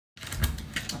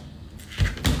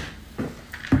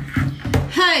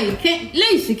Hey,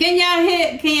 Lisa, can y'all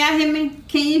hear me?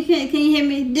 Can you hear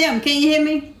me? Dim, can you hear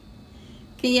me?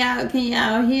 Can y'all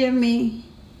hear me?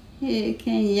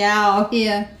 Can y'all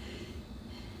hear?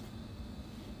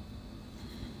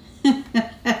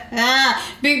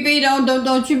 Big B,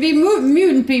 don't you be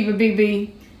muting people, Big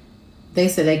B. They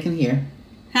said they can hear.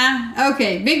 Huh?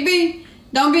 Okay, Big B,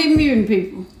 don't be muting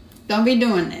people. Don't be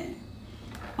doing that.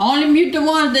 Only mute the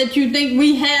ones that you think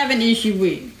we have an issue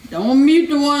with. Don't mute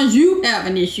the ones you have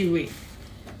an issue with.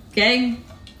 Okay?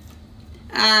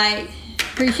 I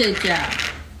appreciate y'all.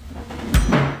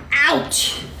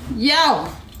 Ouch! Yo!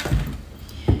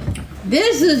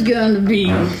 This is gonna be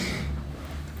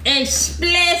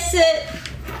explicit.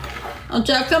 Don't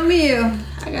y'all come here.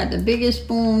 I got the biggest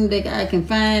spoon that I can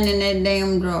find in that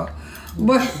damn drawer.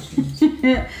 But,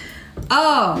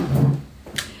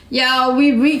 y'all,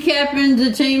 we recapping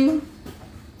the team.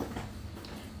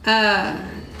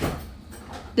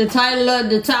 The title of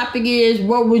the topic is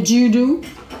 "What Would You Do?"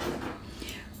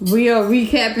 We are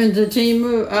recapping the team.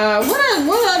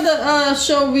 What other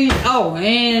show we? Oh,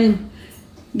 and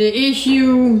the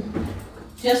issue.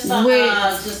 Just some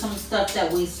stuff that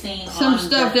we seen. Some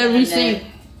stuff that we seen.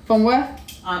 From where?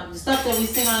 The stuff that we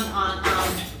seen on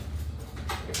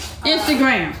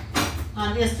Instagram.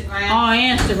 On Instagram. On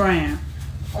Instagram.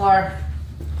 Or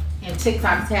in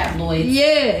TikTok tabloids.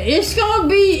 Yeah, it's gonna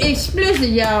be explicit,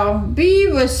 y'all. Be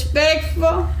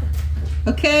respectful.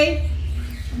 Okay?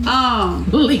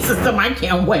 Lisa said, I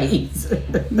can't wait.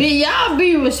 Y'all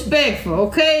be respectful,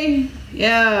 okay?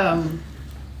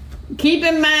 Keep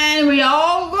in mind we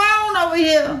all grown over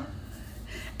here.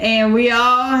 And we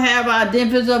all have our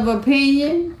difference of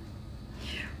opinion.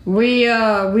 We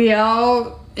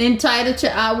all entitled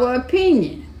to our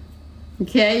opinion.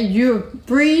 Okay, you're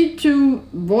free to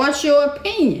voice your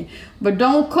opinion, but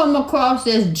don't come across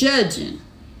as judging.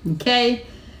 Okay,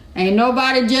 ain't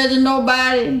nobody judging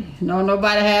nobody. No,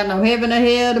 nobody have no heaven or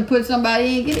hell to put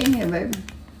somebody in. Get in here, baby.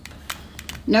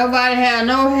 Nobody have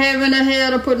no heaven or hell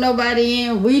to put nobody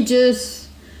in. We just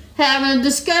having a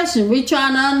discussion. We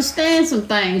trying to understand some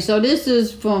things. So this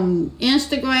is from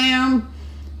Instagram,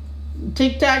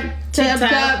 TikTok,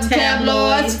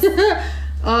 tabloids.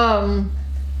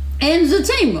 And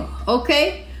Zatima,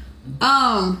 okay?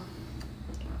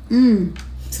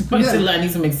 Somebody said, I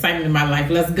need some excitement in my life.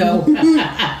 Let's go.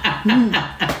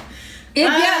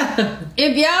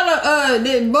 If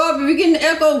y'all Bob, if we get an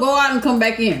echo, go out and come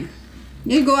back in.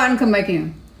 Just go out and come back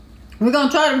in. We're gonna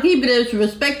try to keep it as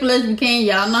respectful as we can.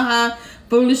 Y'all know how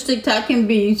foolish TikTok can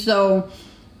be, so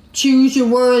choose your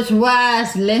words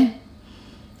wisely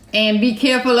and be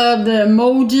careful of the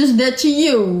emojis that you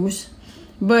use.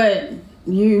 But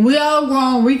we all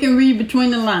grown. We can read between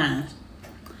the lines.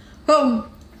 So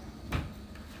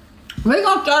we're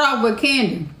gonna start off with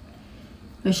Candy.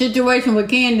 The situation with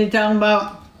Candy talking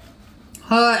about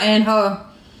her and her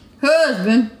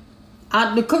husband.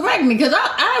 Correct me, cause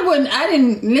I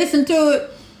didn't listen to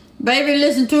it. Baby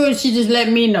listened to it. She just let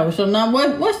me know. So now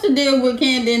what's the deal with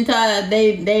Candy and Ty?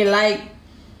 They interact.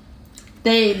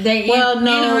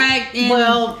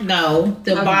 No.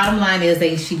 The bottom line is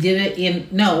she did it in.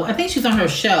 No, I think she was on her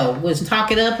show. Was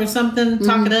Talk It Up or something? Mm-hmm.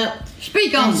 Talk It Up.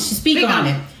 Speak on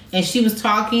it. And she was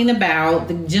talking about.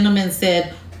 The gentleman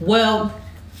said, "Well,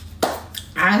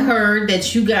 I heard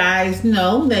that you guys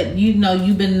know that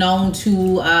you've been known to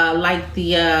like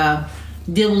the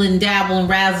dibble and dabble and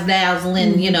razzle dazzle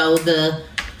and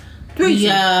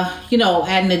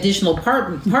adding additional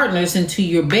partners into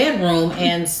your bedroom."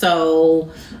 And so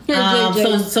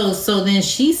so then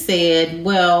she said,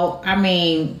 well, I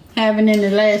mean, having in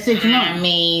the last 6 months. I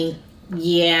mean,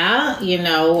 yeah,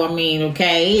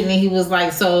 okay. And then he was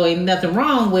like, so ain't nothing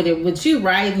wrong with it with you,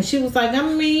 right? And she was like, I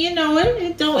mean,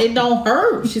 it don't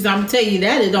hurt. She's, I'm gonna tell you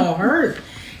that it don't hurt.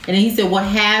 And then he said, well,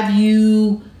 have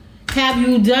you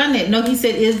done it? No, he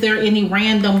said, is there any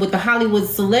random with the Hollywood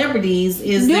celebrities?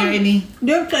 Is there any?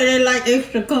 They'll say they like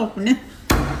extra company.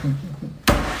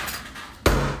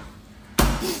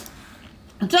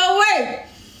 So wait.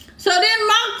 So then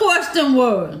my question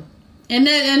was, and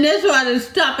that's why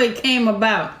this topic came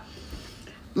about.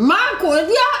 My question,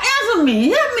 y'all answer me.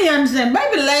 Help me understand.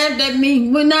 Baby laughed at me.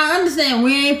 But now understand,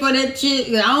 we ain't for that shit.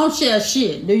 I don't share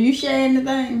shit. Do you share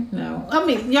anything? No. I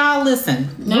mean, y'all listen.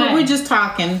 Right. We're just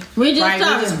talking. We're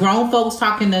just grown folks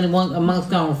talking amongst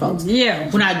grown folks. Yeah.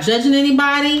 We're not judging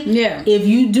anybody. Yeah. If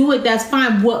you do it, that's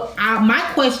fine. My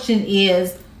question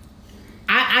is,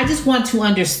 I just want to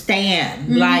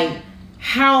understand, like,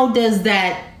 how does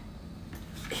that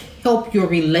help your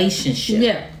relationship?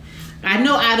 Yeah. I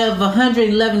know out of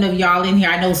 111 of y'all in here,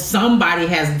 I know somebody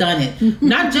has done it.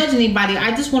 Not judging anybody.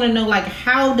 I just want to know, like,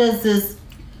 how does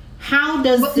how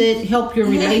does it help your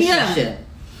relationship? Yeah.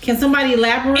 Can somebody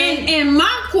elaborate? And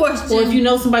my question, or if you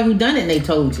know somebody who done it and they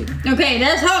told you. Okay,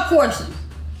 that's her question.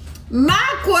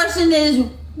 My question is,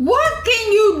 what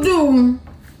can you do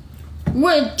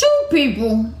with 2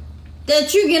 people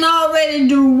that you can already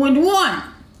do with one?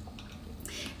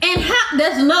 And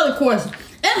that's another question.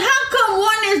 And how come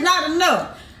one is not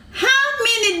enough? How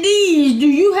many D's do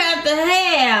you have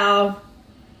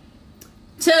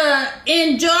to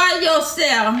enjoy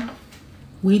yourself?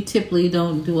 We typically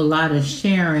don't do a lot of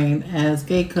sharing as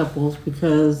gay couples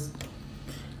because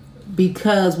we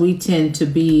tend to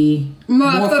be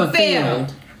more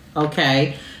fulfilled.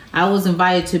 Okay. I was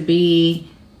invited to be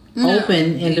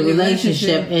open in the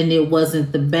relationship and it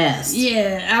wasn't the best.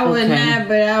 Yeah, I would not,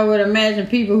 but I would imagine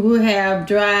people who have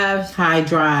high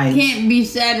drives can't be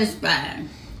satisfied.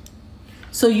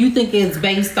 So you think it's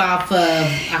based off of a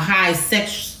high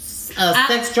sex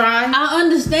drive? I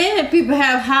understand that people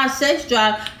have high sex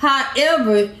drive.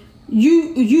 However,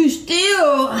 you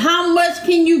still, how much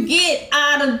can you get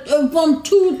out of from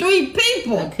 2-3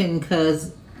 people? I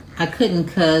couldn't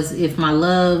cause if my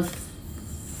love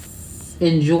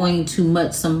enjoying too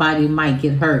much, somebody might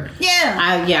get hurt. Yeah.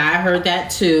 I heard that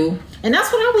too. And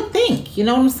that's what I would think. You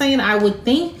know what I'm saying? I would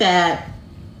think that,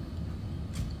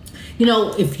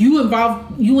 if you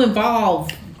involve,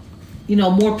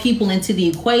 more people into the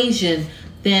equation,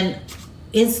 then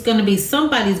it's going to be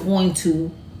somebody's going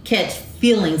to catch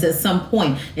feelings at some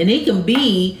point. And it can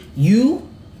be you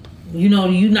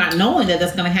not knowing that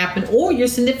that's going to happen, or your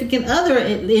significant other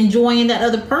enjoying that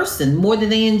other person more than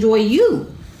they enjoy you.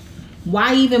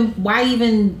 Why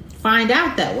even find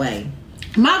out that way?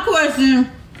 My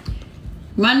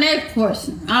next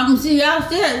question.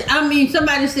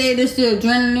 Somebody said it's the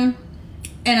adrenaline,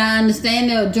 and I understand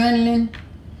the adrenaline.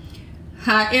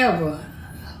 However,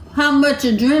 how much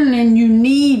adrenaline you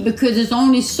need, because it's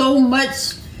only so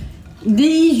much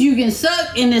D's you can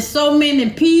suck, and there's so many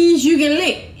P's you can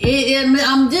lick.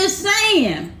 I'm just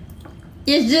saying,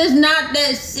 it's just not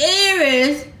that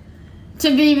serious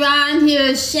to be around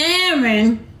here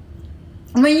sharing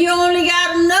when you only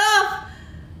got enough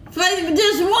for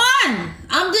just one.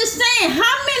 I'm just saying,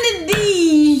 how many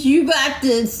D's you got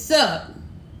to suck?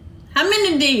 How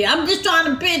many D's? I'm just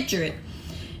trying to picture it.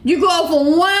 You go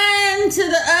from one to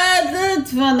the other,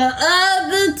 from the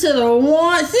other to the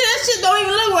one. See, that shit don't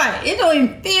even look right. It don't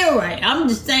even feel right. I'm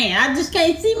just saying. I just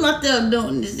can't see myself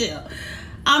doing this here.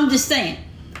 I'm just saying.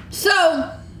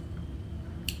 So,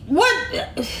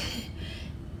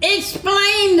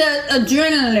 explain the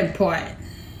adrenaline part.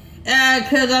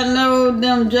 Because I know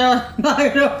them just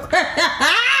like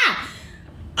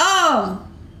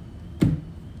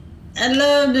I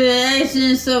love the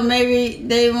reaction, so maybe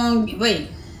they won't. Wait.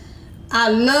 I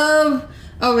love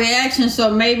a reaction,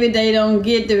 so maybe they don't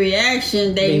get the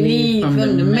reaction they need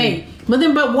from the mate.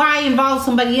 But why involve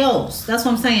somebody else? That's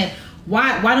what I'm saying.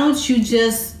 Why don't you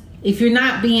just, if you're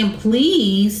not being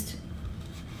pleased,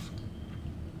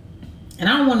 and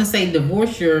I don't want to say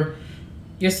divorce your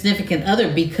significant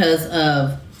other because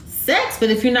of sex, but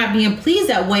if you're not being pleased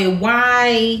that way,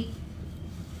 why?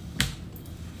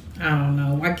 I don't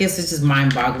know. I guess it's just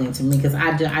mind-boggling to me because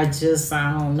I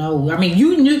don't know. I mean,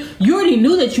 you already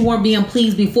knew that you weren't being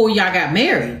pleased before y'all got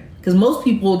married. Because most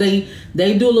people, they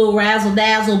do a little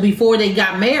razzle-dazzle before they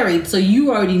got married. So you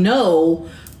already know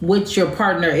what your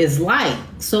partner is like.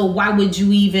 So why would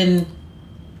you even...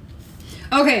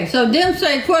 Okay, so them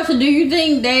say, question, do you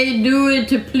think they do it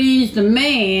to please the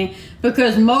man?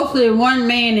 Because mostly one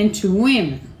man and 2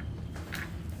 women.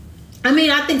 I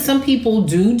mean, I think some people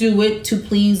do it to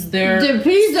please their man,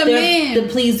 to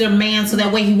please their man, so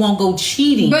that way he won't go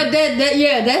cheating. But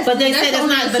that's but they said it's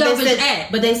not.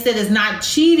 But they said it's not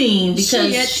cheating because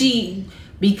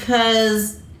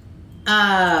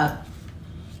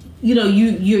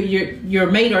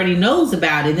your mate already knows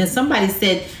about it. And somebody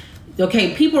said,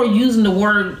 okay, people are using the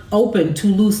word open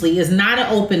too loosely. It's not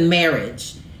an open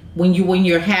marriage when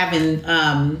you're having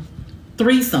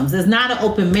threesomes. It's not an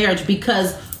open marriage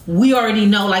because we already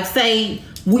know, like say,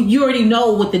 you already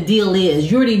know what the deal is.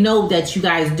 You already know that you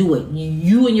guys do it.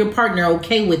 You and your partner are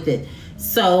okay with it.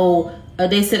 So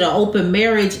they said an open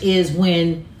marriage is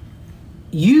when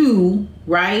you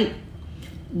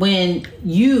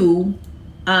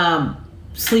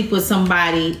sleep with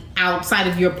somebody outside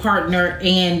of your partner,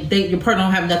 and your partner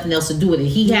don't have nothing else to do with it.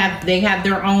 They have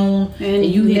their own, and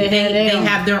they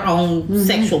have their own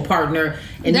sexual partner,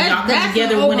 and y'all come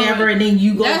together whenever, and then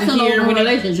you go over here.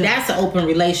 That's an open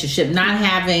relationship. Not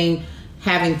having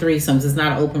threesomes is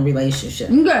not an open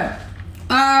relationship. Okay.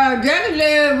 Jackie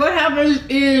said what happens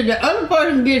is the other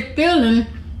person gets feelings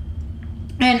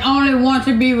and only want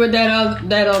to be with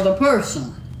that other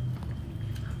person.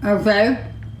 Okay.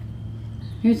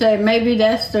 You say maybe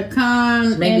that's the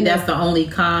con. Maybe that's the only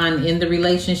con in the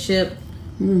relationship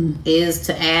is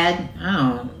to add.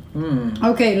 I don't.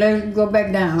 Okay, let's go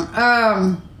back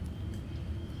down.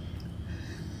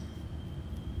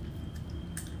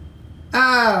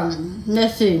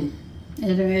 Let's see.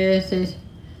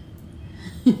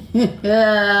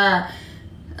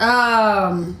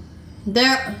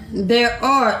 There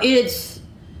are, it's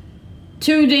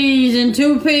 2 D's and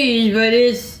 2 P's, but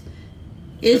it's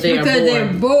because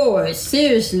they're bored.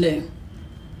 Seriously.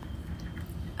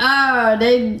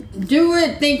 They do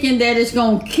it thinking that it's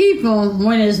gonna keep them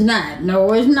when it's not.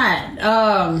 No, it's not.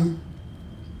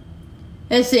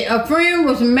 Let's see. A friend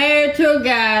was married to a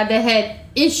guy that had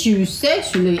issues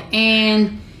sexually,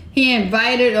 and he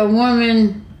invited a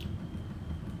woman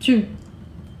to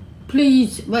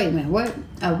please. Wait a minute. What?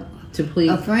 To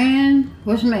please a friend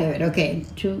was married. Okay,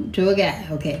 to a guy.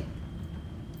 Okay,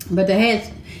 but they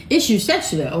had issues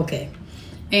sexually. Okay,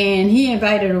 and he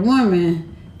invited a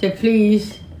woman to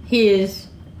please his.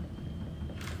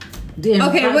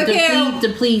 Raquel. To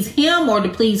please him or to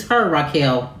please her,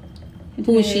 Raquel?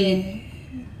 Who is she?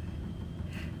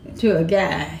 To a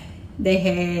guy. They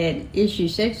had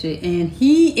issues sexually, and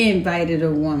he invited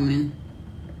a woman.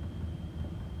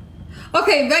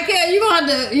 Okay, Raquel, you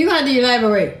gonna have to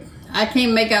elaborate. I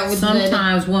can't make out what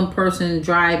sometimes one person's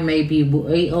drive may be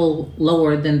way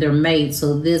lower than their mate,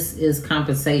 so this is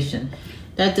compensation.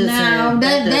 That doesn't. No,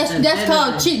 that's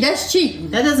called cheat. That's cheating.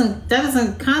 That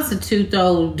doesn't constitute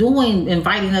though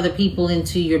inviting other people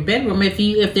into your bedroom.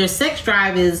 If their sex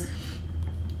drive is,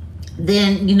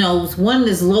 then one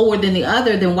is lower than the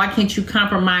other, then why can't you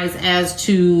compromise as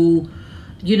to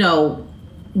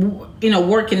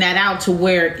working that out to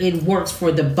where it works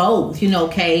for the both?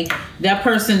 Okay, that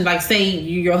person, like say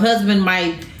your husband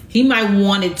might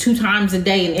want it 2 times a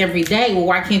day and every day. Well,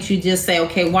 why can't you just say,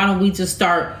 okay, why don't we just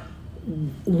start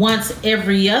once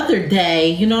every other day?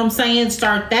 You know what I'm saying?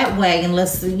 Start that way, and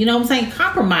let's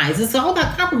compromise. It's all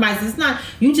about compromise. It's not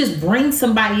you just bring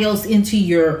somebody else into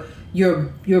your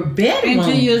bedroom,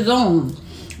 into your zone.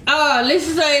 Let's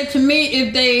say, to me,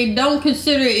 if they don't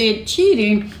consider it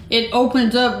cheating, it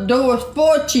opens up doors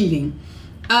for cheating.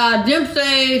 Them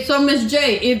say, so Miss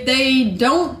J, if they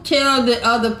don't tell the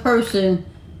other person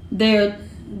they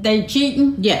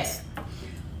cheating? Yes.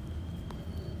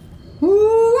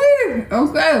 Ooh,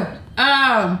 okay.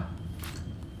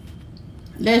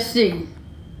 Let's see.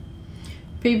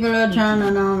 People are trying to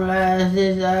normalize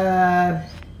this.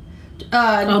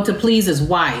 To please his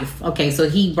wife. Okay, so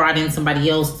he brought in somebody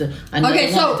else to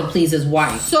please his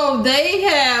wife. So they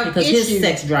have because issues. His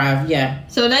sex drive, yeah.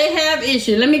 So they have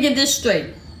issues. Let me get this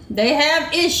straight. They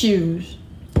have issues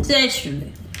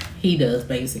sexually. He does,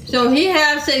 basically. So he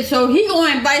have sex. So he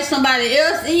gonna invite somebody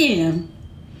else in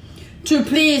to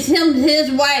please his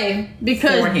wife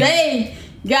because they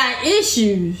got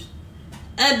issues.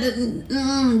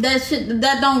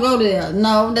 That don't go there.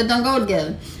 No, that don't go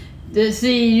together.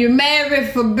 See, you're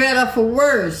married for better, for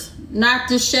worse, not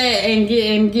to share and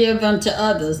give unto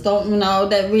others. Don't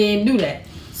that we ain't do that.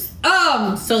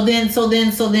 So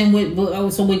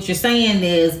what you're saying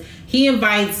is he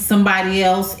invites somebody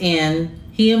else in.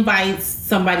 He invites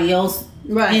somebody else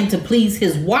in to please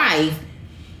his wife.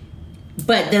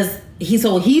 But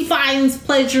he finds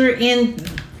pleasure in.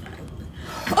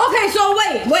 Okay, so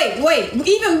wait.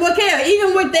 Even with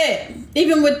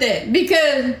that,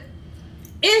 because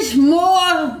it's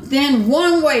more than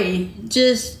one way.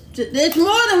 It's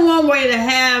more than one way to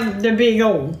have the big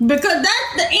O, because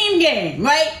that's the end game,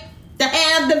 right? To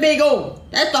have the big O.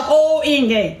 That's the whole end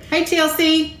game. Hey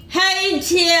TLC.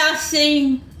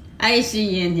 I see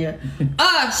you in here.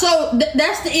 So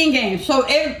that's the end game. So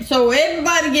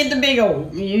everybody get the big O.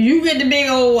 You get the big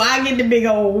O. I get the big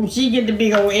O. She get the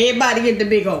big O. Everybody get the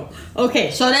big O. Okay,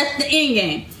 so that's the end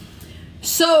game.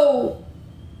 So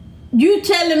you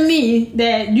telling me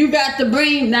that you got to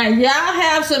bring, now y'all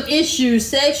have some issues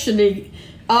sexually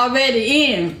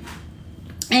already in,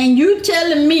 and you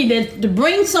telling me that to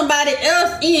bring somebody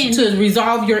else in to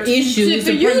resolve your issues,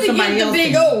 for you to get the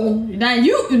big O. Now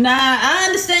I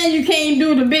understand you can't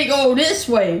do the big O this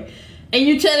way, and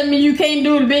you telling me you can't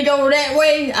do the big O that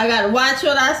way. I gotta watch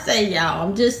what I say, y'all.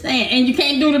 I'm just saying. And you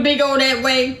can't do the big O that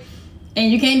way, and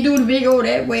you can't do the big O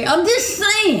that way. I'm just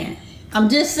saying.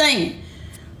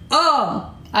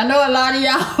 I know a lot of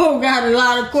y'all got a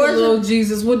lot of questions. Oh,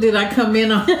 Jesus, what did I come in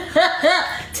on?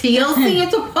 TLC is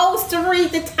supposed to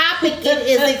read the topic. It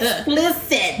is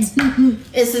explicit.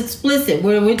 It's explicit.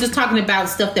 We're just talking about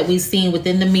stuff that we've seen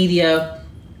within the media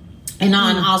and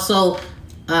on also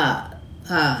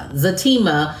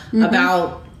Zatima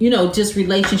about, you know, just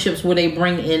relationships where they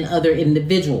bring in other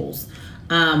individuals.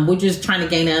 We're just trying to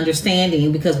gain an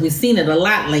understanding because we've seen it a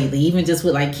lot lately, even just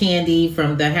with like Candy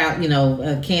from the house, you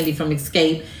know, Candy from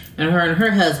Escape and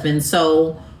her husband.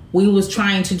 So we was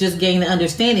trying to just gain an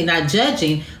understanding, not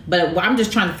judging, but I'm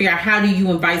just trying to figure out how do you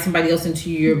invite somebody else into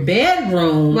your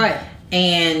bedroom, right?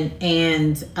 And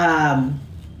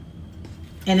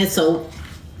it's so.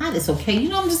 It's okay. You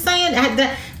know what I'm just saying?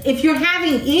 That if you're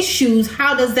having issues,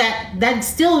 how does that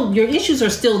still, your issues are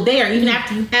still there even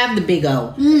after you have the big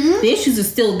O. The issues are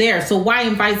still there. So why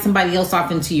invite somebody else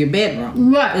off into your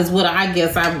bedroom? Right. Is what I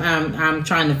guess I'm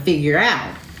trying to figure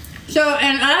out. So,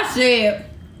 and I said,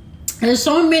 there's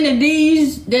so many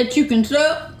D's that you can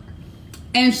suck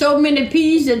and so many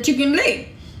P's that you can lick.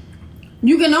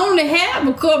 You can only have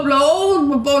a couple of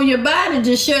O's before your body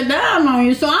just shut down on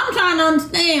you. So I'm trying to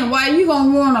understand why you gonna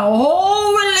ruin a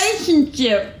whole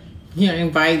relationship. You're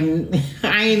inviting.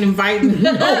 I ain't inviting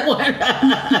no one.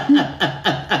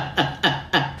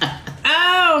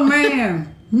 Oh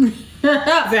man.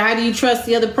 So how do you trust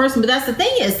the other person? But that's the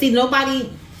thing is, see, nobody.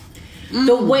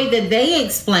 The way that they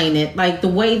explain it, like the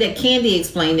way that Candy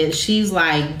explained it, she's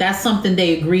like, that's something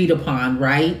they agreed upon,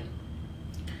 right?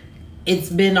 It's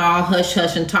been all hush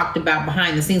hush and talked about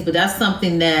behind the scenes, but that's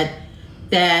something that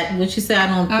what you say, I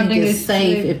don't think it's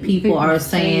safe if people are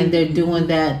saying they're doing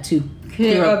that to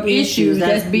clear up issues.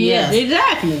 That's BS.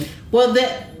 Exactly. Well,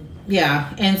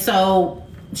 yeah, and so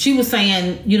she was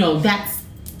saying, you know, that's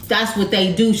what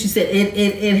they do. She said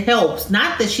it helps.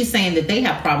 Not that she's saying that they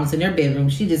have problems in their bedroom.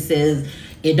 She just says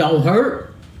it don't hurt.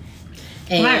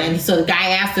 And so the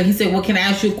guy asked her, he said, well, can I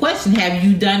ask you a question? Have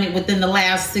you done it within the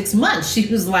last 6 months? She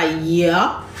was like,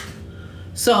 yeah.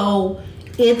 So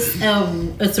it's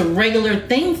a regular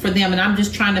thing for them. And I'm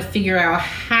just trying to figure out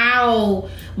how,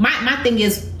 my thing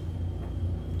is,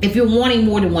 if you're wanting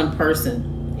more than one person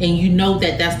and you know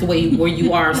that that's the way where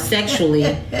you are sexually,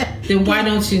 then why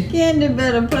don't you? Candy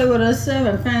better play with herself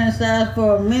and fantasize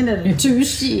for a minute or two.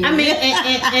 Shit. I mean,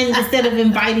 and instead of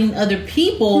inviting other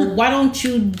people, why don't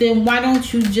you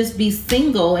just be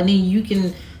single and then you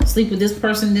can sleep with this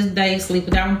person this day, sleep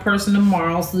with that one person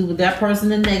tomorrow, sleep with that person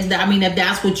the next day. I mean, if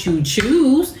that's what you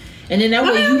choose. And then that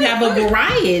way you have a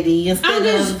variety instead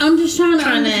of I'm just trying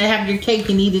to have your cake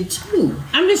and eat it too.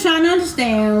 I'm just trying to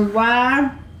understand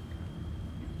why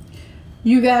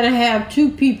you gotta have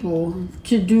two people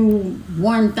to do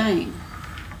one thing.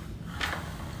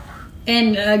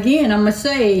 And again, I'm gonna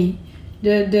say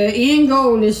the end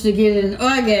goal is to get an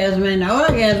orgasm, and the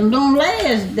orgasm don't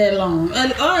last that long.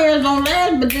 Orgasm don't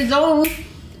last but this long.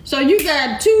 So you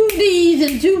got two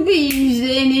D's and two B's,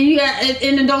 and you got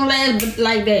and it don't last but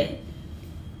like that.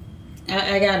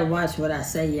 I gotta watch what I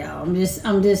say, y'all. I'm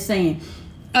just saying.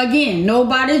 Again,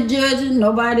 nobody's judging,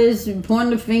 nobody's pointing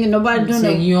the finger, nobody's doing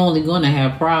that. So you're only gonna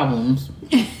have problems.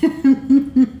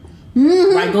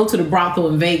 Like go to the brothel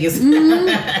in Vegas.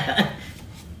 I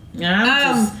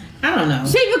don't know.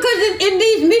 See, because it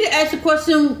needs me to ask the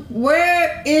question: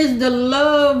 where is the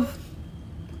love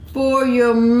for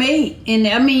your mate? And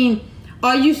I mean,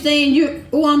 are you saying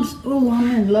I'm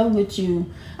in love with you?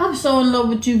 I'm so in love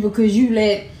with you because you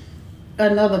let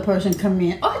another person come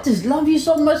in. Oh, I just love you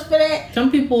so much for that.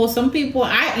 Some people,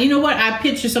 you know what? I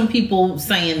picture some people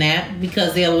saying that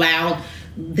because their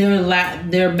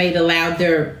mate allowed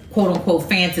their quote unquote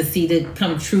fantasy to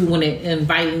come true when it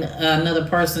inviting another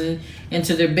person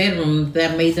into their bedroom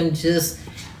that made them just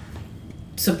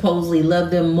supposedly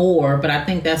love them more. But I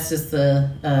think that's just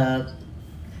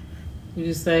you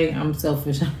just say I'm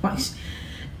selfish.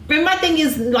 And my thing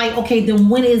is like, okay, then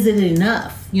when is it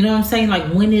enough? You know what I'm saying?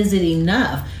 Like, when is it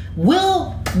enough?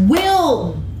 Will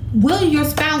your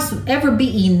spouse ever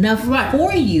be enough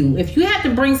for you? If you have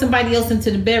to bring somebody else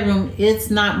into the bedroom, it's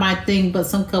not my thing, but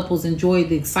some couples enjoy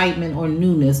the excitement or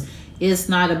newness. It's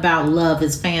not about love,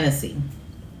 it's fantasy.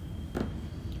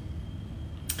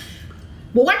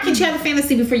 Well, why can't you have a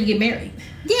fantasy before you get married?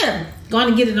 Yeah. Go on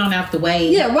and get it on out the way.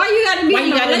 Yeah, why you gotta be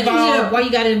in a relationship? Why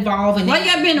you gotta involve in Why you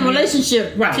gotta be in a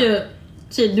relationship to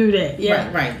do that?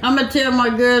 Yeah. Right. I'm gonna tell my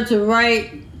girl to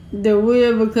write the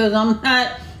will because I'm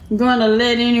not gonna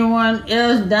let anyone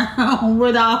else down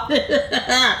without it.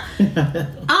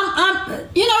 I'm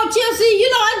you know, Chelsea, you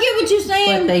know, I get what you're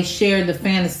saying. But they share the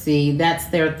fantasy, that's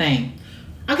their thing.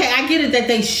 Okay, I get it that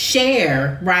they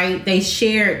share, right? They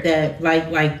shared that,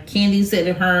 like Candy said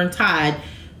to her and Todd,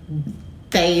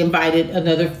 they invited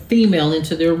another female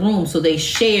into their room, so they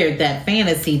shared that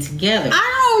fantasy together.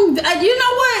 You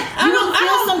know what? I don't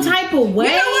feel some type of way.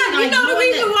 You know what? Like, you know the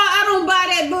reason why I don't buy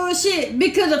that bullshit?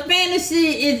 Because a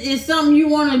fantasy is something you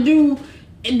want to do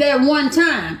that one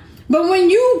time. But when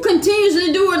you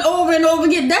continuously do it over and over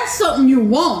again, that's something you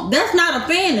want. That's not a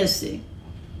fantasy.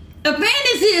 A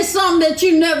fantasy is something that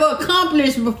you never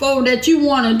accomplished before that you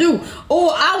want to do.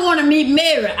 Or I want to meet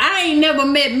Mary. I ain't never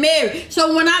met Mary.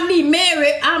 So when I meet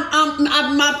Mary,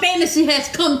 my fantasy has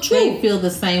come true. They feel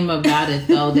the same about it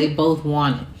though. They both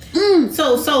want it.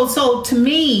 So to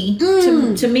me,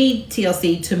 to me,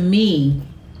 TLC, to me,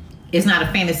 it's not a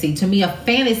fantasy. To me, a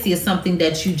fantasy is something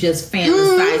that you just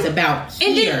fantasize about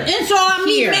here. And so I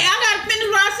meet Mary. I got to finish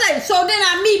what I say. So then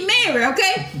I meet Mary,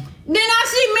 okay? Then I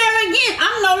see Mary again.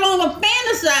 I'm no longer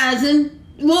fantasizing,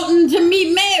 wanting to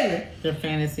meet Mary. The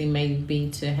fantasy may be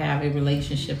to have a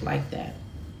relationship like that.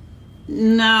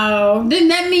 No. Then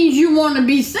that means you want to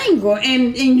be single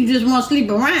and you just want to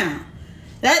sleep around.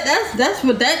 That's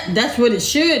what it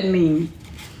should mean.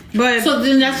 But so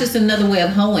then that's just another way of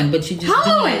hoeing, but you just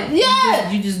hoeing,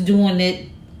 yeah. You just doing it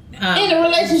in a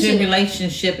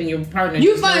relationship. And your partner.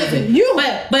 You find you,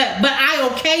 but I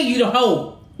okay you to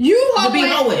hoe. You hoeing, to be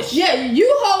hoish. Yeah, you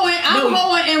hoeing, I'm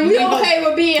hoeing, and we okay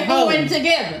with being hoeing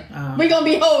together. We gonna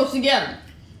be hoes together.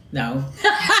 No,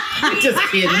 we're just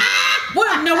kidding.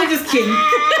 Well, no, we're just kidding.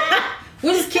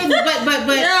 We're just kidding, but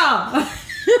yeah.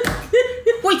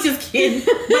 We're just kidding.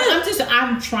 But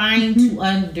I'm trying to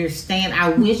understand. I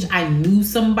wish I knew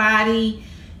somebody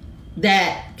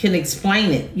that can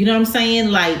explain it. You know what I'm saying?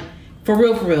 Like, for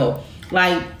real.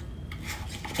 Like,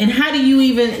 and how do you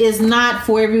even, it's not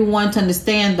for everyone to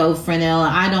understand though, Frenella.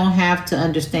 I don't have to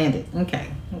understand it. Okay.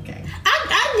 I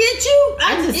get you.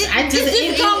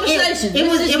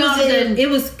 It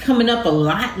was coming up a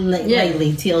lot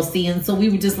lately, TLC, and so we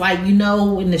were just like, in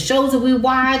the shows that we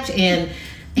watch, and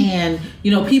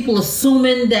people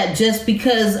assuming that just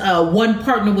because one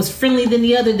partner was friendly than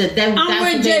the other, that's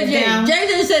with JJ.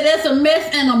 JJ said that's a mess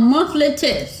and a monthly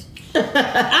test. I'm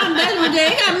messing with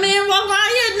JJ. Got men walking around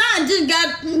here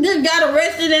just got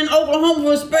arrested in Oklahoma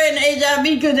for spreading HIV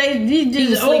because they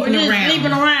just sleeping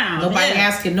around. Nobody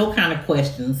asking no kind of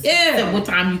questions. Yeah. Except what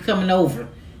time you coming over.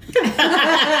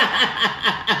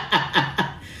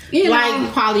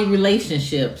 Like poly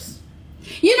relationships.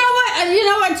 You know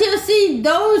what, Chelsea?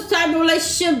 Those type of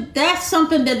relationships, that's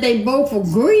something that they both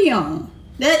agree on.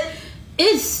 That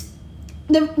it's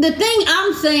the thing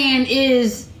I'm saying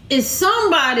is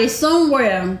somebody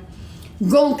somewhere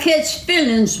gonna catch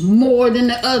feelings more than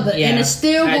the other, and it's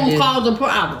still gonna cause a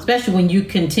problem. Especially when you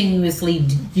continuously,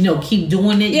 keep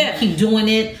doing it. Yeah. You keep doing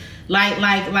it. Like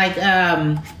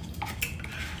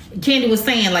Candy was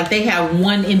saying, like they have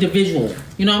one individual.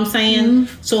 You know what I'm saying?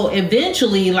 Mm-hmm. So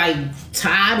eventually, like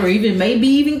Todd or maybe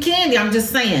even Candy, I'm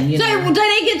just saying. So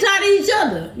they get tired of each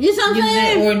other. You know what I'm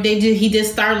saying? Or he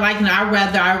just start liking. I'd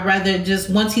rather just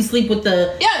once he sleep with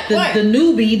the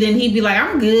newbie, then he'd be like,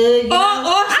 I'm good.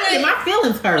 I get my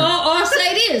feelings hurt. Or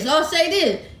say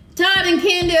this. Todd and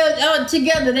Candy are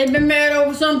together. They've been married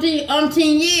over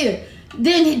 17 years.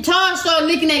 Then Todd started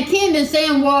looking at Candy and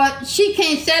saying, well, she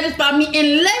can't satisfy me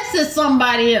unless it's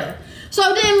somebody else. So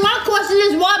then my question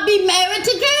is, why be married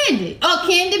to Candy? Or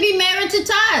Candy be married to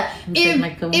Todd?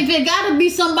 If it gotta be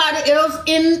somebody else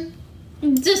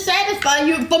to satisfy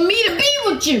you, for me to be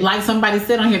with you. Like somebody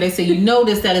said on here, they say, you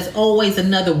notice that it's always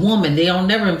another woman. They don't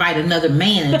never invite another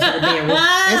man into the bedroom.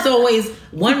 It's always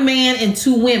one man and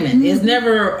two women. Mm-hmm. It's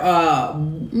never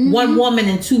one woman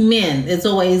and two men. It's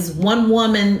always one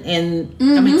woman and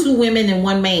two women and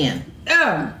one man.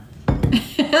 Yeah.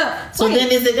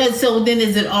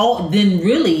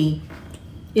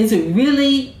 Is it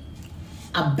really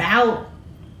about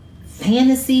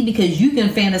fantasy? Because you can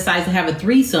fantasize and have a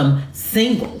threesome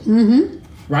single,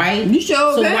 right? You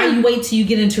sure so why you wait till you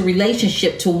get into a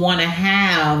relationship to want to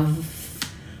have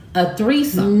a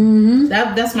threesome?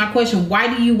 That's my question. Why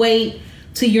do you wait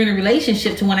till you're in a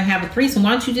relationship to want to have a threesome?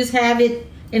 Why don't you just have it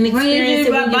and experience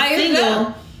it when you're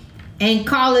single and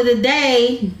call it a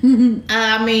day?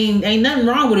 I mean, ain't nothing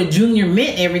wrong with a junior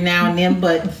mint every now and then,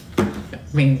 but I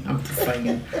mean, I'm just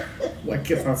saying. What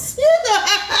can I say?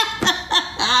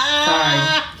 Sorry.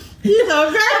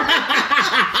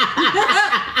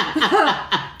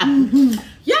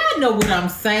 Y'all know what I'm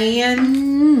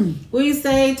saying. We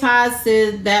say Todd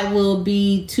said that will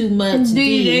be too much.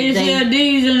 They sell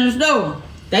D's in the store.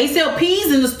 They sell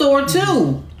peas in the store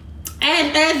too.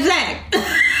 And Zach.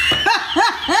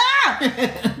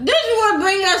 This will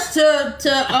bring us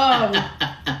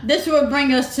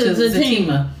to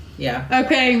Zatima. Yeah.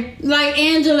 Okay. Like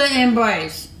Angela and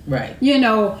Bryce. Right.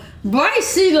 Bryce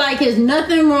see like there's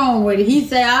nothing wrong with it. He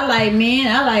say, I like men,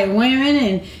 I like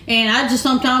women, and I just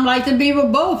sometimes like to be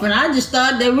with both. And I just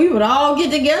thought that we would all get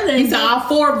together. He said all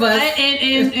 4 of us.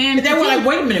 And they were like,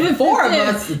 wait a minute, 4 of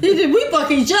us. He said, we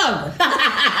fuck each other.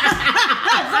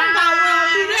 Sometimes we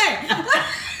don't do that.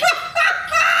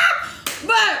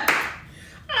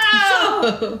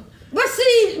 But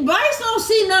see, Bryce don't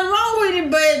see nothing wrong with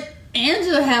it, but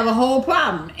Angela have a whole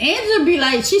problem. Angela be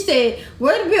like, she said,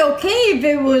 well, it'd be okay if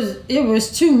it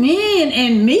was 2 men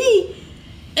and me.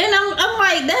 And I'm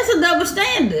like, that's a double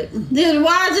standard. Then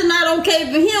why is it not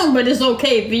okay for him, but it's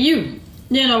okay for you?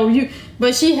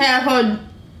 But she have her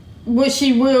what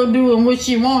she will do and what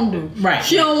she won't do. Right.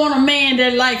 She don't want a man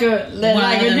that like her D.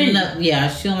 Yeah,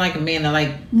 she don't like a man that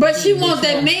like. But she wants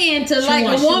that man to like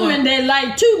a woman that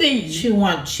like 2 D's. She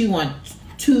want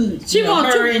 2. She want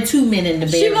her and 2 men in the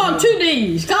bed. She want 2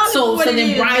 D's. So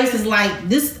then Bryce is like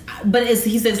this, but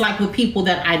he says like with people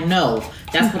that I know.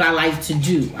 That's what I like to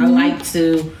do. I like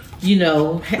to.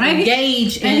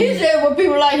 Engage. And he said with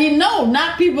people like he know,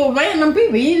 not random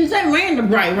people. He didn't say random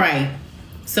people. Right.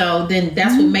 So then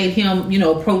that's what made him,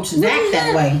 approach Zach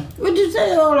that way. What'd you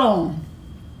say? Hold on.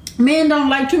 Men don't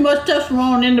like too much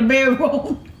testosterone in the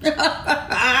bedroom.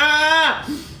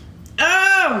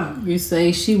 You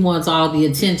say she wants all the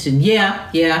attention. Yeah.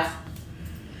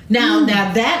 Now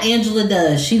that Angela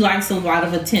does. She likes a lot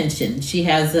of attention. She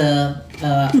has a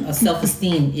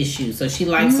self-esteem issue, so she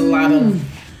likes a lot of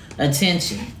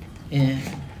attention. Yeah.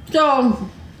 So,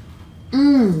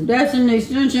 that's an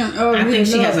extension of I think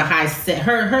she has a high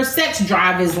her sex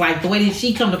drive is like the way that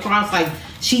she comes across, like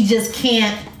she just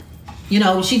can't,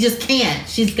 she just can't.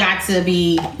 She's got to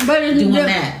be doing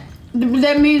that.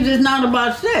 That means it's not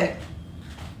about sex.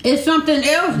 It's something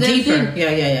else that deeper.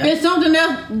 Yeah. It's something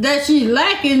else that she's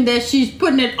lacking, that she's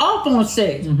putting it off on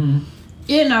sex. Mm-hmm.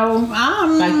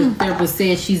 Like the therapist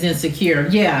said, she's insecure.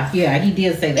 Yeah, he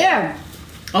did say that. Yeah.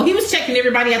 Oh, he was checking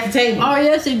everybody at the table. Oh,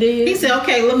 yes, he did. He said,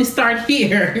 okay, let me start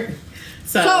here.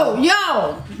 So,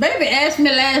 yo, baby asked me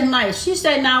last night. She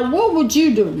said, now, what would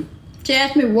you do? She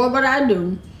asked me, what would I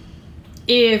do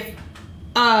if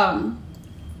that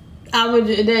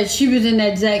she was in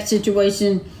that exact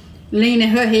situation, leaning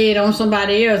her head on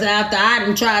somebody else after I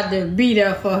done tried to be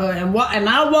there for her. And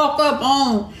I walk up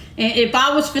on, and if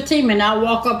I was Fatima and I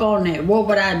walk up on that, what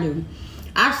would I do?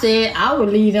 I said I would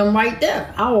leave them right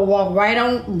there. I would walk right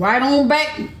on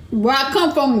back where I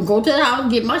come from and go to the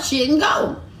house, get my shit and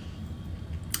go.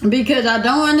 Because I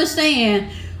don't understand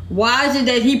why is it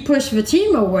that he pushed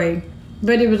Fatima away,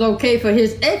 but it was okay for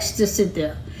his ex to sit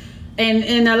there.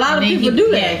 And a lot of people do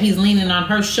that. Yeah, he's leaning on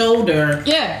her shoulder.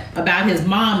 Yeah. About his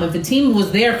mom, and Fatima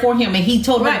was there for him, and he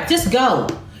told her, just go.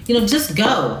 Just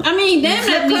go. I mean, damn,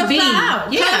 that cussed her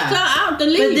out. Yeah. Cussed her out to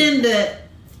leave. But then the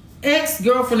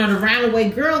ex-girlfriend or the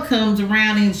roundaway girl comes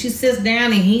around and she sits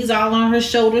down and he's all on her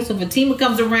shoulder. So Fatima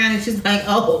comes around and she's like,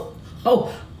 oh,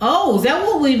 is that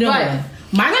what we doing? Right.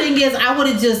 My thing is, I would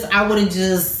have just.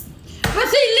 But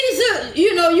see, Lisa,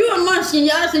 you and Munchkin,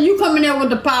 y'all said you coming there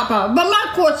with the pop-out. But my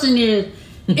question is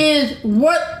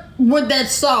what would that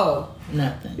solve?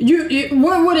 Nothing.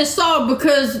 What would it solve?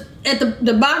 Because at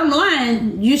the bottom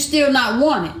line, you still not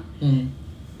wanted. Mm.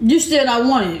 You still not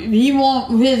wanted. He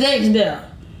want his ex there.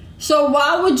 So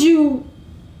why would you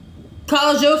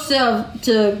cause yourself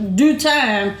to do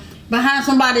time behind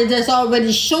somebody that's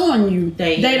already showing you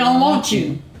they don't want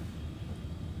you?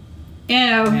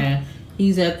 Yeah.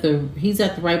 He's at the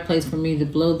right place for me to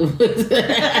blow the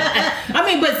I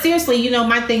mean, but seriously,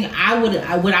 my thing,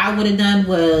 what I would have done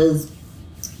was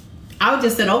I would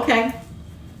just said okay,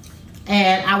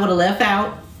 and I would have left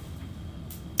out.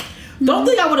 Mm-hmm. Don't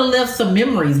think I would have left some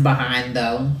memories behind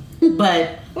though.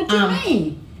 But what you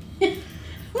mean?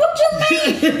 What you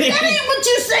mean? That ain't what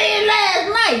you said last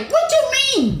night. What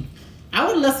you mean? I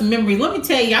would have left some memories. Let me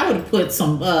tell you, I would have put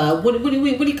some what do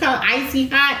you call it? Icy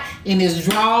hot in his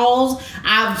drawers.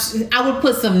 I would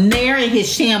put some Nair in his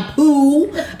shampoo.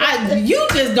 You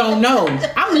just don't know.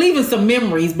 I'm leaving some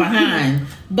memories behind.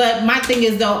 But my thing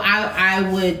is though, I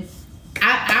would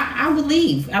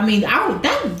leave. I mean,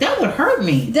 that would hurt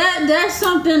me. That's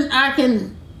something I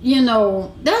can.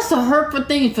 That's a hurtful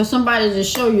thing for somebody to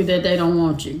show you that they don't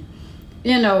want you.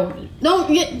 Fatima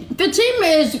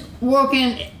is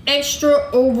working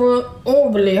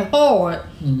overly hard,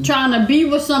 mm-hmm. trying to be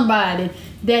with somebody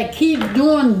that keeps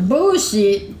doing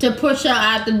bullshit to push her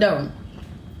out the door.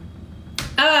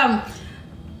 I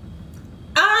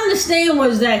understand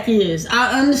what Zach is.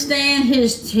 I understand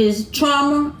his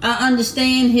trauma. I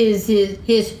understand his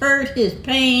hurt, his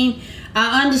pain.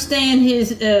 I understand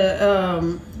his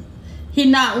he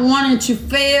not wanting to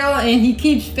fail, and he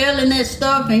keeps failing at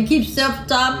stuff, and he keeps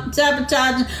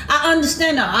self-sabotaging. I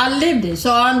understand that. I lived it,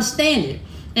 so I understand it.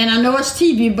 And I know it's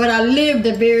TV, but I lived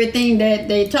the very thing that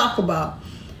they talk about.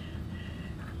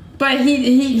 But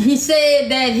he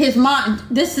said that his mom,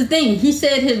 this is the thing, he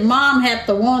said his mom had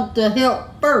to want the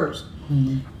help first.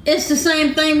 Mm-hmm. It's the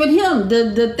same thing with him.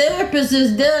 The therapist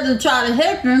is there to try to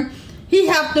help him. He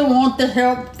have to want the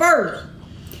help first.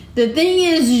 The thing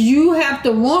is, you have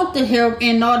to want the help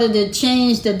in order to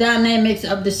change the dynamics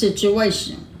of the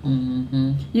situation.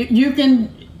 Mm-hmm. You can,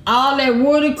 all that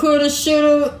woulda, coulda,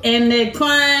 shoulda, and that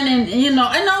crying, and and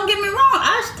don't get me wrong,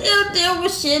 I still deal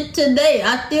with shit today.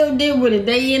 I still deal with it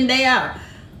day in, day out.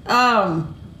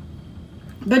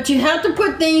 But you have to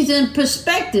put things in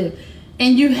perspective,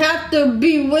 and you have to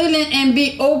be willing and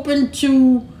be open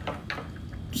to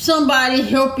somebody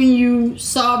helping you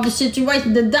solve the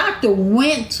situation. The doctor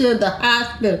went to the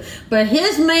hospital, but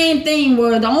his main thing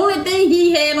was, the only thing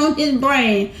he had on his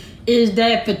brain is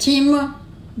that Fatima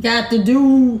got the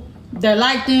dude that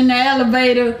liked in the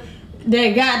elevator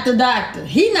that got the doctor.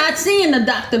 He not seeing the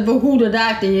doctor for who the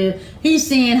doctor is. He's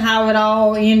seeing how it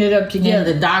all ended up together.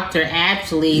 And the doctor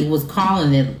actually was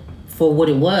calling it for what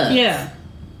it was. Yeah.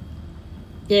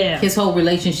 Yeah. His whole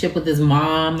relationship with his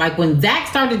mom. Like when Zach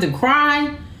started to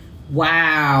cry,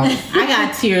 wow. I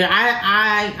got teared.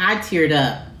 I teared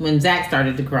up when Zach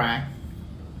started to cry.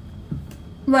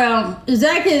 Well,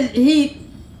 Zach is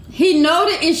he know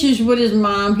the issues with his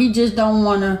mom. He just don't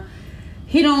wanna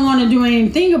do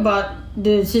anything about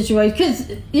the situation. Cause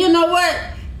you know what?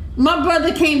 My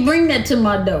brother can't bring that to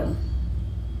my door.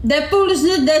 That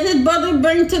foolishness that his brother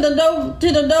bring to the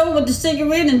door with the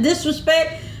cigarette and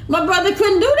disrespect. My brother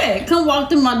couldn't do that. Come walk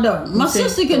through my door. My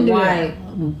sister couldn't do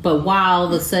that. But why all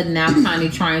of a sudden now Connie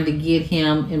trying to get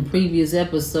him in previous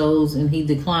episodes and he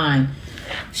declined?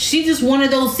 She just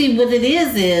wanted those. See what it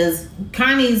is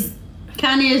Connie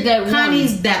is that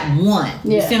one.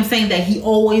 Yeah. You see what I'm saying? That he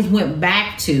always went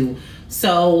back to.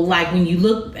 So like when you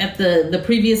look at the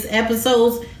previous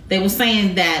episodes, they were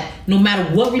saying that no matter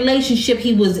what relationship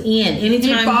he was in,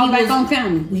 anytime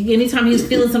he was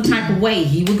feeling some type of way,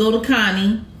 he would go to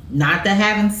Connie. Not that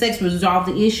having sex would resolve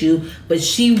the issue, but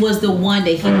she was the one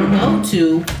that he would go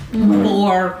to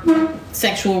for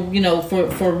sexual,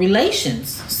 for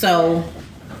relations. So,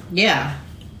 yeah.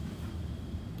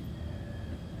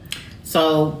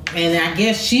 So, and I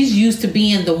guess she's used to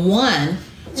being the one.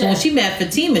 So when she met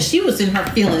Fatima, she was in her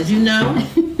feelings, And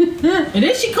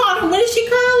then she called her, what did she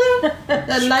call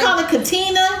her? She called her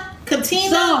Katina.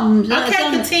 Katina.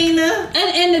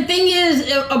 And the thing is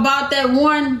about that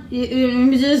one, let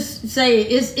me just say,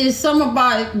 it's something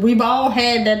about, we've all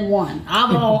had that one.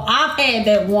 I've had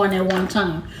that one at one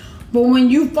time. But when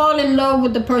you fall in love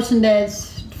with the person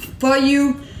that's for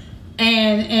you,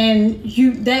 and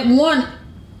you, that one,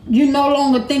 you no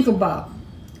longer think about.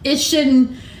 It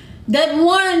shouldn't, that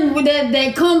one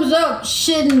that comes up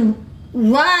shouldn't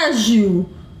rise you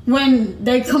when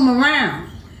they come around.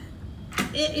 I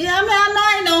know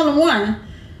I ain't the only one.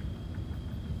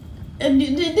 Didn't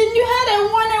you have that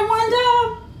one at one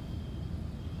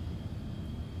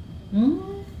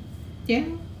time? Yeah.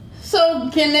 So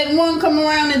can that one come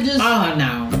around and just? Oh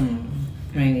no.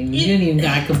 You didn't even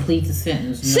gotta complete the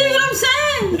sentence. No. See what I'm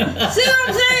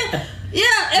saying? Yeah,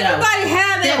 everybody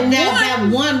had that one. That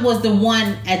one was the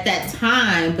one at that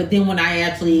time, but then when I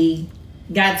actually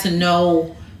got to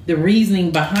know the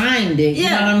reasoning behind it, you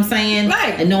know what I'm saying?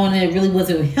 Right. And knowing that it really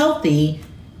wasn't healthy,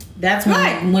 that's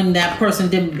when that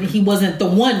person he wasn't the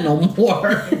one no more.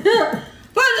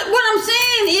 But what I'm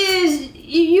saying is,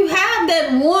 you have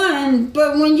that one,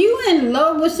 but when you in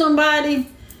love with somebody,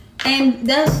 and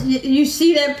you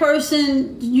see that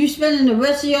person, you spending the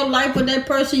rest of your life with that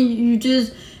person, you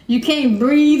can't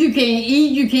breathe, you can't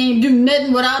eat, you can't do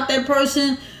nothing without that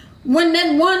person. When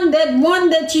that one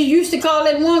that you used to call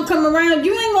that one come around,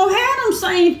 you ain't gonna have them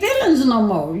same feelings no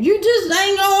more. You just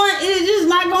ain't going, it's just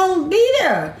not gonna be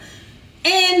there.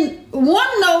 And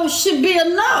one no should be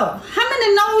enough. How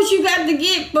many no's you got to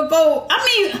get before? How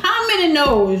many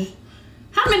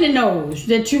no's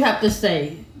that you have to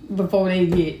say before they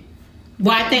get?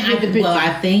 Well, I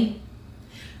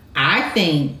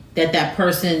think that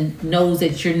person knows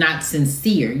that you're not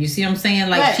sincere. You see what I'm saying?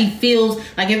 Like she feels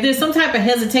like if there's some type of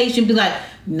hesitation, be like,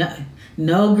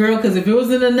 no, girl, because if it was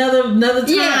in another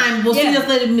time,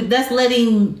 that's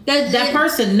letting that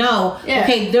person know. Yeah.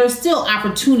 Okay, there's still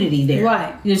opportunity there.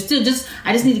 Right. There's still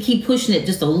I just need to keep pushing it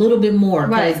just a little bit more.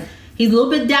 Right. He's a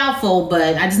little bit doubtful,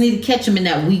 but I just need to catch him in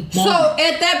that weak moment. So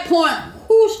at that point,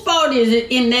 whose fault is it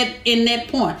in that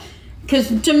point?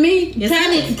 Because to me,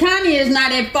 Kanye is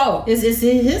not at fault. It's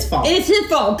his fault. It's his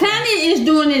fault. Kanye is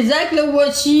doing exactly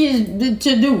what she is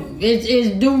to do.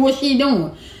 Is do what she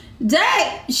doing.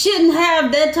 Zach shouldn't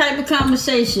have that type of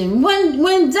conversation.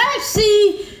 When Zach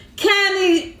see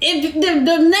Kanye, if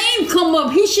the name come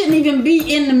up, he shouldn't even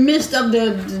be in the midst of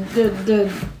the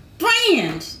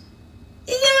friends.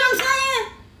 You know what I'm saying?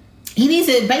 He needs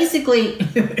to basically.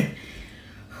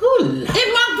 If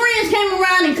my friends came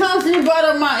around and constantly brought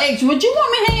up my ex, would you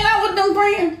want me hanging out with them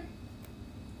friends?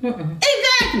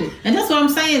 Exactly. And that's what I'm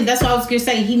saying. That's what I was going to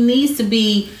say. He needs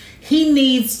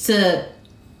to,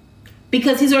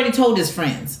 because he's already told his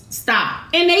friends, stop.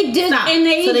 And they did. Stop.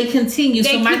 And so they continue.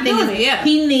 So my thing is,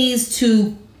 he needs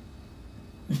to,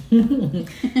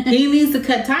 he needs to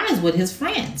cut ties with his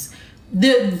friends.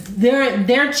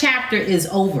 Their chapter is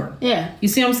over. Yeah. You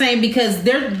see what I'm saying? Because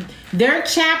their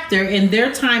chapter and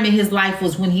their time in his life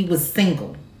was when he was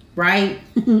single, right?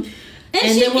 And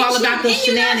they were all about those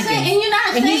shenanigans. You're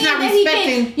not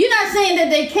saying that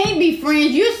they can't be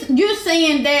friends. You're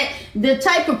saying that the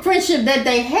type of friendship that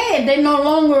they had,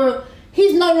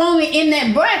 he's no longer in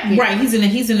that bracket. Right. He's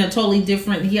in a totally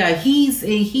different. Yeah.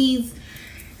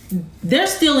 They're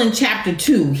still in chapter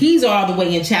 2. He's all the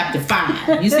way in chapter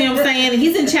 5. You see what I'm saying?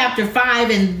 He's in chapter 5,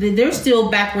 and they're still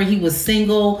back where he was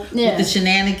single with the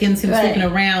shenanigans, him sleeping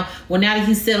around. Well, now that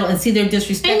he's settled, and see, they're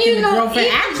disrespecting the girlfriend.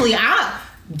 Actually,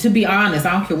 to be honest,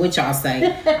 I don't care what y'all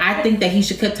say. I think that he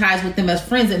should cut ties with them as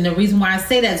friends, and the reason why I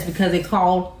say that is because they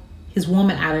called his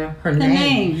woman out of her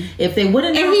name. If they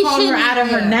wouldn't have called her out of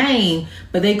her name,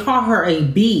 but they call her a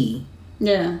B.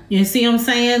 Yeah. You see what I'm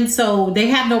saying? So they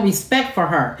have no respect for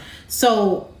her.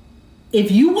 So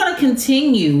if you want to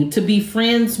continue to be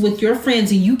friends with your friends,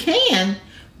 and you can,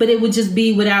 but it would just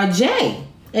be without Jay.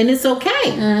 And it's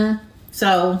okay.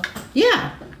 So,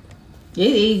 yeah.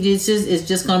 It's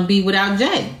just going to be without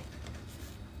Jay.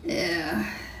 Yeah.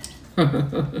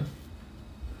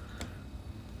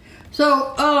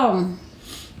 So,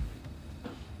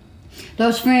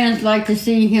 those friends like to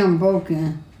see him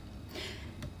broken.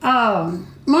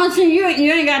 Monson, you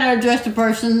ain't got to address the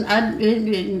person. I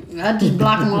just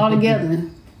block them all together.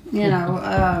 You know,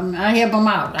 I help them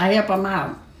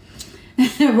out.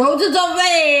 Roses are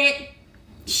red,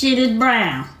 shit is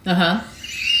brown. And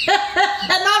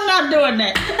I'm not doing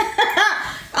that.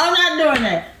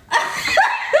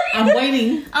 I'm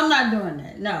waiting. I'm not doing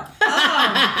that. No.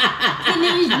 He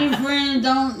needs to be friends.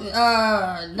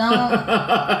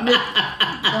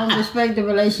 Don't respect the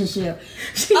relationship.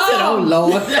 She said, "Oh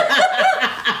Lord."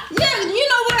 Yeah, you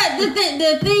know what?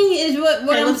 The thing is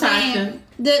what I'm saying.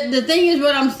 The thing is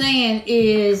what I'm saying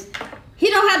is he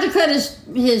don't have to cut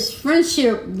his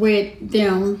friendship with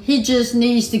them. He just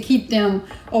needs to keep them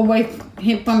away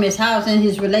from his house and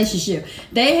his relationship.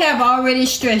 They have already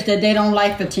stressed that they don't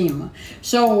like Fatima.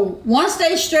 So once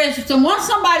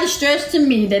somebody stressed to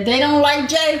me that they don't like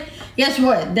Jay, guess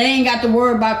what? They ain't got to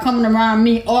worry about coming around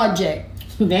me or Jay.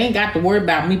 They ain't got to worry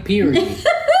about me, period.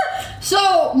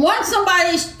 So once somebody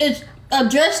is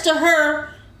addressed to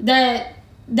her that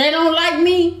they don't like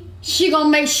me, she gonna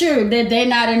make sure that they're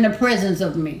not in the presence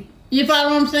of me. You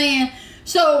follow what I'm saying?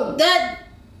 So that's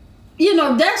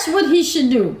what he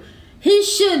should do. He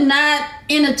should not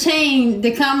entertain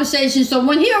the conversation. So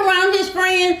when he around his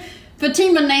friend,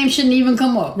 Fatima's name shouldn't even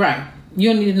come up. Right. You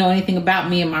don't need to know anything about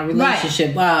me and my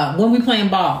relationship. Right. When we playing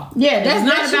ball. Yeah, that's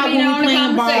not about when we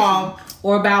playing ball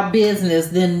or about business.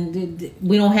 Then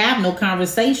we don't have no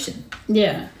conversation.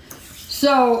 Yeah.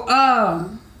 So,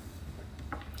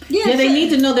 they need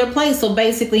to know their place. So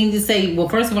basically, you just say, well,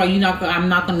 first of all, I'm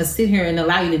not going to sit here and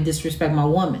allow you to disrespect my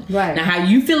woman. Right. Now, how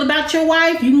you feel about your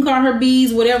wife, you can call her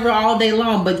B's, whatever, all day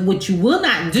long. But what you will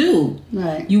not do,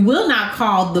 right, you will not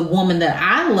call the woman that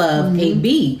I love a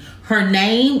B. Her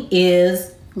name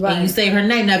is, and you say her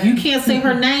name. Now, if you can't say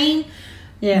her name,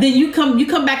 then you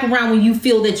come back around when you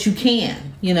feel that you can.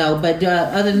 But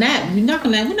other than that, we're not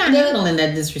handling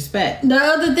that disrespect. The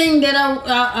other thing that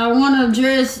I want to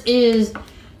address is,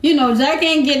 Zach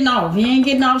ain't getting off. He ain't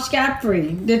getting off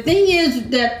scot-free. The thing is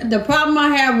that the problem I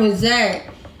have with Zach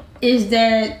is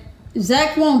that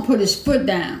Zach won't put his foot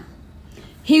down.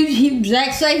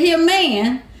 Zach say he a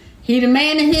man. He the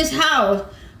man in his house,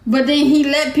 but then he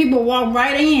let people walk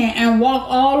right in and walk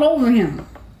all over him.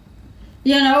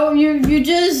 You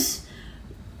just...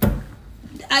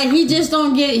 he just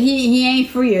don't get... He ain't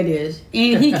free of this.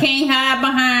 And he can't hide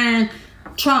behind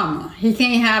trauma.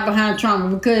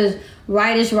 Because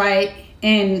right is right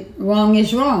and wrong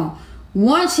is wrong.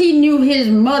 Once he knew his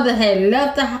mother had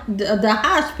left the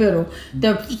hospital,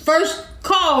 the first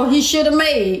call he should have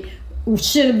made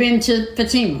should have been to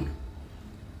Fatima.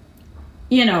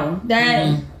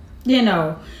 You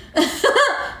know.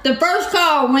 The first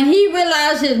call, when he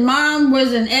realized his mom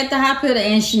wasn't at the hospital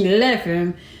and she left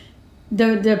him,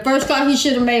 the first call he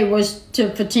should have made was to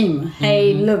Fatima.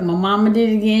 Hey, look, my mama did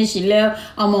it again. She left.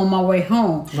 I'm on my way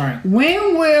home. Right.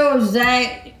 When will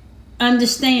Zach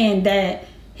understand that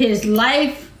his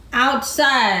life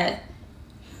outside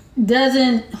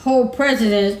doesn't hold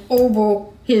precedence over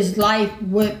his life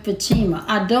with Fatima?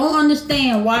 I don't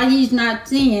understand why he's not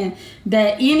seeing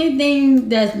that anything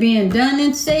that's being done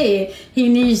and said he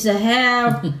needs to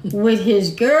have with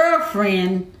his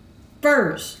girlfriend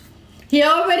first. He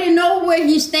already know where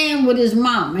he stand with his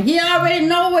mama. He already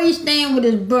know where he stand with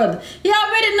his brother. He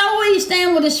already know where he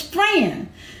stand with his friend.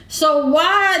 So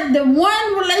why the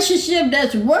one relationship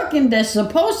that's working, that's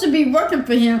supposed to be working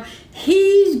for him,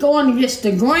 he's going against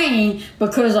the grain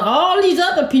because of all these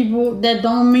other people that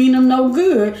don't mean him no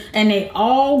good, and they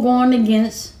all going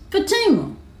against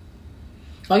Fatima.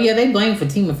 Oh yeah, they blame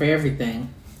Fatima for everything.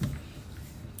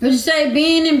 Would you say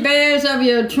being embarrassed of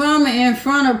your trauma in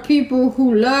front of people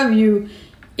who love you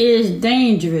is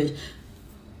dangerous?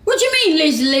 What you mean,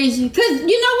 Lacey? Because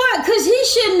you know what? Because he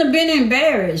shouldn't have been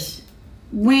embarrassed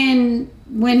when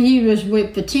he was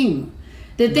with Fatima.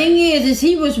 The thing is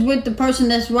he was with the person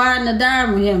that's riding or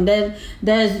dying with him,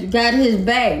 that's got his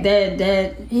back.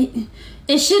 It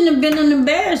shouldn't have been an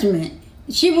embarrassment.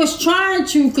 She was trying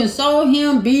to console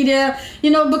him, be there,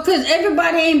 because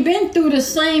everybody ain't been through the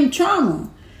same trauma.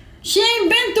 She ain't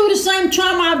been through the same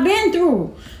trauma I've been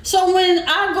through. So when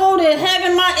I go to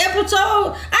having my episode,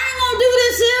 I ain't gonna do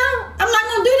this here. I'm not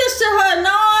gonna do this to her. No,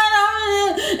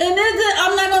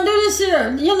 I'm not gonna do this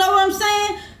here. You know what I'm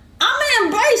saying? I'm gonna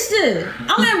embrace it.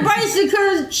 I'm gonna embrace it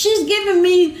because she's giving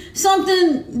me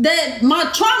something that my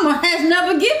trauma has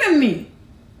never given me.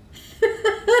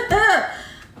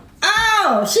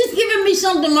 Oh, she's giving me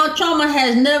something my trauma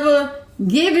has never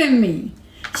given me.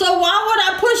 So why would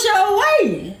I push her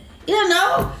away?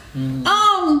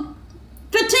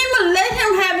 Fatima, let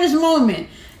him have his moment.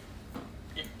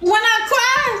 When I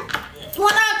cry,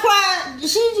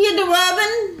 she get the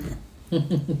rubbing.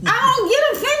 I don't get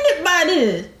offended by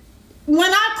this.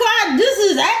 When I cry, this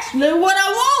is actually what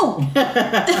I want.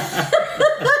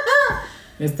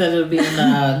 Instead of being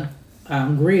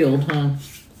grilled, huh?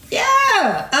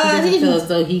 Yeah. He doesn't feel as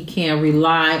though he can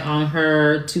rely on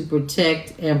her to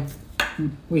protect and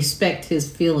respect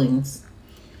his feelings.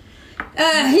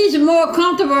 He's more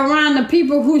comfortable around the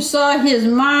people who saw his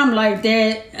mom like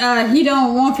that. He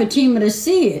don't want Fatima to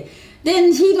see it.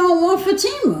 Then he don't want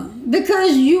Fatima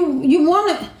because you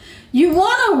want to. I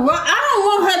don't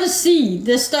want her to see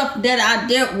the stuff that I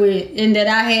dealt with and that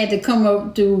I had to come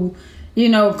up to,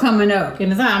 coming up.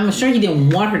 And I'm sure he didn't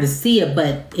want her to see it,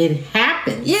 but it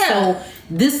happened. Yeah. So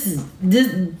this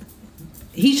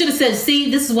he should have said,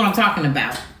 "See, this is what I'm talking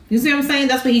about." You see what I'm saying?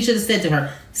 That's what he should have said to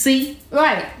her. See?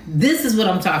 Right. This is what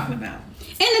I'm talking about.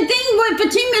 And the thing with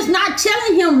Fatima is not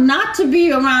telling him not to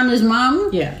be around his mama.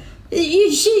 Yeah.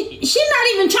 She's not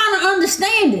even trying to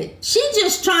understand it. She's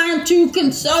just trying to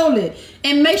console it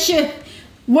and make sure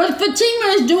what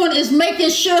Fatima is doing is making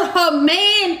sure her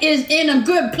man is in a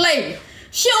good place.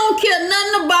 She don't care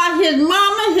nothing about his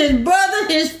mama, his brother,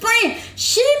 his friend.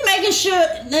 She making sure,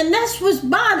 and that's what's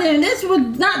bothering. That's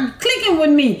what's not clicking with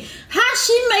me. How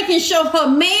she making sure her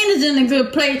man is in a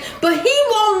good place, but he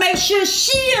won't make sure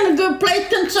she in a good place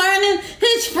concerning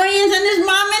his friends and his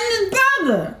mama and his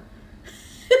brother.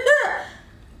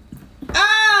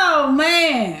 Oh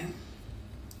man.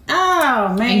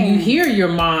 And you hear your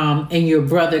mom and your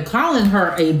brother calling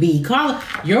her a B.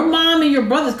 Your mom and your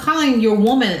brother's calling your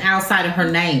woman outside of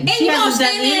her name. And she hasn't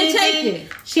done anything.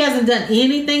 She hasn't done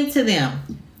anything to them.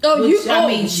 Oh, which, I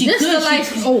mean, she this could.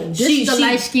 This is the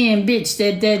light-skinned bitch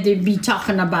that they be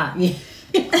talking about. Yeah.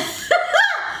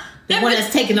 The one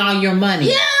that's taking all your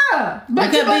money. Yeah,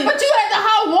 but you had to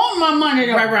how want my money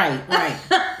though. Right.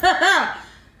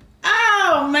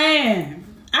 Oh man.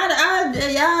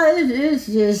 It's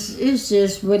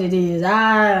just what it is.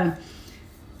 Oh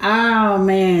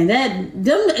man,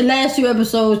 them last 2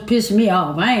 episodes pissed me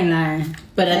off. I ain't lying.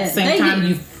 But at the same time,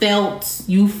 you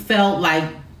felt like,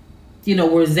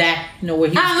 where Zach, where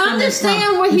he's I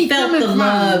understand where he felt coming the from.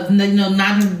 Love,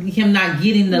 not him not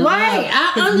getting the right. love.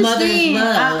 I understand.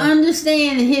 I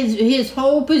understand his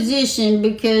whole position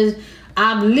because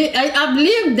I've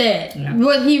lived that. Yeah.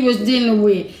 What he was dealing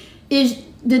with is.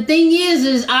 The thing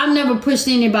is I never pushed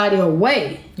anybody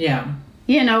away. Yeah.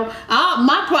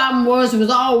 My problem was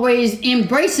always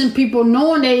embracing people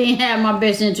knowing they didn't have my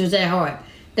best interests at heart.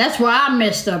 That's where I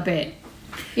messed up at.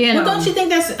 Well, don't you think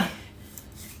that's...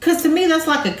 Because to me, that's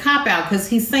like a cop-out. Because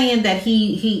he's saying that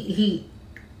he's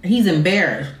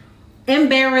embarrassed.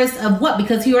 Embarrassed of what?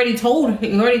 Because he already told her.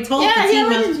 He already told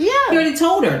Fatima. He already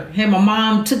told her. Hey, my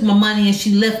mom took my money and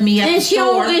she left me at the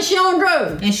store. And she on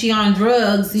drugs. And she on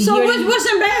drugs. So what's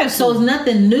embarrassing? So it's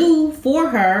nothing new for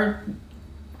her.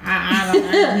 I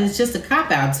don't. It's just a cop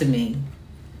out to me.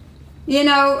 You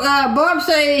know, Bob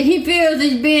say he feels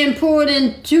he's being pulled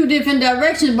in 2 different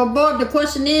directions. But Bob, the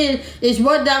question is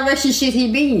what direction should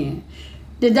he be in?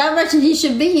 The direction he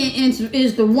should be in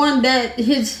is the one that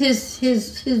his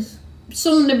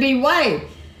soon-to-be wife.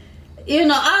 You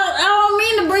know, I don't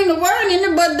mean to bring the word in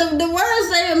it, but the word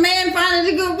say a man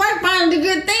finding a good wife, finding a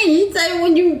good thing. He say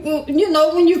when you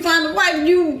find a wife,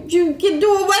 you can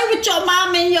do away with your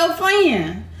mom and your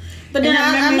friend. But then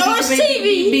I know it's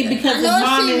TV because his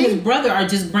mom and his brother are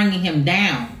just bringing him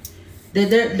down.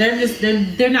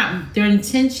 They're not. Their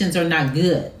intentions are not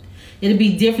good. It'd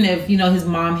be different if his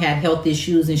mom had health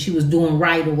issues and she was doing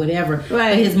right or whatever. Right.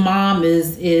 But his mom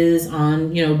is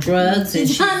on drugs and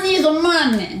she needs some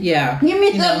money. Yeah. Give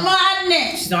me some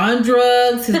money. She's on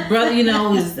drugs. His brother,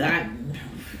 is.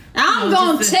 I'm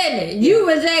gonna tell you, you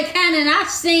was that kind, and I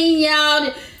seen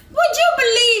y'all. Would you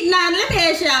believe? Now let me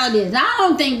ask y'all this. I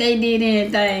don't think they did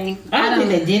anything. I don't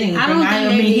think they did anything. I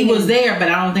mean, he was there, but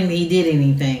I don't think he did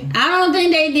anything. I don't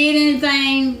think they did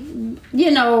anything.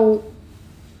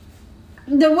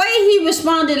 The way he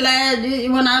responded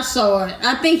when I saw it,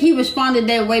 I think he responded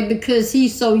that way because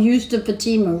he's so used to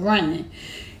Fatima running.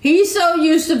 He's so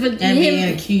used to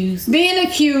being accused. Being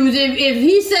accused. If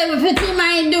he said, well, Fatima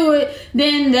ain't do it,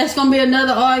 then that's going to be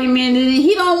another argument. And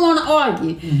he don't want to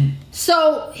argue. Mm-hmm.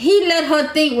 So he let her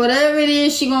think whatever it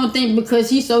is she going to think because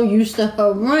he's so used to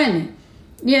her running.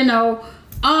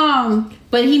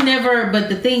 But he never, but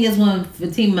the thing is when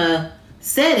Fatima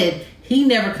said it, he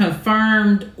never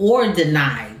confirmed or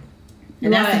denied.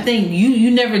 And that's the thing.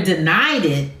 You never denied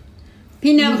it.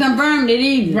 He never confirmed it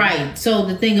either. Right. So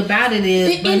the thing about it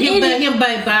is, by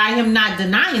him not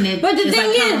denying it, but the thing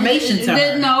like confirmation to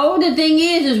her. No, the thing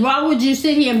is why would you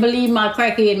sit here and believe my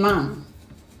crackhead mama?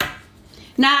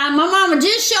 Now, my mama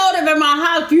just showed up at my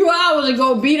house a few hours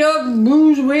ago, beat up,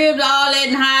 bruised ribs, all that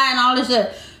and high and all this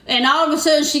stuff. And all of a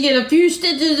sudden, she get a few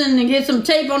stitches and get some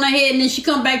tape on her head, and then she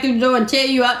come back through the door and tell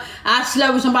you I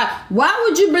slept with somebody. Why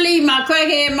would you believe my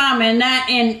crackhead mama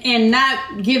and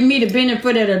not give me the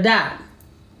benefit of the doubt?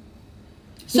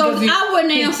 So I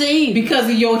wouldn't answer either. Because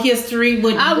of your history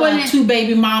with 2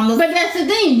 baby mamas. But that's the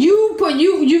thing.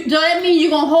 So that means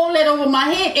you're going to hold that over my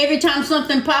head every time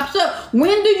something pops up.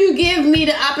 When do you give me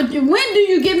the opportunity? When do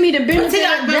you give me the benefit of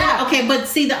the doubt? Okay, but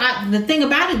see, the thing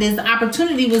about it is the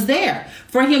opportunity was there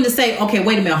for him to say, okay,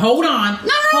 wait a minute, hold on.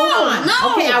 Hold on.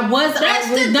 No. Okay,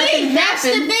 That's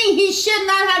the thing. He should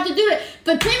not have to do that.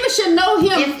 Fatima should know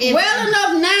him well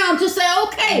enough now to say,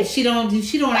 okay. She don't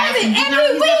ask him.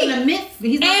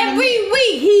 Every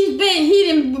week he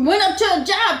done went up to a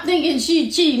job thinking she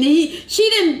cheating. She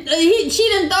done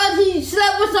thought he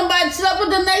slept with somebody, slept with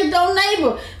the next door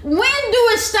neighbor. When do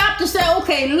it stop to say,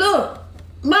 okay, look,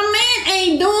 my man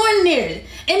ain't doing this.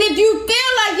 And if you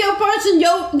feel like your person,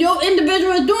 your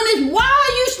individual is doing this, why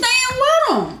are you staying with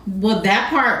him? Well, that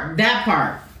part.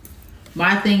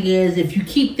 My thing is, if you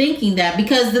keep thinking that,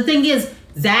 because the thing is,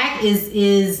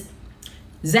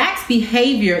 Zach's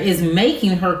behavior is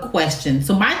making her question.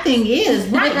 So my thing is,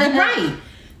 right.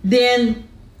 Then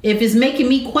if it's making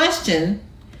me question,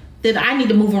 then I need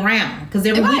to move around. Because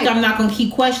every week I'm not going to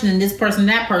keep questioning this person,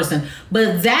 that person.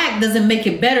 But Zach doesn't make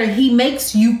it better. He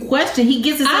makes you question. He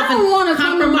gets himself in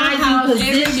compromising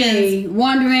positions.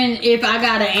 Wondering if I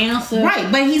got an answer. Right,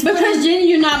 but because then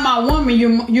you're not my woman,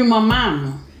 you're my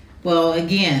mama. Well,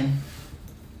 again,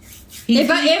 every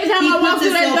time I walk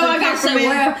through that door, I gotta say,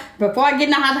 well, before I get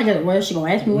in the house, I gotta, well, she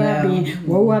gonna ask me where I've been,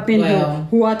 where I've been,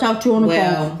 who I talked to on the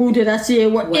phone, who did I see at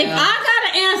what. If I gotta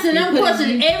answer them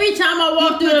questions every time I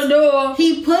walk through the door.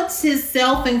 He puts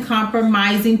himself in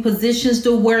compromising positions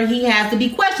to where he has to be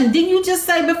questioned. Didn't you just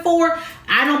say before,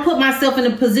 I don't put myself in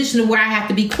a position where I have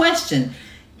to be questioned?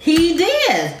 He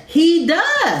did. He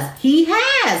does. He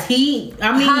has.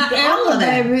 All of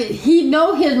that. Baby, he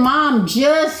know his mom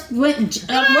just went. What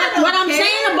I'm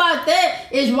saying about that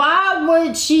is, why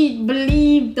would she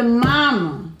believe the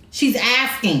mama? She's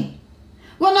asking.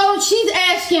 Well, no, she's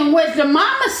asking what the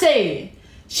mama said.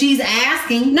 She's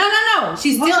asking. No.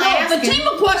 She's still asking. The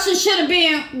Fatima question should have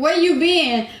been, where you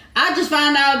been? I just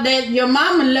found out that your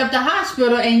mama left the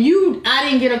hospital and I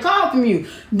didn't get a call from you.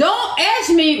 Don't ask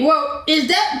me, well, is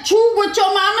that true what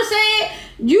your mama said?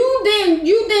 You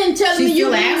didn't tell me you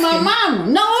were my mama.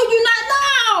 No, you're not.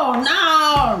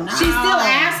 No. She's still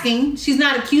asking. She's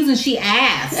not accusing, she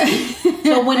asked.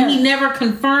 So when he never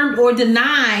confirmed or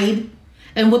denied,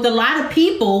 and with a lot of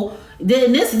people,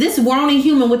 this we're only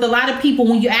human. With a lot of people,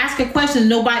 when you ask a question,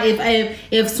 nobody.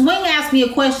 If Swing asked me a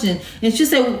question and she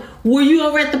said, "Were you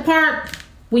over at the park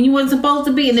when you weren't supposed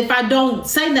to be?" And if I don't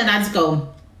say nothing, I just go.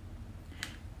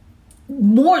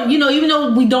 More, even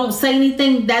though we don't say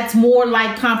anything, that's more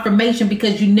like confirmation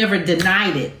because you never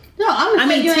denied it. No, I'm gonna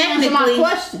say you ain't answer my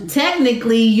question.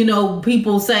 Technically,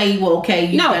 people say, "Well,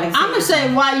 okay." I'm gonna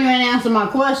say why you ain't answer my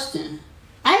question.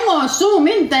 I ain't gonna assume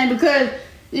anything because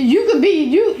you could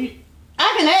be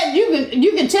I can add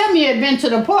you can tell me you had been to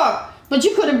the park, but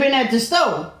you could have been at the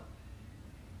store.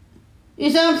 You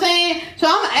see what I'm saying? So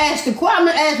I'm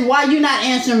gonna ask why you're not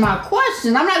answering my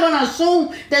question. I'm not gonna assume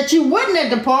that you wasn't at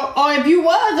the park or if you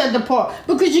was at the park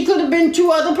because you could have been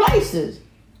 2 other places.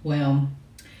 Well,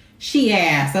 she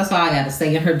asked. That's all I got to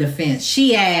say in her defense.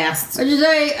 She asked. What you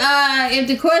say? If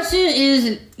the question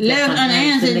is left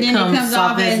unanswered, then it comes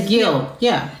off as guilt.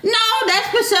 Yeah. No, that's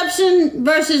perception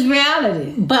versus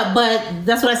reality. But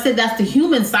that's what I said. That's the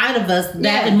human side of us.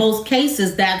 That in most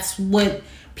cases, that's what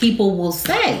people will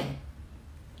say.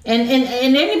 And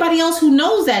anybody else who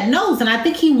knows that knows. And I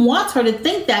think he wants her to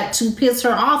think that to piss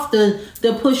her off, to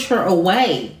push her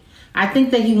away. I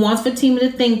think that he wants Fatima to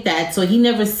think that. So he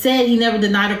never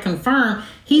denied or confirmed.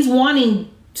 He's wanting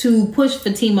to push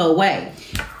Fatima away.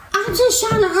 I'm just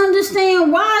trying to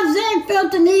understand why Zach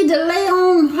felt the need to lay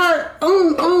on her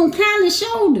on Candy's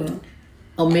shoulder.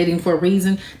 Omitting for a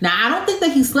reason. Now, I don't think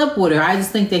that he slept with her. I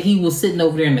just think that he was sitting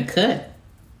over there in the cut.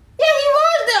 Yeah, he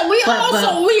was there. We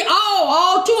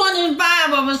all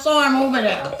 205 of us saw him over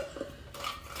there.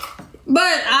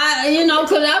 But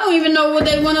because I don't even know what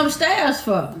they went upstairs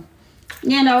for.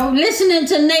 Listening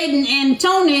to Nathan and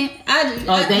Tony,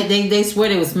 they swear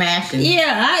they were smashing.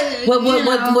 Yeah,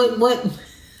 what?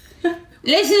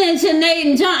 Listening to Nathan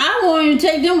and Tony, I won't even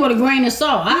take them with a grain of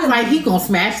salt. I was like, he gonna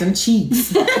smash some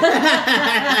cheeks.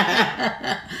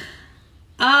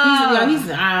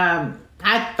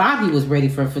 I thought he was ready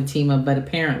for Fatima, but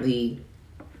apparently.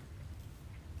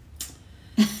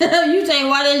 You say,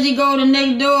 why does he go to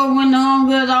next door when the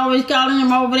homegirl's always calling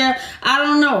him over there? I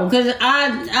don't know, because I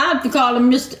have to call him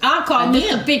Mr. I'll call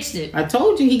Mr. Fix It. I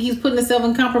told you he keeps putting himself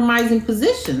in compromising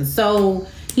positions. So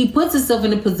he puts himself in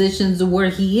the positions where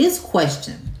he is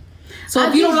questioned. So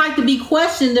if you don't like to be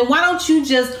questioned, then why don't you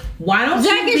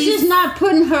Zach is just not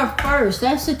putting her first.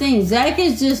 That's the thing. Zach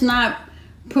is just not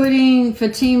putting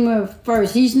Fatima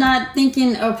first. He's not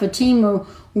thinking of Fatima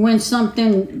when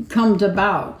something comes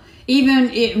about. Even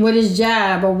with his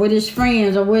job or with his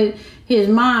friends or with his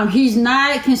mom, he's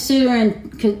not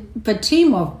considering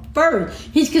Fatima first.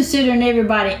 He's considering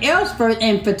everybody else first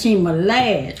and Fatima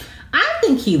last. I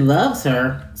think he loves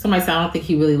her. Somebody said I don't think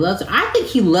he really loves her. I think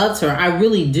he loves her. I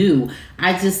really do.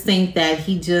 I just think that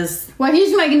he just... Well,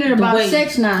 he's making it about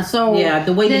sex now, so... Yeah,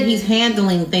 the way that he's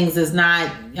handling things is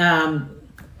not...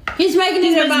 He's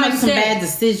making it about some bad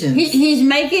decisions. He's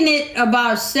making it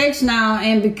about sex now,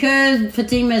 and because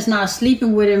Fatima is not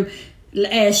sleeping with him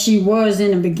as she was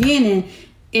in the beginning,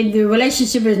 the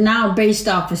relationship is now based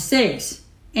off of sex,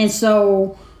 and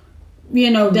so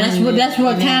that's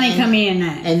what kind of come in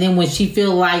at. And then when she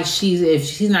feel like if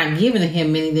she's not giving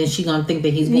him any, then she gonna think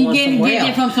that he's going somewhere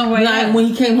else. From somewhere else. When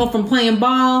he came home from playing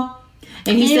ball,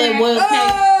 and he said, "Well,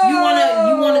 okay, you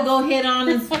wanna go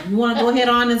ahead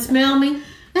on and smell me."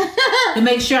 To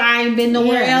make sure I ain't been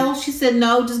nowhere else. She said,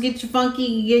 no, just get your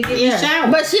funky, get your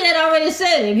shower. But she had already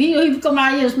said it. If he come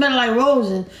out here smelling like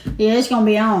roses, it's going to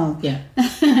be on. Yeah.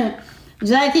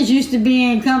 Zach is used to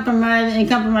being compromised, and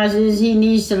compromises he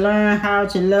needs to learn how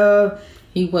to love.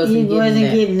 He wasn't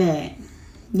getting that.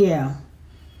 Yeah.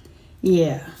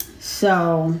 Yeah.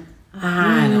 So.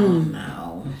 I don't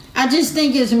know. I just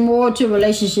think it's more to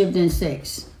relationship than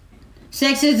sex.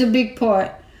 Sex is a big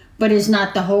part, but it's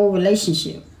not the whole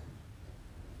relationship.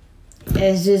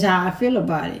 That's just how I feel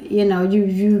about it.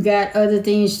 You got other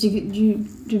things to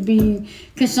be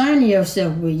concerning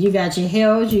yourself with. You got your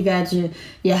health, you got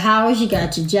your house, you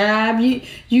got your job.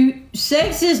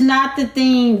 Sex is not the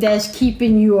thing that's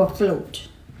keeping you afloat.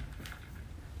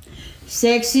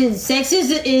 Sex is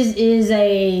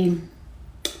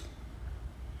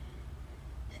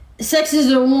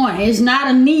a want. It's not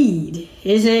a need.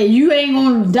 You ain't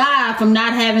gonna die from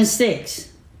not having sex.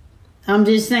 I'm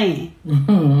just saying.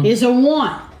 Mm-hmm. It's a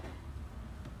want.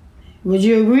 Would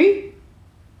you agree?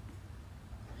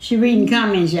 She reading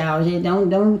comments, y'all. Don't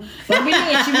be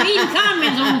there. She reading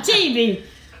comments on the TV.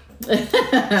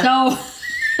 So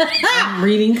I'm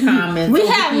reading comments. We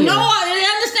have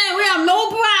no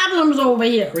problems over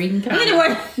here. Reading comments.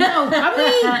 Anyway, no, I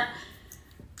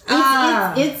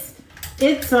mean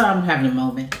It's I'm having a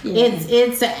moment. Yeah.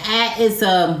 It's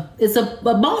a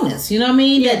bonus. You know what I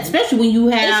mean? Yeah. That, especially when you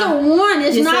have It's a one.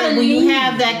 It's not a when need. you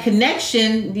have that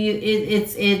connection.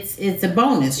 It's a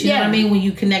bonus. You know what I mean? When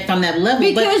you connect on that level,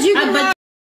 Because you can have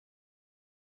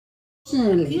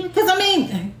because I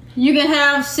mean, you can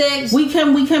have sex. we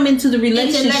come into the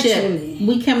relationship. Intellectually.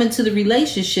 We come into the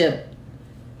relationship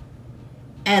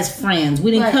as friends.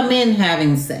 We didn't Right. come in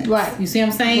having sex. Right. You see what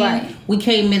I'm saying? Right. We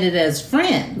came in it as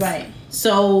friends. Right.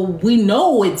 So we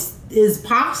know it's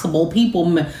possible.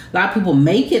 A lot of people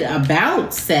make it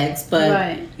about sex, but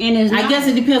Right. And it's I not. guess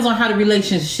it depends on how the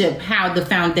relationship, how the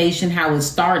foundation, how it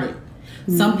started.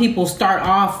 Some people start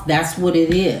off, that's what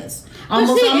it is.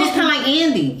 Almost kind of like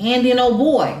Andy and old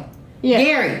boy, Yeah.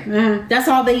 Gary. Uh-huh. That's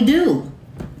all they do.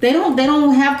 They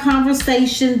don't have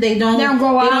conversation. They don't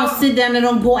go out. They don't sit down. They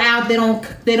don't go out. They don't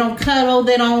cuddle.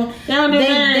 They don't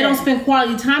spend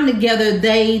quality time together.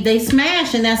 They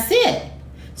smash and that's it.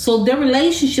 So their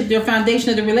relationship, their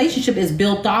foundation of the relationship is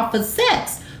built off of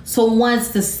sex. So once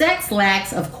the sex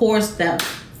lacks, of course, that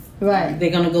Right.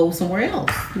 they're gonna go somewhere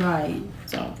else. Right.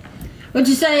 So What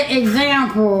you say?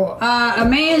 Example: a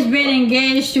man's been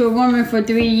engaged to a woman for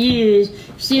 3 years,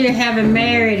 still haven't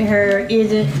married her,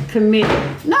 isn't committed.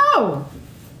 No,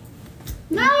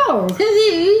 because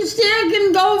he still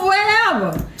can go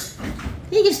wherever.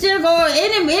 He can still go.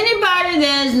 Anybody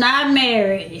that's not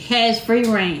married has free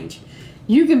range.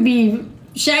 You can be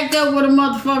shacked up with a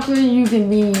motherfucker. You can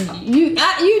be you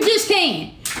just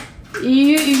can't.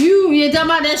 You're talking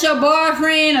about that's your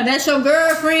boyfriend or that's your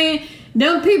girlfriend.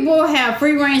 Them people have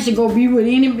free range to go be with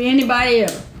anybody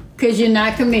else because you're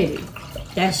not committed.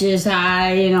 That's just how,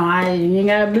 you ain't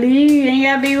gotta believe, you ain't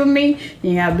gotta be with me, you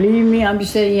ain't gotta believe me. I'm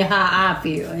just telling you how I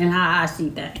feel and how I see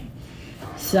things.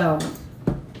 So,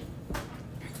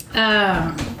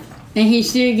 and he's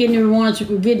still getting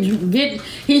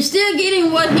he's still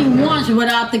getting what he wants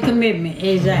without the commitment.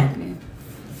 Exactly.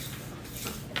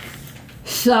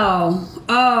 So,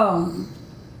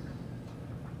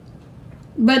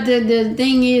 but the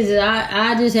thing is,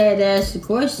 I just had to ask the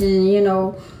question,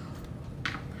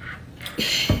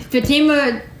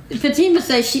 Fatima didn't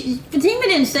say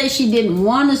she didn't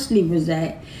want to sleep with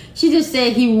Zach. She just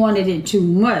said he wanted it too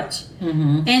much.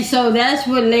 Mm-hmm. And so that's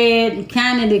what led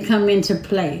kind of to come into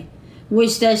play,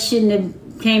 which that shouldn't have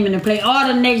came into play. Or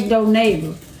the next door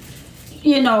neighbor.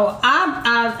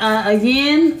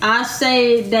 I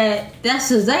say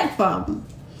that's a Zach problem.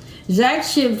 Zach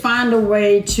should find a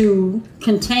way to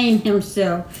contain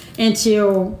himself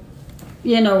until,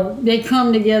 they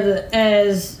come together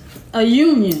as a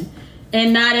union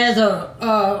and not as a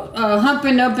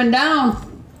humping up and down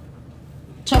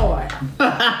toy.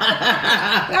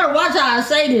 Gotta watch how I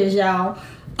say this, y'all.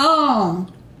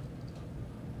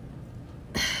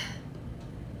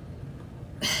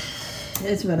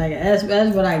 That's what I got. That's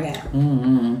what I got.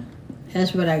 Mm-hmm.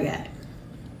 That's what I got.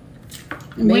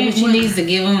 Maybe she needs to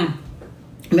give him.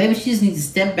 Maybe she just needs to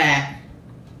step back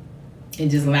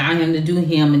and just allow him to do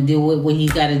him and deal with what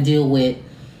he's got to deal with.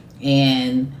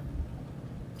 And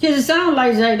because it sounds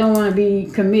like Zach don't want to be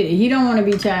committed. He don't want to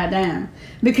be tied down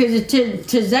because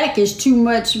to Zach is too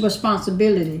much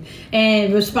responsibility,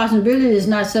 and responsibility is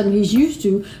not something he's used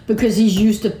to because he's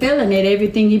used to failing at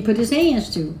everything he put his hands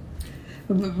to.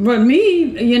 But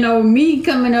me, me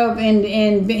coming up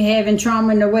and having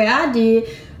trauma in the way I did,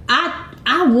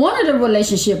 I wanted a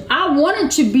relationship. I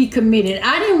wanted to be committed.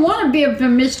 I didn't want to be a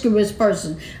promiscuous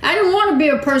person. I didn't want to be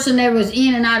a person that was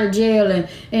in and out of jail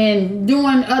and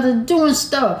doing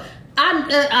stuff.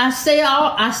 I say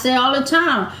all the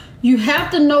time. You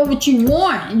have to know what you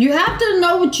want. You have to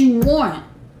know what you want.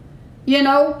 You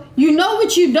know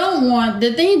what you don't want.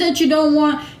 The things that you don't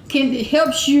want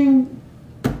helps you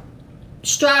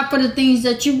strive for the things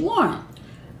that you want.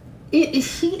 That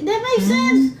makes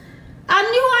sense. I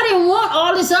knew I didn't want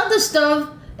all this other stuff,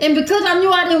 and because I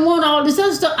knew I didn't want all this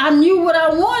other stuff, I knew what I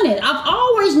wanted. I've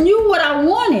always knew what I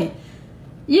wanted,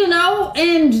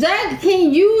 and Zach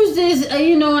can use this,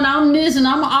 and I'm this, and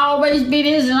I'm always be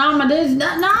this, and I'm a this.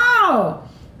 No,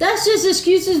 that's just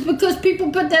excuses because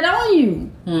people put that on you.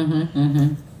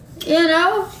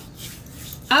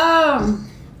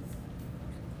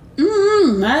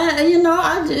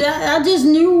 I just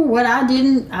knew what I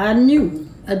knew.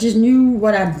 I just knew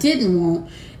what I didn't want,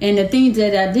 and the things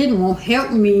that I didn't want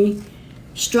helped me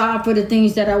strive for the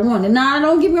things that I wanted. Now,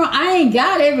 don't get me wrong, I ain't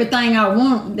got everything I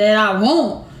want,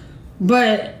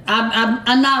 but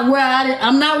I'm not where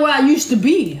I used to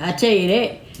be. I tell you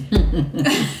that.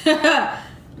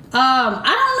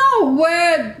 I don't know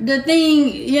where the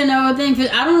thing,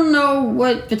 I don't know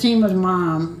what Fatima's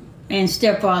mom and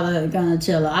stepfather gonna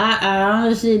tell her. I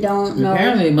honestly don't know.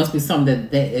 Apparently, it must be something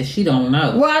that she don't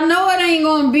know. Well, I know it ain't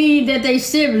gonna be that they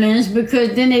siblings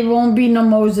because then they won't be no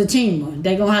more Zatima.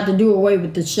 They gonna have to do away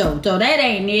with the show. So that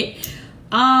ain't it.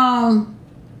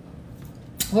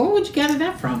 Where would you gather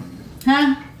that from?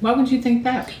 Huh? Why would you think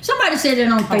that? Somebody said it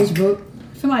on Facebook.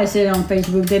 Somebody said on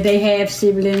Facebook that they have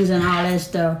siblings and all that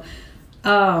stuff.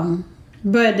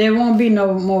 But there won't be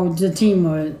no more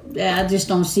Zatima. I just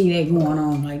don't see that going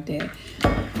on like that.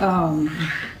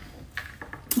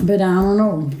 But I don't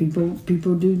know.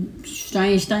 People do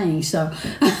strange things. So,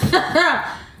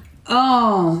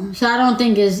 so I don't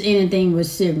think it's anything with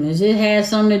siblings. It has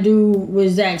something to do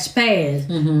with Zach's past,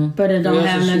 but it don't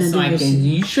have nothing to do with.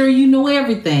 You sure you know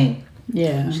everything?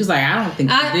 Yeah. She's like, I don't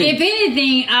think. If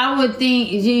anything, I would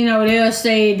think they'll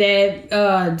say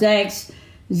that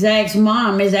Zach's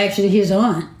mom is actually his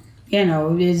aunt.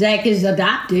 Zach is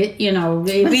adopted. But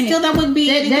still, that would be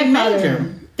anything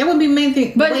major. That would be main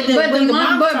thing. But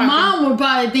mom would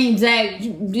probably think Zach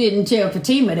didn't tell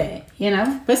Fatima that.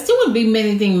 But still would be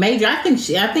anything major. I think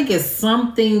it's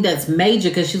something that's major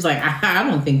because she's like, I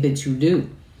don't think that you do.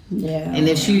 Yeah. And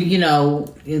if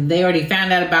they already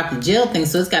found out about the jail thing,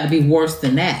 so it's got to be worse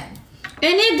than that.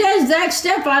 And it does Zach's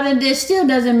stepfather. That still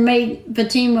doesn't make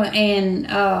Fatima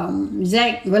and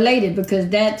Zach related because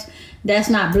that's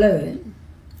not blood.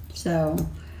 So,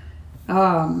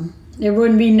 there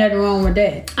wouldn't be nothing wrong with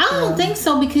that. I don't think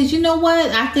so because you know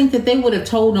what? I think that they would have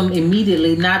told them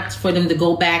immediately not for them to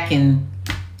go back and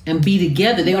be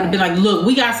together. They would have been like, "Look,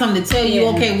 we got something to tell you.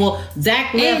 Okay, well,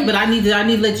 Zach left, but I need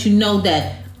to let you know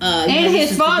that." And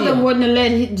his father wouldn't have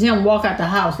let him walk out the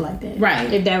house like that,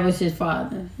 right? If that was his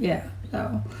father, yeah.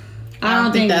 So I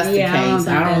don't think that's the case.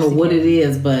 I don't know what it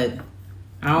is, but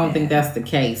I don't think that's the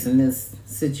case in this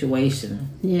situation.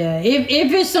 Yeah,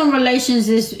 if it's some relations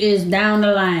is down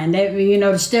the line that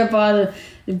the stepfather,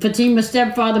 Fatima's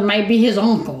stepfather might be his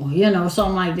uncle,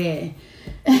 something like that,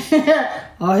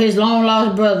 or his long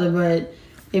lost brother. But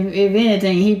if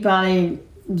anything,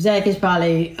 Zach is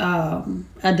probably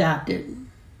adopted.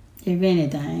 If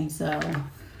anything, so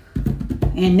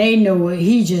and they know it,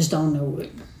 he just don't know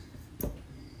it.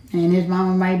 And his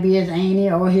mama might be his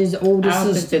auntie or his older sister. I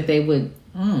don't think that they would.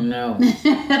 I don't know.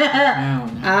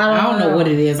 I don't know what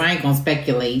it is. I ain't gonna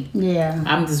speculate. Yeah.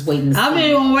 I'm just waiting to see. I'm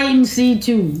gonna wait and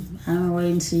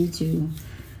see too.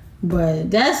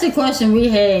 But that's the question we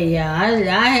had, y'all.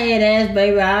 I had asked,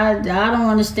 baby, I don't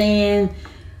understand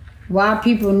why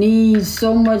people need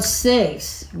so much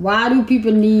sex. Why do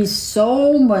people need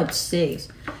so much sex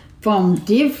from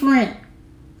different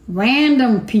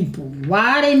random people?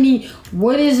 What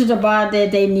is it about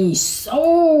that they need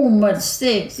so much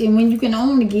sex? And when you can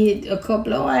only get a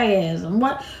couple of orgasms,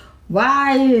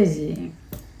 why is it?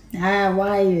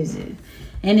 Why is it?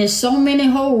 And there's so many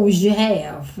holes you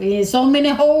have.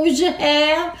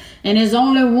 And there's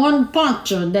only one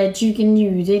puncher that you can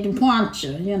use. It's a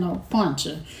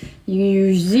puncher. You can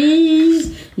use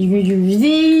these. You can use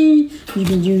these. You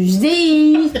can use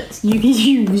these. You can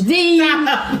use these.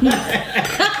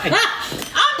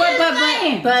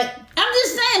 But I'm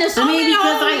just saying, there's so many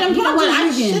holes in punches.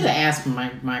 I should have asked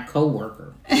my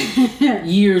coworker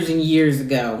years and years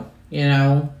ago.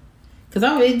 Because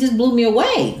it just blew me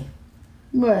away.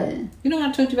 What? You know what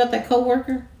I told you about that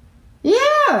coworker?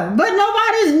 Yeah, but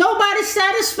nobody's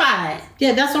satisfied.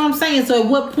 Yeah, that's what I'm saying. So at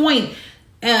what point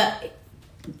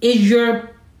is your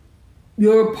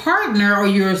partner or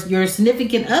your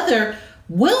significant other,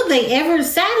 will they ever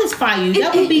satisfy you?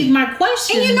 That would be my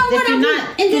question. And you know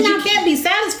what? Because you can't be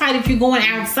satisfied if you're going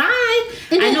outside.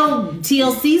 I know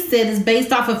TLC said it's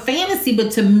based off of fantasy,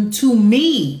 but to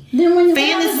me,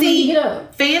 fantasy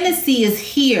is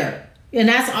here. And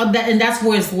that's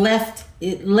where it's left.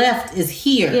 It left is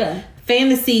here. Yeah.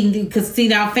 Fantasy, because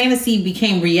now fantasy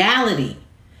became reality,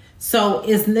 so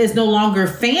it's no longer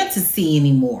fantasy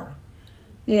anymore.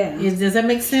 Yeah. Does that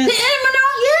make sense?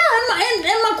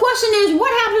 And my question is,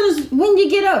 what happens when you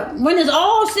get up? When it's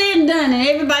all said and done, and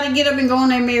everybody get up and go on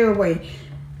their merry way?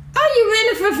 Are you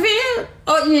really fulfilled?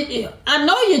 I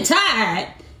know you're tired.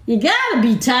 You gotta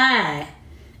be tired.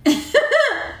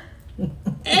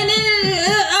 And then,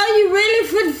 are you really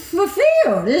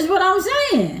fulfilled? Is what I'm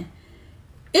saying.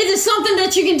 It is something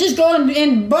that you can just go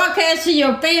and broadcast to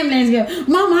your family and go,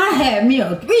 Mama, I had me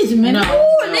a threesome and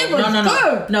it was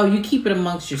good. No, you keep it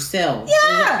amongst yourselves.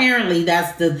 Yeah. Apparently,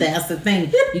 that's the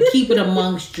thing. You keep it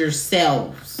amongst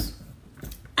yourselves.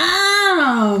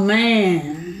 Oh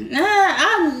man.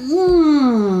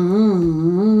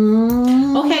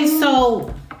 Okay,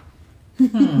 so.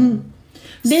 Then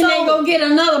they go get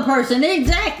another person.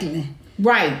 Exactly.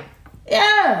 Right.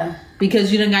 Yeah.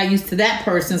 because you done got used to that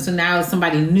person, so now it's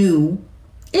somebody new.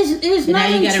 It's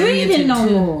not intriguing no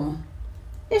more.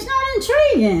 It's not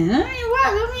intriguing. I mean,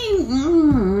 what?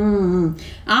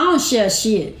 I don't share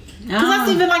shit. Because that's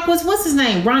even like what's his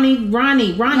name? Ronnie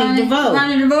DeVoe.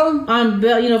 Ronnie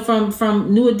DeVoe?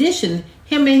 From New Edition.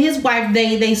 Him and his wife,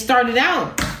 they started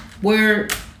out where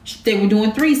they were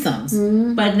doing threesomes.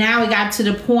 Mm-hmm. But now it got to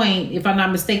the point, if I'm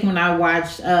not mistaken, when I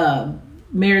watched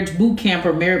Marriage Boot Camp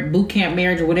or Boot Camp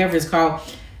Marriage or whatever it's called,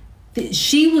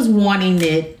 she was wanting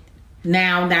it.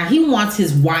 Now he wants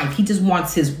his wife. He just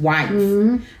wants his wife.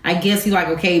 Mm-hmm. I guess he's like,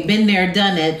 okay, been there,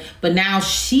 done it. But now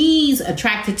she's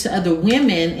attracted to other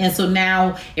women, and so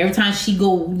now every time she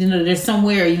go, there's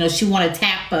somewhere, she want to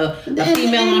tap a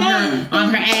female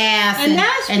on her ass,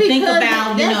 and think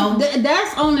about,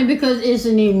 That's only because it's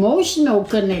an emotional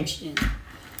connection.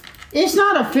 It's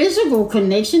not a physical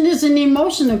connection. It's an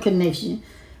emotional connection.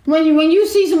 When you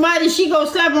see somebody, she go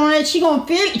slap on it. She gonna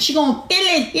feel it. She gonna feel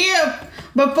it here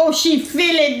before she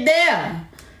feel it there.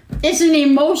 It's an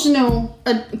emotional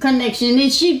connection, and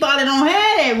she probably don't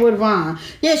have that with Ron.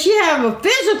 Yeah, she have a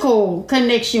physical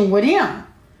connection with him,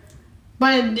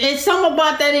 but it's something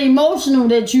about that emotional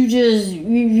that you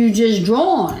just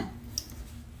drawn.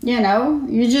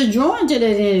 You're just drawn to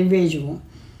that individual.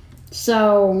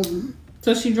 So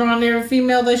she drawn every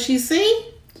female that she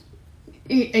see.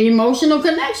 Emotional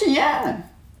connection, yeah.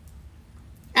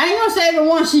 I ain't gonna say every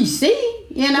one she see.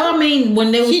 I mean,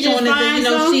 when they was showing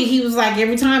it, he was like,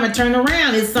 every time I turn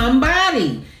around, it's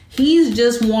somebody. He's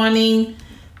just wanting.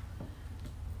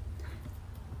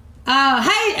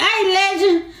 Hey,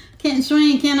 legend.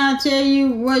 Can I tell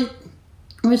you what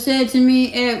was said to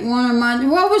me at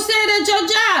what was said at your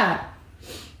job?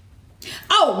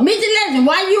 Oh, Meet the Legend.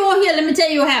 Why you on here? Let me tell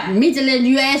you what happened. Meet the Legend.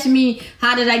 You asked me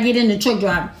how did I get into truck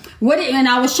driving. And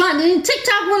I was trying to,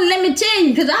 TikTok wouldn't let me tell you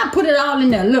because I put it all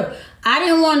in there. Look, I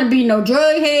didn't want to be no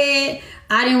drug head.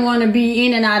 I didn't want to be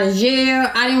in and out of jail.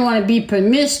 I didn't want to be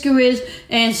promiscuous.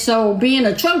 And so being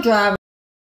a truck driver,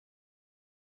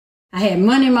 I had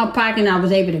money in my pocket and I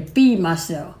was able to feed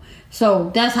myself.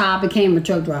 So that's how I became a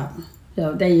truck driver.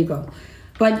 So there you go.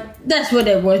 But that's what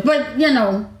it was. But,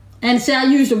 and so I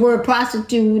used the word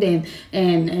prostitute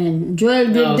and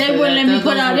drug. They wouldn't let me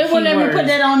put out. They wouldn't let me put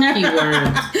that on there.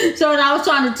 So I was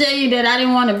trying to tell you that I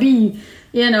didn't want to be,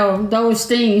 those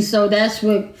things. So that's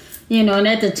what, and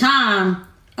at the time,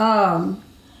 going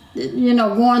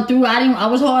through. I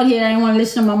was hard headed. I didn't want to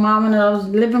listen to my mom, and I was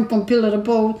living from pillar to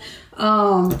post.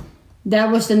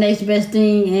 That was the next best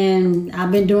thing, and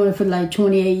I've been doing it for like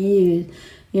 28 years.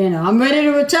 I'm ready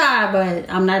to retire, but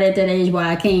I'm not at that age where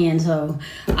I can, so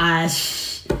I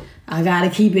gotta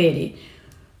keep at it.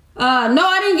 No,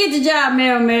 I didn't get the job,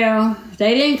 Mel.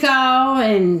 They didn't call,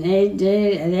 and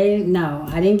no,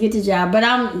 I didn't get the job. But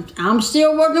I'm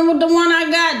still working with the one I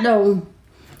got though.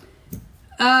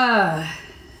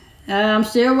 I'm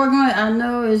still working with. I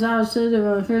know it's all said.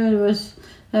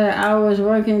 I was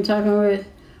working, talking with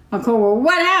my coworker.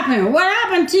 What happened? What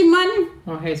happened, T-Money?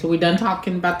 Okay, so we done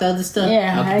talking about the other stuff?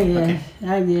 Yeah, okay.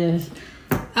 I guess.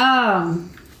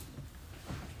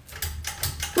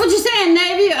 What you saying,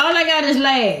 Navy? All I got is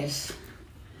last.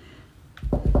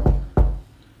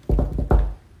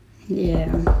 Yeah.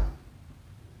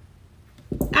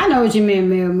 I know what you mean,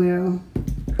 Mel.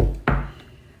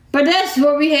 But that's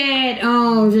what we had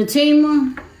on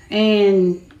Zatima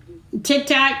and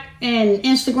TikTok and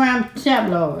Instagram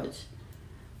tabloids.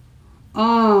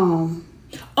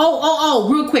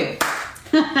 Real quick.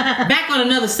 Back on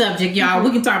another subject, y'all.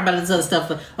 We can talk about this other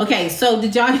stuff. Okay, so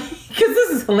did y'all, because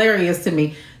this is hilarious to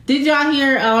me. Did y'all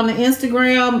hear on the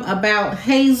Instagram about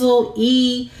Hazel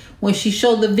E. when she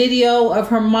showed the video of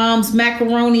her mom's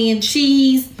macaroni and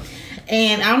cheese?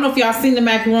 And I don't know if y'all seen the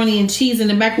macaroni and cheese, and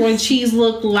the macaroni and cheese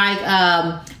looked like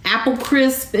apple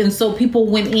crisp. And so people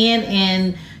went in,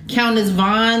 and Countess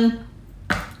Vaughn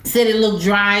said it looked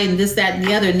dry and this, that, and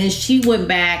the other. And then she went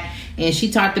back and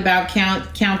she talked about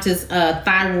Countess'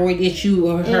 thyroid issue,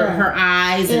 or her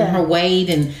eyes and her weight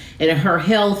and her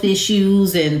health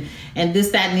issues and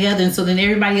this, that, and the other. And so then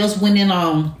everybody else went in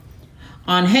on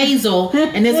Hazel,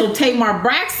 and then so Tamar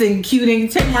Braxton cute,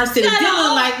 and Tamar said it didn't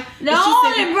look like the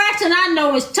only Braxton I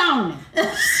know is Tony.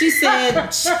 She said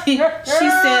that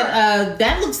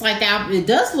looks like it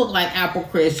does look like apple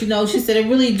crisp. She said it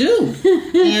really do.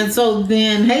 And so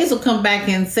then Hazel come back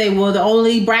and say, well, the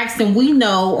only Braxton we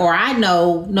know, or I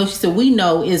know, no, she said we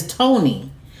know is Tony.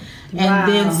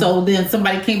 And then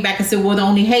somebody came back and said, well, the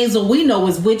only Hazel we know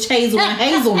is Witch Hazel and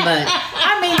Hazelnut.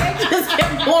 I mean, they just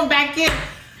kept going back in.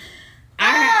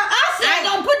 I said,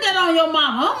 don't put that on your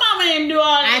mama. Her mama didn't do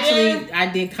all that. Actually, I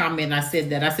did comment. I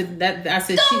said that. I said don't be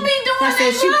doing that.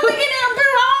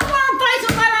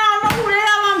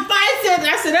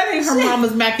 ain't her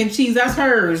mama's mac and cheese. That's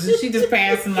hers. She just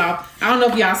passing off. I don't know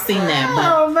if y'all seen that, but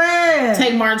oh man,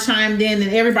 Tamar chimed in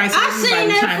and everybody. I seen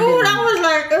that food. I was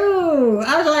like, ooh.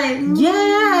 I was like,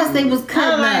 yes, they was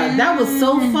cutting up. That was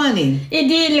so funny. It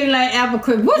did look like apple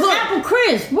crisp. What's apple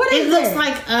crisp? What is it? It looks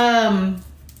like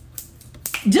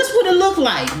just what it looked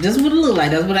like. Just what it looked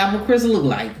like. That's what apple crisp looked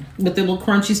like, with the little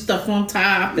crunchy stuff on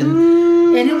top,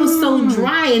 and it was so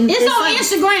dry. And it's on like,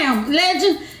 Instagram,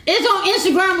 legend. It's on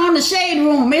Instagram on the shade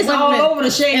room. It's all over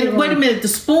the shade room. Wait a minute, the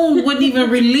spoon wouldn't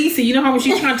even release it. You know how when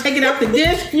she's trying to take it out the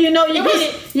dish? You know, you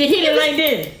hit it like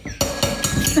this.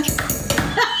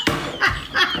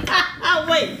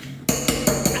 Wait.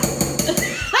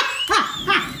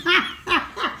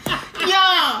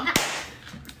 Y'all.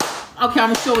 Okay,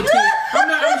 I'm gonna show it to you. I'm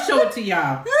gonna show it to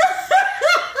y'all.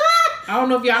 I don't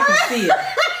know if y'all can see it.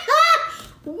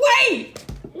 Wait.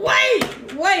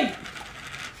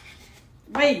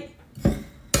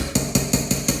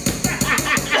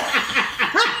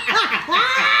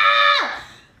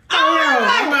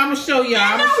 I'm gonna show y'all.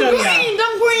 I'm gonna show y'all.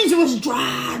 Them greens was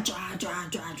dry.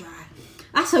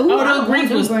 I said, ooh, those greens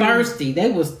was thirsty.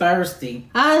 They was thirsty.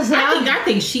 I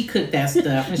think she cooked that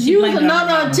stuff. And she use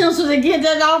another utensil to get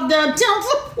that off the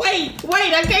utensil. Wait,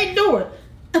 I can't do it.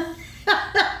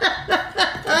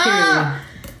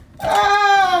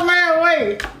 Oh man,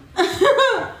 wait.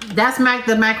 That's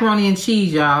the macaroni and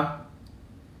cheese, y'all.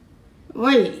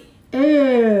 Wait.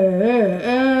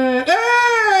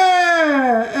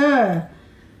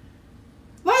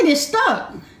 Wait, it's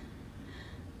stuck.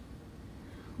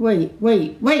 Wait.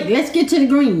 Let's get to the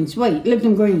greens. Wait, look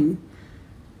them green.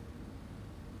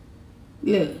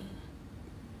 Look.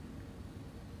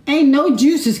 Ain't no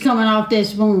juices coming off that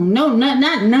spoon. No, none.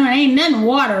 Ain't nothing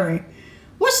watery.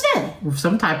 What's that?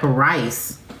 Some type of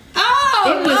rice.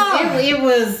 Oh, it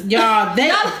was y'all.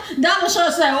 Donald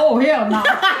Trump said, "Oh hell no."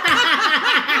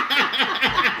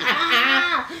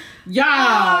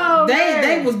 Y'all,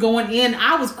 they was going in.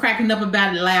 I was cracking up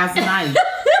about it last night.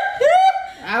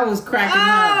 I was cracking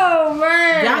up. Oh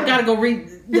man, y'all gotta go read.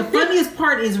 The funniest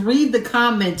part is read the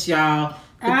comments, y'all.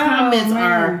 The comments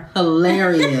are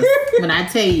hilarious when I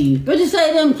tell you. But you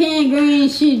say them canned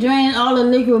greens, she drained all the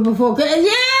liquid before. Cause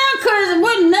it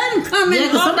wasn't nothing coming. Yeah,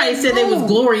 because somebody said they was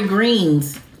glory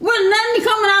greens. Wasn't nothing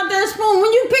coming out that spoon.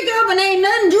 When you pick it up and ain't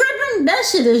nothing dripping, that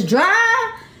shit is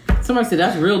dry. Somebody said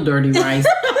that's real dirty rice.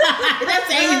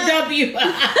 That's A&W.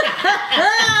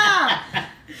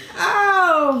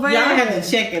 Oh man, y'all have to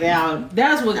check it out.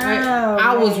 That's what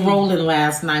I was rolling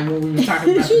last night when we were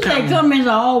talking about. She said comments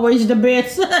are always the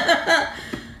best.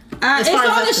 It's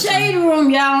on the shade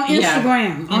room, y'all, on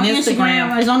Instagram. Yeah, on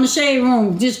Instagram. It's on the shade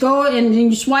room. Just go and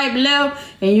then you swipe left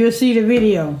and you'll see the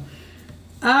video.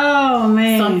 Oh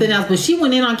man, something else. But she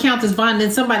went in on Countess Vaughn, and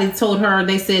then somebody told her,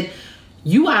 they said,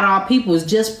 you out of all people is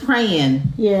just praying.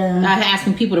 Yeah.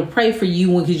 Asking people to pray for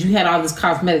you because you had all this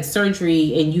cosmetic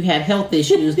surgery and you had health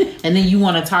issues, and then you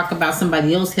want to talk about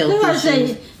somebody else's health issues.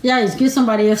 Say, just get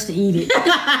somebody else to eat it.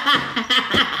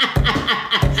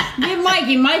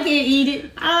 Get Mikey eat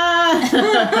it.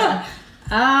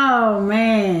 Oh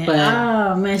man.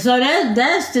 So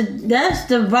that's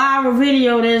the viral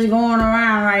video that's going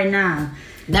around right now.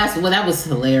 That was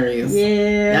hilarious.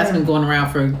 Yeah, that's been going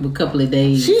around for a couple of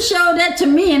days. She showed that to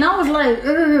me, and I was like,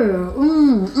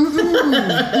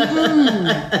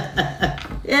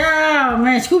 yeah,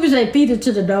 man. Scooby said, feed it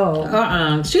to the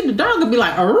dog. Shoot, the dog would be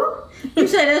like, You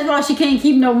said that's why she can't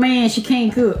keep no man. She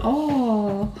can't cook.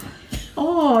 Oh,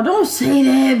 don't say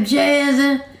that,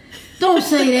 Jazzy. Don't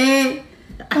say that.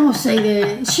 Don't say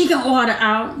that. She can order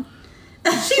out.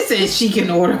 She said she can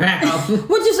order out.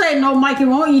 What'd you say? No, Mikey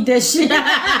won't eat that shit.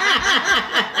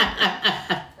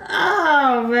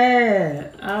 Oh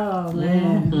man.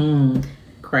 Mm-hmm.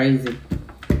 Crazy.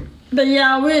 But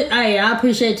y'all, I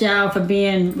appreciate y'all for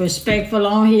being respectful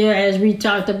on here as we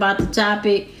talked about the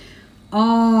topic.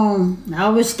 I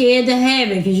was scared to have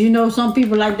it because some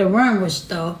people like to run with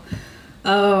stuff.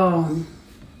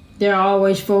 They're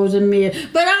always frozen meals,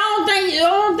 but I don't think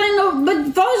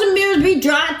but frozen meals be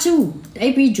dry too.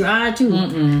 They be dry too.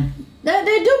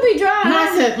 They do be dry. No, I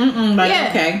said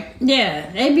okay. Yeah,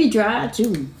 they be dry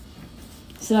too.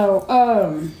 So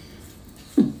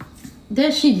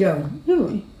there she go.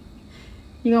 You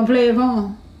gonna play it for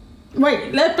him?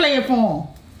 Wait, let's play it for him.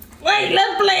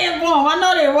 I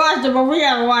know they watched it, but we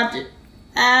gotta watch it.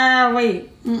 Wait.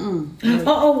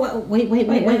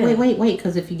 Wait.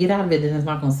 Because if you get out of it, then it's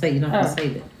not gonna say. You're not gonna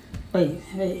save it. Wait.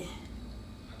 I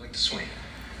like to swing.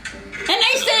 And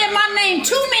they said my name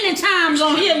too many times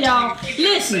on here, y'all.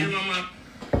 Listen.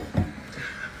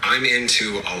 I'm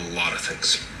into a lot of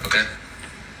things. Okay.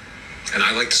 and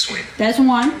I like to swing. That's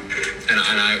one. And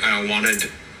I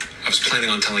was planning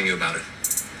on telling you about it.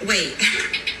 Wait,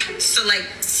 so like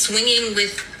swinging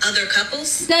with other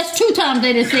couples? That's 2 times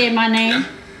they just said my name. Yeah.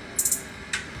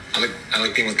 I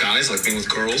like being with guys, I like being with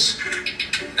girls.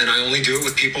 And I only do it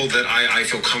with people that I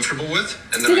feel comfortable with.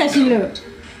 And See that how she look.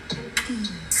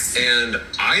 And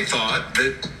I thought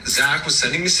that Zach was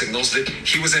sending me signals that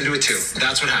he was into it too.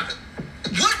 That's what happened.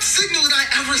 What signal did I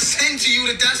ever send to you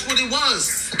that that's what it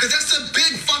was? Because that's a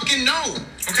big fucking no.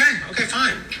 Okay,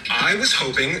 fine. I was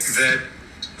hoping that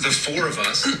the 4 of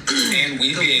us and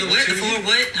we'd be able to... The four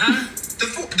what? Huh? The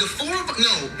four of us...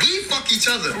 No, we fuck each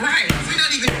other. Right. We're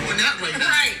not even doing that right now.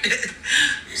 Right.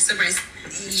 So, Bryce,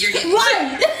 you're getting...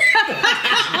 Right.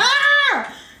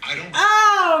 I don't...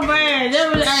 Oh, man.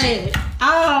 That was... Hey.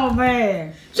 Oh,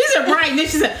 man. She said right, and then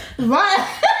she said, Right.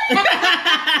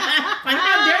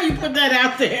 how dare you put that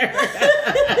out there?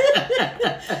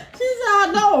 She said, I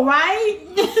know, right?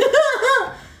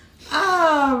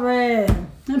 Oh,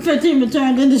 man. And Fatima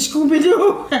turned into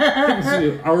Scooby-Doo.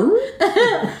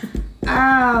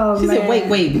 Oh, She man. said,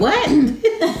 wait, what?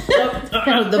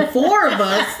 The 4 of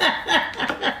us.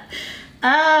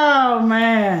 Oh,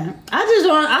 man.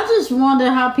 I just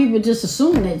wonder how people just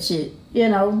assume that shit, you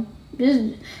know. How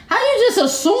you just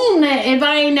assume that if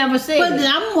I ain't never said But it?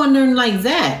 I'm wondering, like,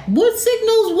 Zach, what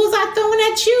signals was I throwing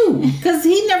at you? Because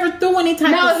he never threw any type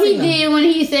of No, he signal. did when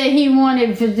he said he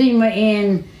wanted Fatima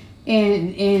in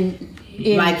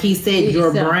like he said,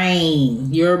 your so-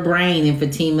 brain in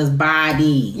Fatima's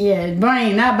body. Yeah,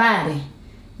 brain, not body.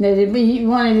 He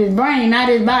wanted his brain, not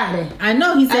his body. I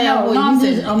know he said, I know. No,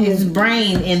 he said I'm his just-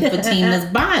 brain in Fatima's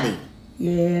body.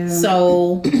 Yeah.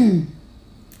 So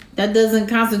that doesn't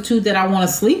constitute that I want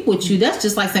to sleep with you. That's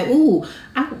just like saying, ooh,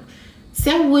 I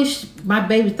wish my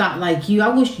baby thought like you. I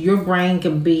wish your brain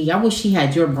could be. I wish she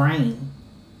had your brain.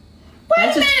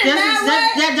 Wait a minute,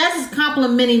 That's just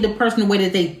complimenting the person the way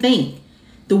that they think.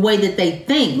 The way that they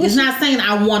think. It's not saying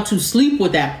I want to sleep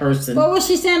with that person. What was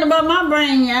she saying about my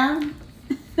brain, y'all?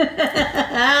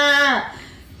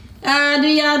 Do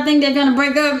y'all think they're gonna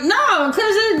break up? No,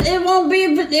 because it won't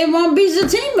be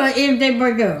Zatima if they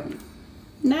break up.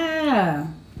 Nah.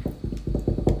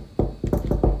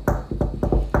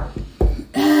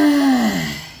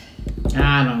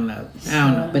 I don't know.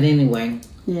 But anyway.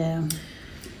 Yeah.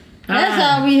 That's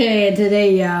all we had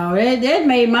today, y'all. That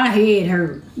made my head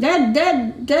hurt.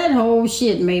 That whole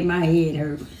shit made my head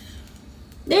hurt.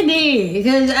 It did,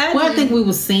 because I think we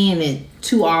were seeing it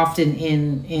too often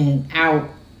in out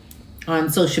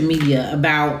on social media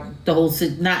about the whole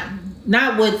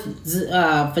not with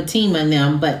Fatima and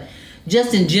them, but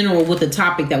just in general with the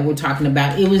topic that we're talking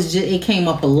about. It came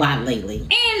up a lot lately.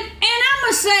 And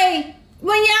I'ma say,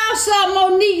 when y'all saw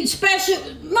Monique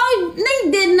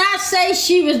Monique did not say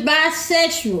she was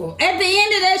bisexual. At the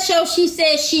end of that show, she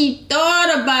said she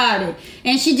thought about it.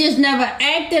 And she just never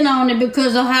acted on it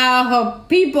because of how her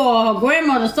people or her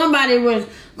grandmother, somebody was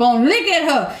going to look at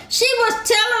her. She was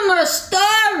telling her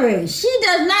story.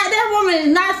 That woman is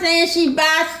not saying she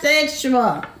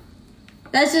bisexual.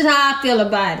 That's just how I feel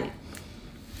about it.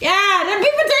 Yeah, the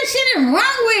people think shit is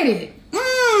wrong with it.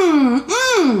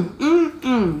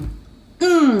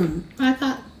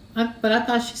 I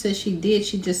thought she said she did.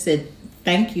 She just said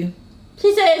thank you.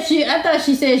 I thought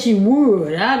she said she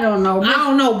would. I don't know. I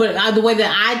don't know, but the way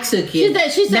that I took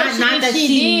it, she said not that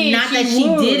she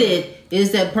did it,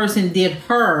 is that person did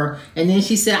her, and then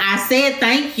she said, "I said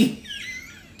thank you."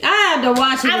 I have to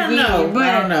watch it I don't again. know. But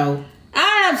I don't know.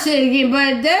 I have to say it again,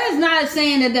 but that's not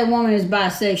saying that woman is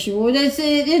bisexual.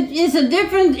 It's a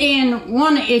difference in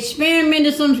one experiment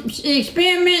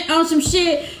on some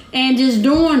shit and just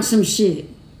doing some shit.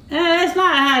 That's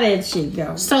not how that shit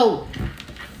goes. So,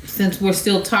 since we're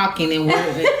still talking and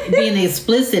we're being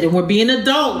explicit and we're being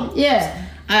adult,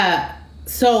 yeah.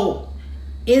 So,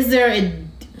 is there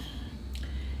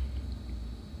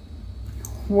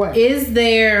What? Is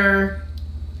there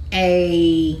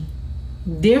a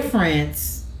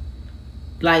difference,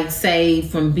 like say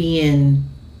from being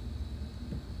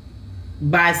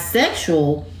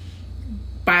bisexual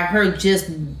by her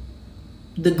just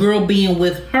the girl being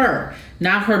with her,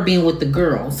 not her being with the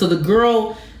girl? So the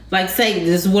girl, like say,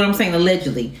 this is what I'm saying,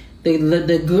 allegedly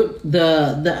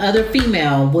the other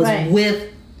female was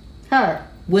with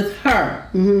her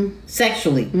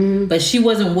sexually, but she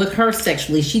wasn't with her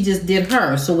sexually. She just did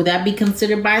her. So would that be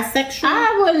considered bisexual?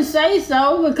 I wouldn't say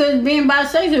so, because being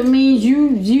bisexual means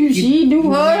she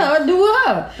do her do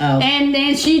her, and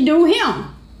then she do him.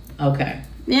 Okay.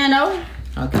 You know.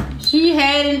 Okay. She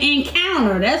had an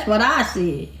encounter. That's what I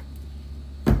said.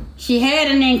 She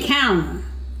had an encounter.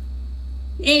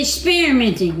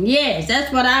 Experimenting. Yes,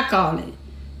 that's what I call it.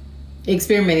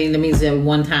 Experimenting, that means at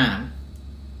one time.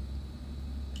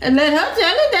 And let her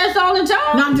tell it. That's all the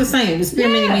time. No, I'm just saying.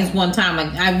 Experimenting means one time.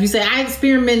 Like you say, I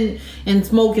experiment in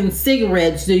smoking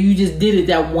cigarettes. So you just did it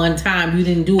that one time. You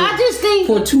didn't do it. I just think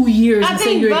for 2 years. I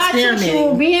think you're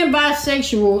experimenting. Being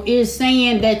bisexual is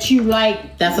saying that you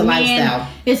like. That's a lifestyle.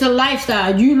 It's a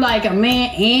lifestyle. You like a man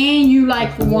and you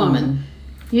like a woman.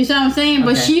 You see what I'm saying?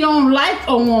 But she don't like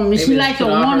a woman. Maybe she likes a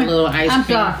woman. I'm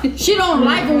sorry. She don't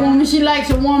like a woman. She likes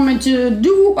a woman to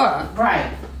do her. Right.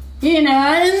 You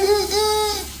know.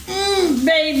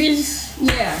 Babies.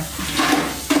 Yeah.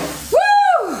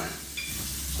 Woo!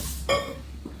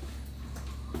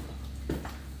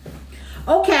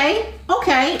 Okay.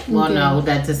 Well, no,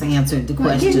 that just answered the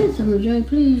question. Give me some, Joy,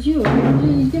 please.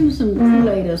 Please give me some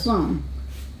Kool-Aid or something.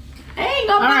 I ain't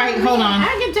gonna. All right, hold on. I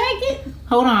can take it.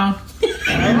 Hold on.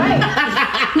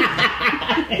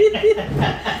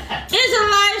 It's a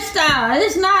lifestyle.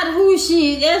 It's not who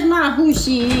she. That's not who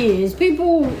she is.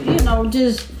 People,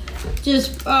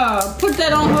 just put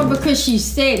that on her because she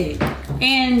said it,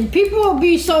 and people will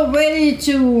be so ready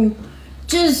to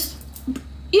just,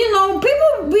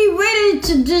 people be ready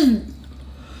to just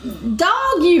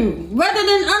dog you rather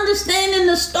than understanding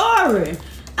the story.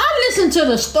 I listen to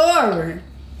the story.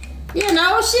 Shit, I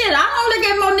don't look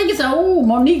at Monique and say, oh,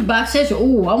 Monique bisexual.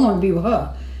 Oh, I want to be with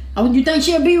her. Oh, you think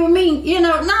she'll be with me?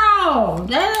 No,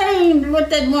 that ain't what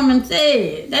that woman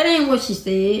said. That ain't what she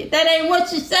said. That ain't what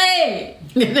she said.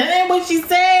 That ain't what she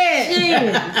said.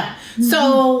 Yeah.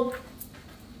 So,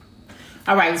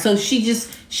 all right. So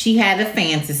she had a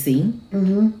fantasy.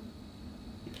 Mm-hmm.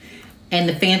 And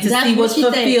the fantasy was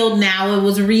fulfilled. Now it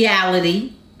was a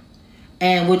reality.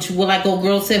 And like old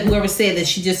girl said, whoever said that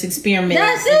she just experimented.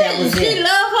 That's it. That was she loved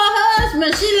her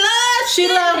husband. She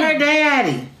loved her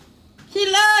daddy. She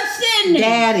loved Sydney.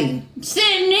 Daddy.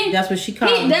 Sydney. That's what she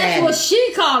called him. That's daddy. what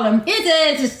she called him. His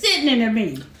ass is Sydney to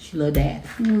me. She loved daddy.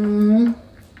 Mm-hmm.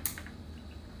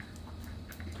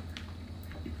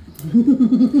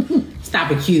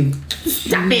 Stop it, Q.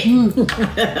 Stop it.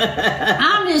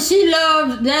 She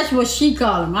loved. That's what she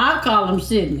called him. I call him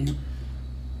Sydney.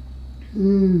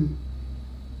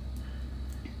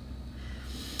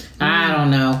 I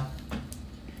don't know.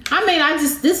 I mean,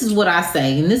 this is what I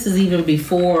say, and this is even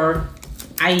before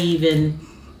I even,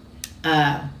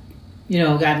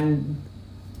 gotten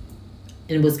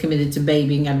and was committed to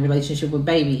baby and got a relationship with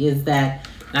baby, is that,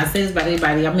 and I say this about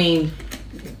anybody, I mean,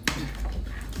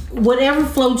 whatever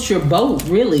floats your boat,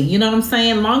 really, you know what I'm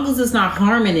saying? As long as it's not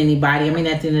harming anybody, I mean,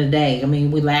 at the end of the day, I mean,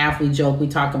 we laugh, we joke, we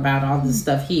talk about all this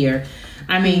stuff here.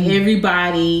 I mean,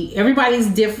 everybody's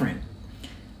different.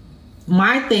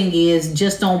 My thing is,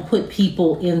 just don't put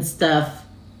people in stuff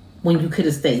when you could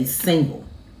have stayed single.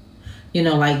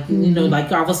 Like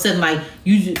all of a sudden, like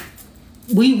we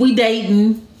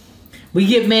dating, we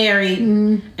get married,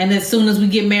 and as soon as we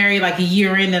get married, like a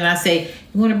year in, and I say,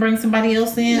 you want to bring somebody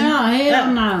else in? No,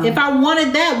 hell no. If I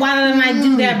wanted that, why didn't I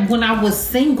do that when I was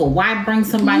single? Why bring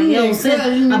somebody else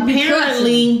in?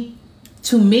 Apparently,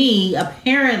 to me,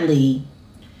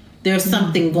 there's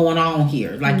something going on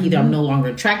here. Like either I'm no longer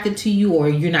attracted to you, or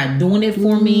you're not doing it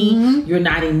for me. You're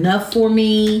not enough for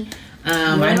me.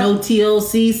 I know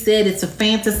TLC said it's a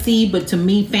fantasy, but to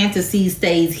me, fantasy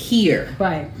stays here.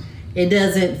 Right.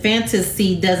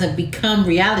 Fantasy doesn't become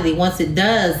reality. Once it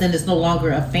does, then it's no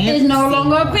longer a fantasy. It's no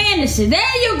longer a fantasy.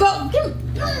 There you go.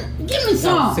 Give me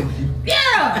some.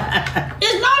 Yeah.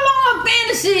 It's no longer a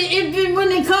fantasy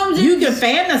when it comes to... You can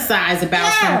fantasize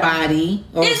about somebody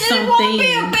or something. It won't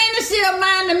be a fantasy of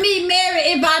mine to meet Mary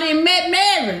if I didn't met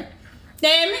Mary.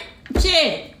 Damn it.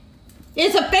 Shit.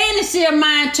 It's a fantasy of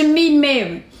mine to meet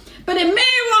Mary. But if Mary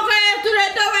walk her ass through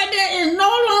that door right there, it's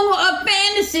no longer a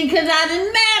fantasy because I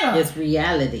didn't met her. It's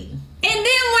reality. And then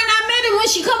when I met her, when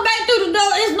she come back through the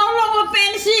door, it's no longer a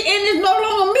fantasy and it's no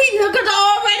longer meeting her because I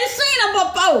already seen her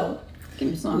before. Give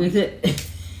me something.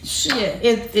 Shit.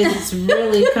 It's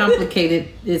really complicated.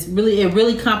 It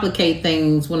really complicates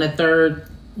things when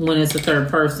it's a third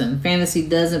person. Fantasy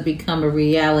doesn't become a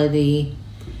reality.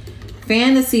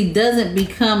 Fantasy doesn't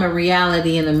become a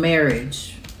reality in a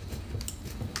marriage.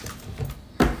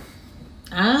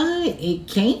 It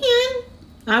can.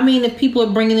 I mean, if people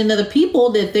are bringing in other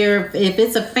people, if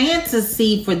it's a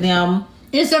fantasy for them,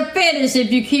 it's a fetish.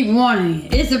 If you keep wanting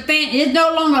it, it's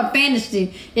no longer a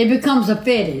fantasy. It becomes a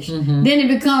fetish. Then it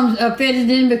becomes a fetish.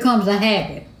 Then it becomes a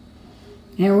habit.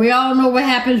 And we all know what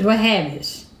happens with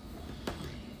habits.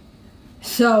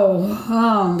 So,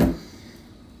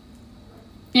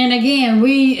 and again,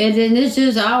 and this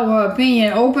is our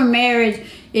opinion. Open marriage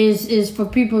is for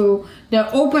people. The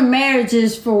open marriage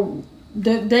is for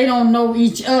they don't know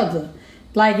each other.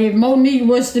 Like if Monique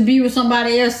was to be with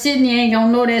somebody else, Sydney ain't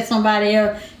gonna know that somebody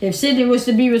else. If Sydney was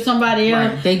to be with somebody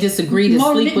else, right. They just agree to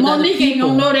sleep with other people. Monique ain't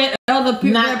gonna know that other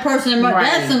people, that person. Right.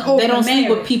 That's an open They don't marriage.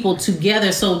 sleep with people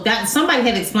together. So that somebody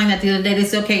had explained that the other day. They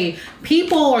said, okay,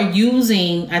 people are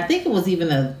using. I think it was even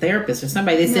a therapist or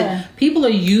somebody. They said people are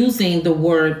using the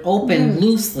word open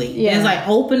loosely. Yeah. It's like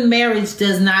open marriage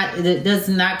does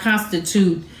not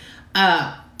constitute.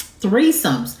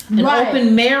 Threesomes. An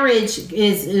open marriage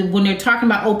is when they're talking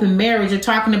about open marriage, they're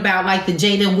talking about like the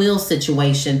Jada and Will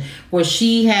situation where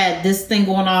she had this thing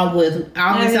going on with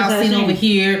August Alsina over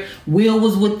here. Will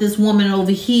was with this woman over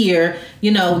here.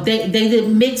 You know, they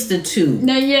didn't mix the two.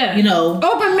 Yeah. You know,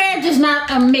 open marriage is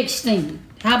not a mixed thing.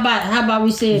 How about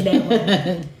we say it that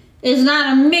way? It's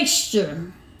not a mixture.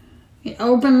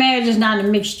 Open marriage is not a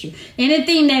mixture.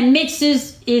 Anything that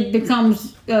mixes, it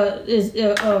becomes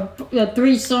a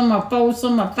threesome, a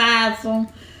foursome, a fivesome.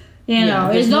 You know,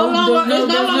 it's no longer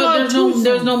a twosome.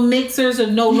 There's no mixers or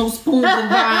no spoons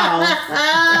involved.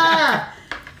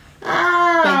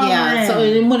 But yeah, man. so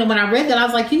when I read that, I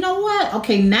was like, you know what?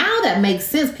 Okay, now that makes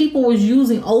sense. People was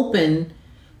using open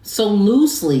so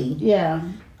loosely. Yeah.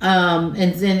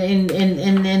 And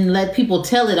let people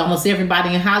tell it. Almost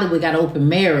everybody in Hollywood got open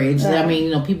marriage. Right. I mean, you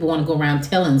know, people want to go around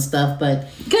telling stuff, but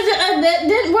because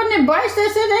wasn't it Bryce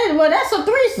that said that? Well, that's a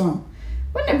threesome.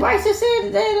 Wasn't it Bryce that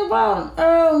said that about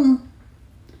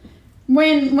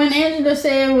when Angela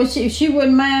said she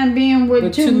wouldn't mind being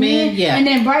with two men, yeah, and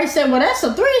then Bryce said, well, that's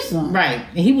a threesome, right?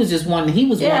 And he was just wanting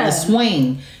to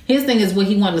swing. His thing is what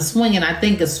he wanted to swing, and I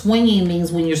think a swinging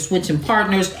means when you're switching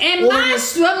partners. And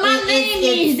my name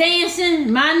means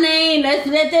dancing. My name,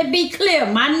 let that be clear.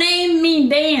 My name means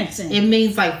dancing. It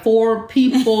means like 4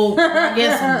 people. I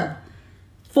guess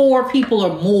 4 people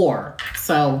or more.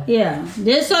 So yeah,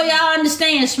 just so y'all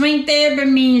understand, swing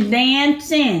therapy means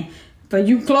dancing. But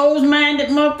you closed-minded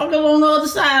motherfuckers on the other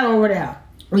side over there.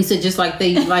 We said just like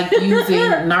they like using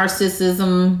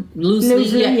narcissism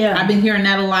loosely. Yeah. I've been hearing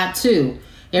that a lot too.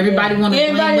 Everybody want to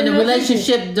blame when the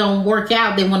relationship don't work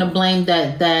out. They want to blame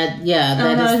that.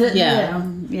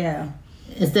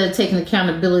 Instead of taking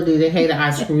accountability, they hate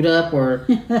I screwed up or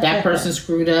that person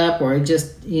screwed up or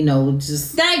just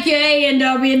just. Thank you,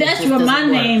 A&W. That's what my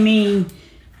name means.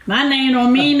 My name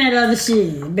don't mean that other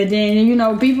shit. But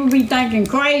then, people be thinking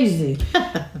crazy.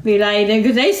 Be like,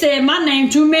 because they said my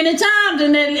name too many times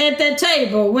at that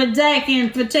table with Zach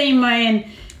and Fatima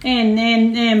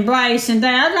and Bryce and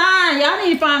that. Y'all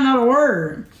need to find another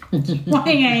word. Why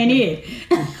ain't it?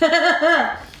 We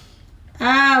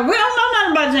don't know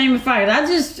nothing about Jamie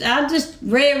Foxx. I just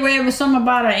read with something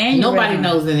about an aneurysm. Nobody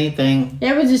knows anything.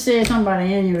 It was just said something about an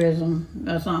aneurysm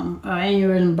or something.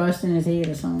 Aneurysm busting his head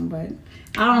or something, but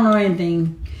I don't know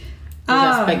anything. Is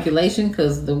that speculation?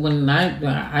 Because when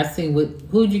I seen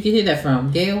who'd you hear that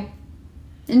from? Gail?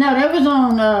 No, that was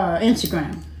on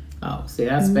Instagram. Oh, see,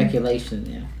 that's speculation.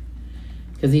 Yeah,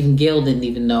 because even Gail didn't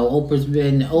even know. Oprah's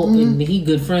been and he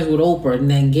good friends with Oprah, and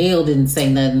then Gail didn't say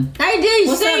nothing. Hey, DC.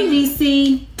 What's up,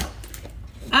 DC?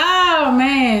 Oh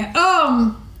man.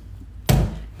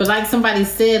 But like somebody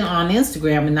said on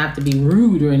Instagram, and not to be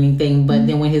rude or anything, but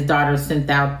then when his daughter sent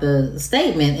out the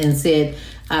statement and said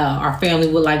our family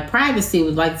would like privacy,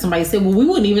 was like somebody said, well, we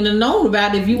wouldn't even have known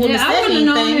about it if you wouldn't have said anything.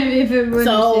 Known if it wouldn't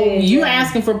so said, you're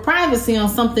asking for privacy on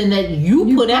something that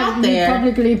you put out there. You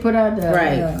publicly put out there.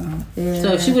 Right. Yeah.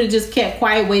 So if she would have just kept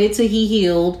quiet, waited till he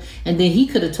healed, and then he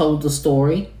could have told the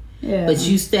story. Yeah. But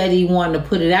you steady wanting to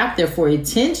put it out there for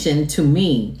attention to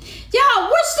me. Y'all,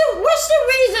 what's the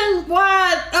reason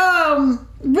why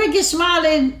Ricky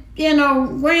Smiley,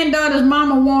 granddaughter's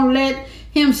mama won't let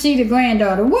him see the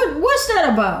granddaughter? What's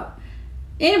that about?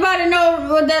 Anybody know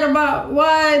what that about?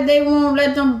 Why they won't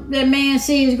let that man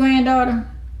see his granddaughter?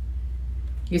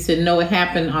 You said no, it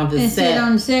happened on the set.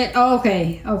 On the set. Oh,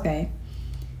 okay.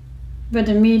 But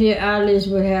the media outlets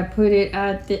would have put it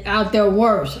out there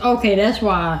worse. Okay, that's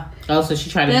why. Oh, so she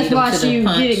tried to That's beat him why to she the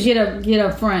punch. get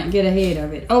up front, get ahead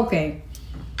of it. Okay,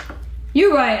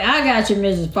 you're right. I got you,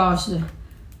 Mrs. Foster.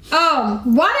 Why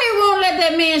they won't let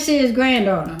that man see his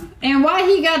granddaughter, and why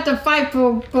he got to fight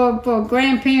for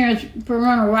grandparents'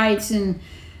 parental rights, and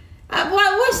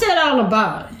what's that all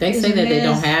about? They say that they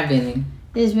don't have any.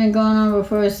 It's been going on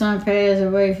before his son passed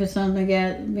away for something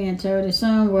being told. His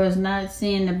son was not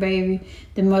seeing the baby.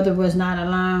 The mother was not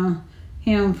allowing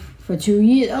him for 2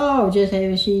 years. Oh, just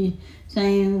having she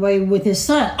same way with his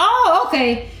son. Oh,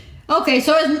 okay. Okay,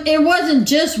 so it wasn't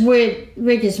just with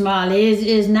Ricky Smiley.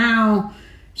 It's now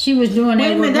she was doing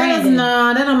that with Brandon.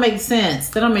 That don't make sense.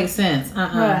 That don't make sense.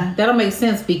 Right. That don't make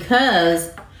sense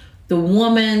because the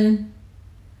woman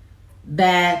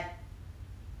that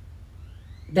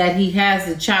that he has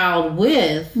a child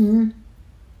with,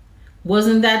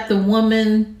 wasn't that the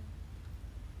woman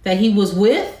that he was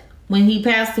with when he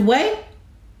passed away?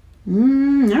 I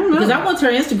don't know. Because I went to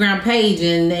her Instagram page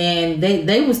and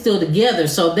they were still together.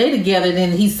 So if they together,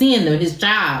 then he's seeing his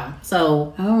child.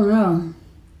 So I don't know.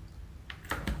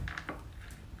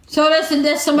 So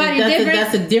that's somebody different?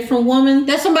 That's a different woman?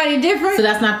 That's somebody different? So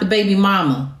that's not the baby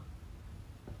mama.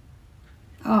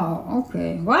 Oh,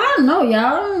 okay. Well, I don't know, y'all.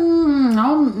 I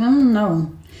don't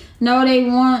know. No, they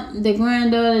want the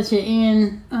granddaughter to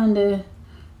end under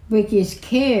Ricky's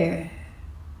care.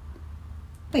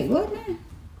 Wait, what now?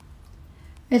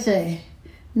 It say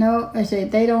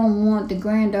they don't want the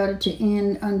granddaughter to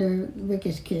end under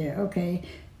Ricky's care. Okay.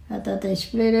 I thought they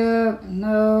split up.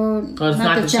 No, it's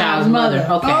not the child's mother.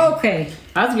 Okay. Okay.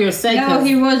 I was gonna say no,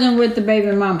 he wasn't with the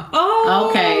baby mama. Oh.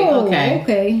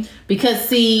 Okay. Because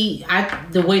see,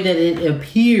 the way that it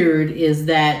appeared is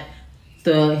that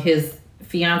his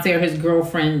fiance or his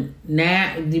girlfriend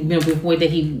when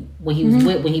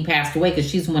he passed away, because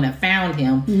she's the one that found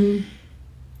him. Mm-hmm.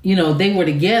 You know, they were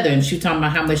together, and she was talking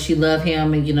about how much she loved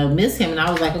him and miss him. And I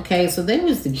was like, okay, so they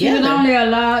was together.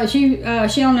 She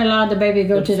only allowed the baby to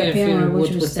go to the funeral,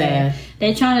 which was sad.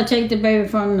 They trying to take the baby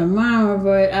from the mama,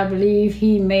 but I believe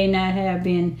he may not have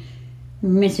been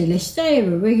mentally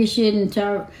stable. Ricky shouldn't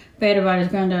talk bad about his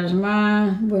granddaughter's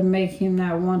mom. Would make him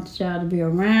not want the child to be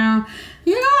around.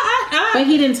 But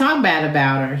he didn't talk bad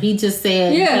about her. He just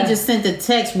said he just sent the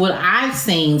text. What I've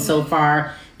seen so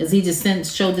far is he just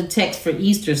showed the text for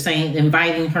Easter,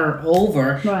 inviting her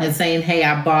over and saying, "Hey,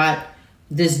 I bought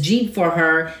this Jeep for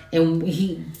her," and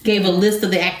he gave a list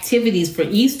of the activities for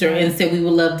Easter and said we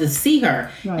would love to see her.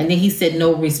 Right. And then he said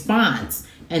no response,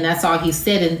 and that's all he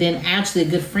said. And then actually a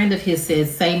good friend of his said,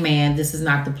 "Say, man, this is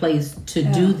not the place to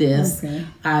do this. Okay.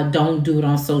 Don't do it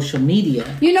on social media."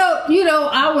 You know,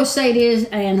 I would say this,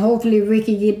 and hopefully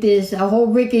Ricky get this. I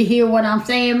hope Ricky hear what I'm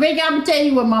saying. Ricky, I'm gonna tell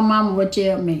you what my mama would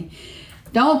tell me.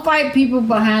 Don't fight people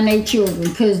behind their children,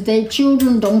 because their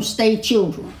children don't stay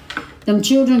children. Them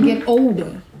children get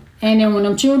older. And then when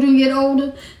them children get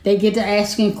older, they get to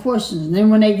asking questions. And then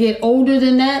when they get older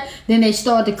than that, then they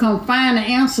start to come find the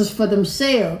answers for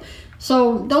themselves.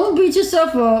 So don't beat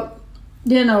yourself up.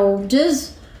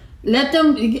 Just let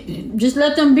them be.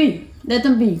 Let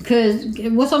them be. Because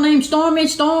what's her name? Stormy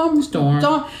ain't going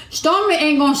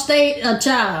to stay a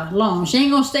child long. She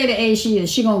ain't going to stay the age she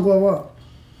is. She going to grow up.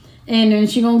 And then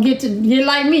she gonna get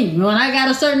like me. When I got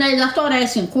a certain age, I start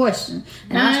asking questions.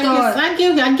 And I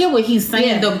get what he's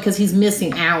saying though, because he's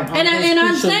missing out on I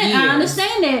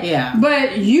understand that. Yeah.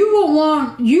 But you will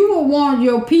want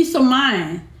your peace of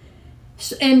mind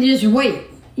and just wait.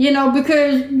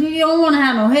 Because you don't want to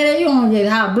have no headache. You don't want to get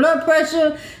high blood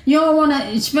pressure. You don't want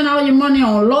to spend all your money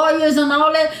on lawyers and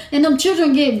all that. And them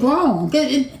children get grown.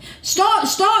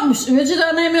 Storm, which is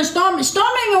her name, Storm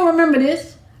ain't gonna remember this.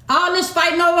 All this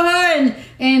fighting over her,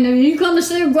 and you come to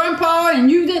see Grandpa,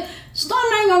 and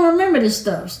Storm ain't gonna remember this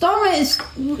stuff. Storm ain't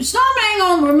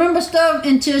gonna remember stuff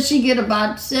until she get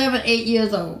about 7, 8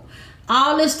 years old.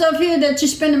 All this stuff here that you're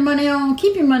spending money on,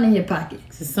 keep your money in your pocket.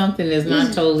 Something that's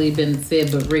not totally been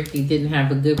said, but Ricky didn't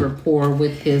have a good rapport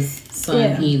with his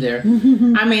son either.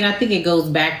 I mean, I think it goes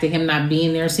back to him not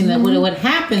being there. See, that what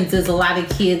happens is a lot of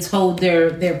kids hold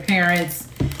their parents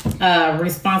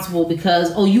responsible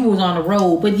because you was on the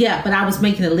road, but I was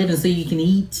making a living so you can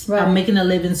eat. Right. I'm making a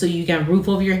living so you got a roof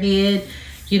over your head.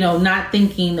 Not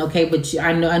thinking, okay, but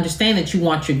I understand that you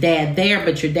want your dad there,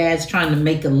 but your dad's trying to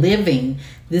make a living.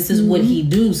 This is what he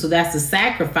do, so that's a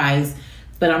sacrifice.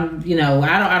 But I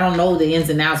don't know the ins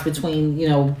and outs between,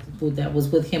 that was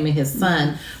with him and his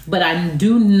son. But I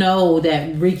do know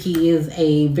that Ricky is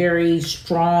a very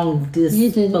strong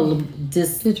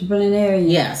disciplinarian.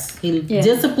 Yes.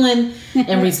 Discipline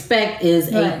and respect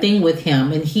is a thing with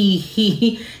him. And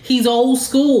he's old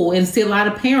school. And see, a lot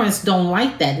of parents don't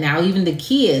like that now. Even the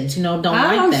kids, don't like that.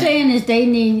 All I'm saying is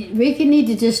Ricky need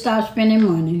to just stop spending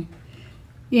money.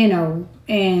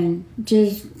 And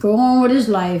just go on with his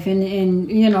life, and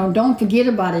don't forget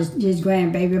about his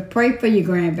grandbaby. Pray for your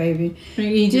grandbaby.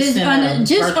 Just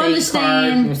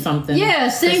understand or something. Yeah,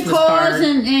 send cards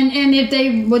and if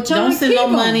they were trying to keep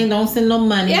them. Don't send no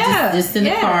money. Yeah, just send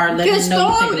a card. Let them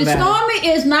know you think about Stormy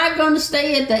is not going to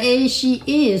stay at the age she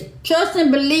is. Trust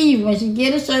and believe, when she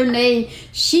get a certain age,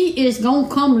 she is going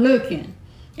to come looking,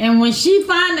 and when she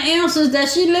find the answers that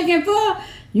she looking for,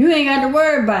 you ain't got to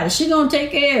worry about it. She gonna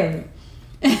take care of it.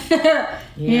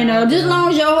 Just as long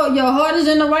as your heart is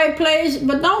in the right place.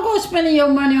 But don't go spending your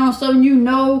money on something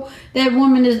that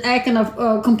woman is acting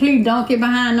a complete donkey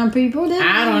behind them people.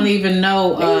 I don't even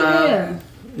know.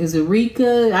 Is it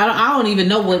Rika? I don't even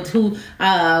know who.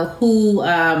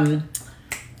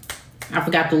 I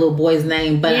forgot the little boy's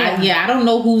name, but I don't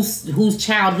know whose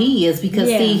child he is because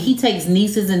see, he takes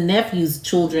nieces and nephews'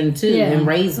 children too and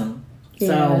raise them.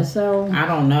 So I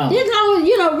don't know.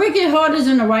 Ricky's heart is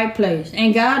in the right place,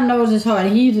 and God knows his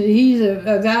heart. He's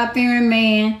a God-fearing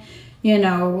man,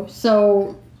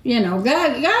 So God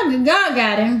got him.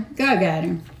 God got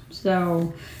him.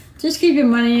 So just keep your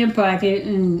money in your pocket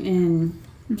and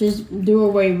just do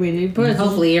away with it. But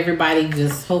hopefully everybody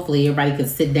can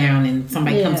sit down and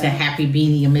somebody comes to a happy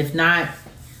medium. If not,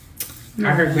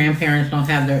 I heard grandparents don't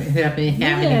have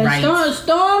any rights.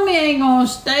 Stormy ain't gonna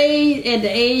stay at the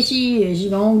age she is. She's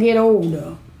gonna get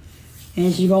older,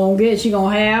 and she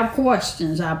gonna have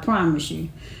questions. I promise you.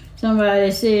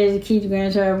 Somebody says to keep the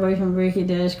grandchild away from Ricky.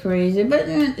 That's crazy, and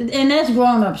that's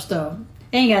grown up stuff.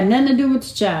 Ain't got nothing to do with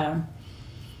the child.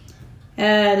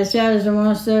 The child is the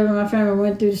one serving. My family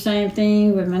went through the same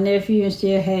thing with my nephew and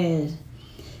still has.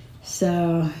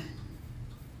 So,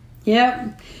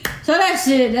 yep. So that's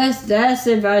it. That's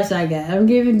the advice I got. I'm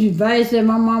giving you advice that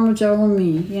my mama told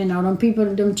me. Them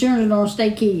children don't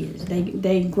stay kids.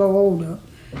 They grow older.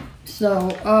 So,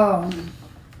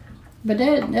 but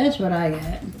that's what I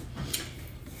got.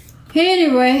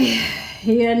 Anyway,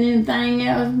 you got anything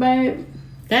else, babe?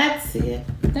 That's it.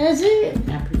 That's it.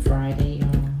 Happy Friday, y'all.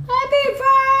 Happy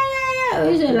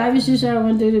Friday! We said life is just how I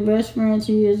went through the best friend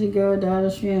 2 years ago,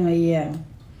 daughter's funeral. Yeah.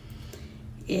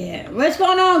 What's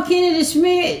going on, Kennedy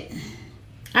Smith?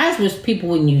 I just wish people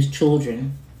wouldn't use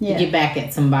children to get back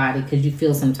at somebody because you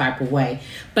feel some type of way.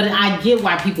 But I get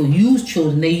why people use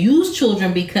children. They use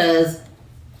children because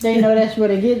they know that's where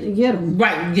they get them.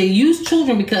 Right. They use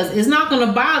children because it's not going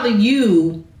to bother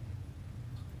you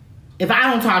if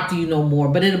I don't talk to you no more,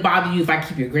 but it'll bother you if I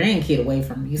keep your grandkid away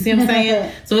from you. You see what I'm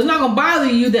saying? So it's not going to bother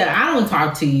you that I don't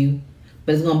talk to you,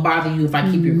 but it's going to bother you if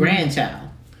I keep your grandchild.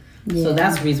 Yeah. So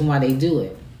that's the reason why they do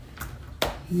it.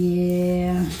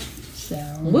 Yeah. So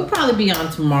we'll probably be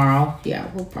on tomorrow. Yeah,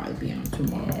 we'll probably be on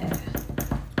tomorrow. Yeah.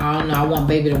 I don't know. I want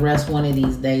baby to rest one of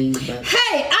these days. But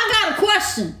hey, I got a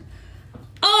question.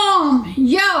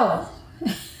 Yo.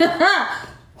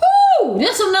 Whoo,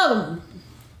 this another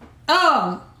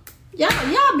one.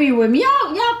 Y'all be with me.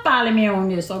 Y'all follow me on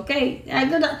this, okay? Tell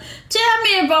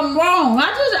me if I'm wrong.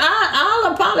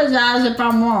 I'll apologize if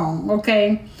I'm wrong,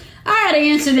 okay? I had an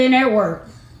incident at work.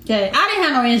 Okay, I didn't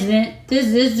have no incident. This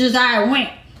is just how it went.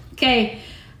 Okay,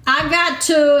 I got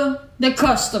to the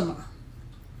customer.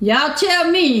 Y'all tell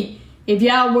me if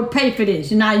y'all would pay for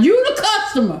this. Now you the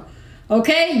customer,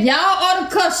 okay? Y'all are the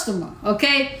customer,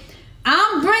 okay?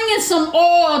 I'm bringing some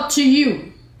oil to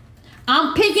you.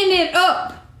 I'm picking it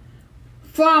up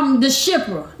from the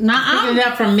shipper. Now I'm picking it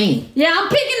up from me. Yeah, I'm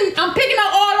picking the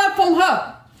oil up from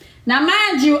her. Now,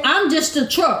 mind you, I'm just a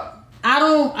truck. I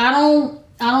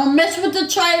don't mess with the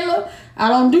trailer. I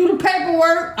don't do the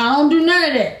paperwork. I don't do none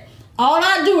of that. All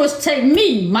I do is take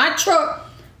my truck,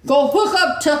 go hook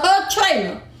up to her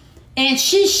trailer, and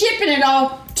she's shipping it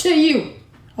off to you.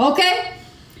 Okay?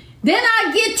 Then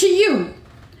I get to you.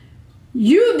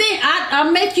 I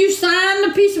make you sign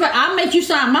the piece of it. I make you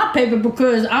sign my paper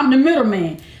because I'm the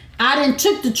middleman. I done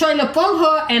took the trailer from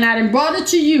her and I done brought it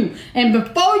to you. And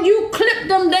before you clip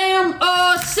them damn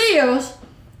seals,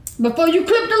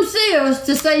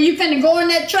 to say you finna go in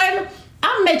that trailer,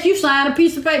 I make you sign a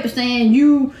piece of paper saying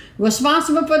you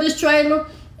responsible for this trailer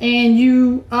and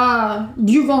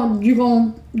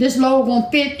this load gonna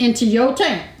fit into your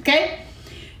tank. Okay?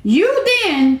 You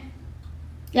then.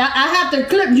 Yeah, I have to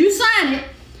clip. You sign it.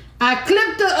 I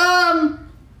clip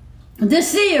the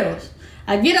seals.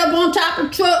 I get up on top of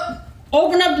the truck,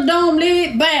 open up the dome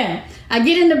lid, bam. I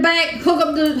get in the back, hook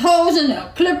up the hose and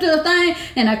clip to the thing,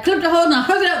 and I clip the hose and I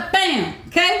hook it up, bam.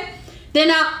 Okay. Then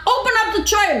I open up the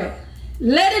trailer,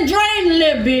 let it drain a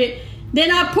little bit.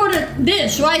 Then I put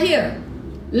this right here,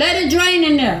 let it drain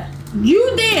in there.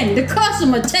 You then, the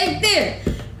customer, take this,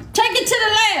 take it to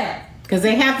the lab. Because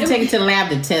they have to take it to the lab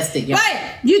to test it, y'all. Right.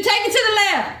 You take it to the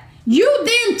lab. You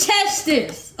then test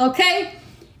this, okay?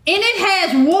 And it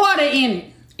has water in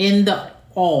it. In the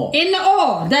oil. In the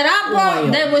oil that I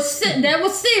brought, that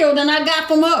was sealed and I got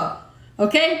from her,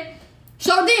 okay?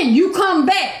 So then you come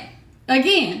back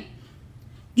again.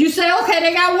 You say, okay,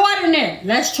 they got water in there.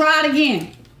 Let's try it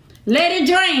again. Let it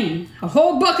drain, a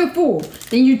whole bucket full.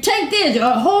 Then you take this,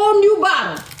 a whole new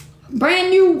bottle, brand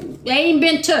new, they ain't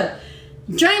been touched.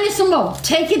 Drain it some more.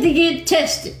 Take it to get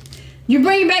tested. You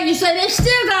bring it back. You say they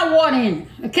still got water in it.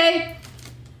 Okay.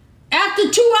 After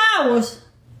 2 hours,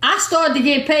 I started to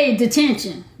get paid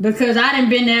detention because I done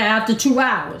been there after 2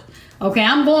 hours. Okay.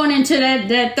 I'm going into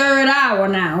that third hour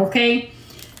now. Okay.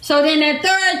 So then that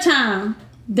third time,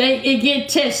 it get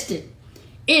tested.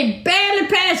 It barely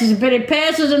passes, but it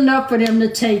passes enough for them to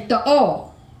take the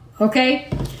oil. Okay?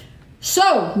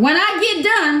 So when I get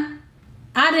done,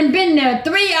 I done been there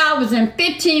 3 hours and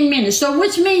 15 minutes. So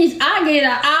which means I get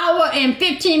an hour and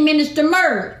 15 minutes to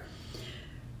merge.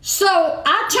 So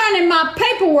I turn in my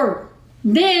paperwork.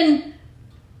 Then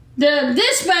the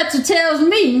dispatcher tells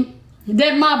me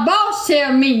that my boss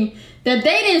tell me that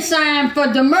they didn't sign for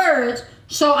demurrage,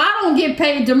 so I don't get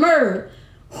paid demurrage.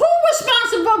 Who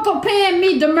responsible for paying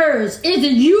me demurrage? Is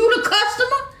it you, the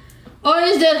customer? Or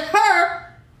is it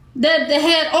her that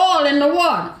had oil in the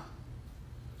water?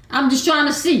 I'm just trying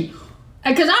to see.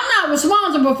 Because I'm not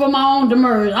responsible for my own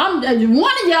demurrage. One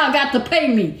of y'all got to pay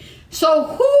me. So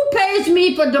who pays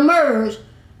me for demurrage?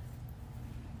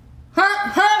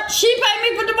 She paid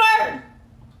me for demurrage?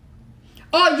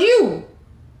 Or you?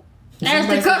 As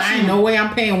the customer. I ain't no way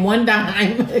I'm paying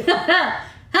 $1.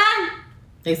 Huh?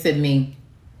 They said me.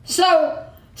 So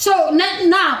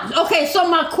now, okay, so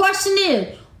my question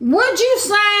is, would you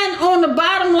sign on the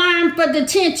bottom line for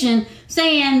detention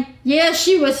saying, yeah,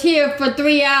 she was here for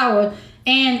 3 hours,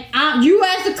 and you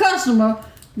as the customer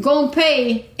gonna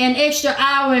pay an extra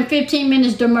hour and 15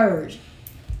 minutes demurrage?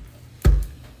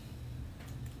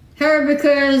 Her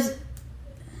because,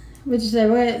 what'd you say,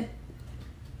 what?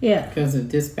 Yeah. Because of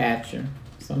dispatcher.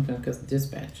 Something because of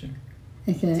dispatcher.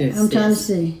 Okay, I'm trying to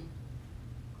see.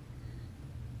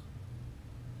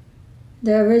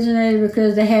 They originated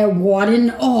because they had water in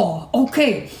the oil.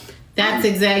 Okay. That's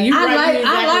exactly. You're right.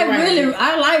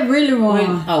 I like really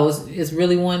one. Oh, it's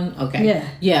really one. Okay. Yeah.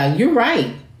 Yeah, you're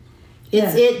right.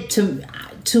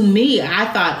 To me, I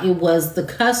thought it was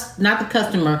not the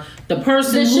customer, the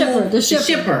person,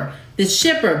 the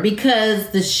shipper, because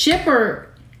the shipper,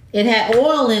 it had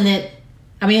oil in it.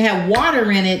 I mean, it had water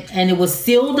in it, and it was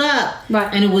sealed up,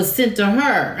 right? And it was sent to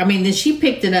her. I mean, then she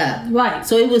picked it up, right?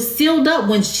 So it was sealed up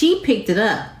when she picked it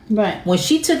up, right? When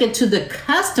she took it to the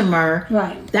customer,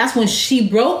 right? That's when she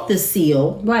broke the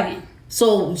seal, right?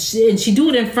 So she do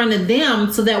it in front of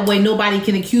them, so that way nobody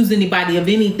can accuse anybody of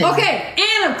anything. Okay,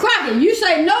 Anna Crockett, you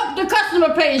say nope, the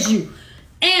customer pays you.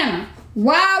 Anna,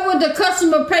 why would the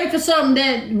customer pay for something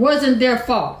that wasn't their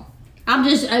fault? I'm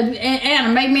just Anna,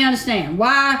 make me understand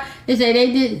why is that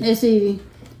they did. Let's see,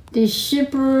 the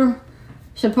shipper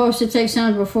supposed to take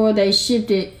something before they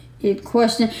shipped it. It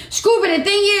questioned. Scuba, the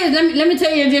thing is, let me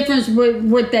tell you the difference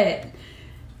with that.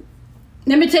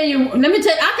 Let me tell you.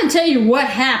 I can tell you what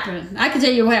happened.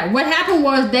 What happened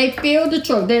was they filled the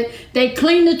truck. They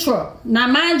cleaned the truck. Now,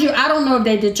 mind you, I don't know if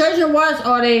they detergent wash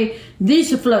or they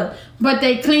diesel flood, but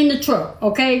they cleaned the truck.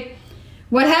 Okay.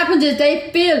 What happens is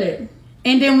they fill it.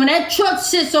 And then when that truck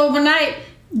sits overnight,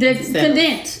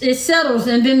 it settles,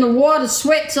 and then the water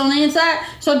sweats on the inside.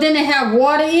 So then they have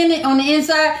water in it on the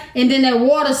inside, and then that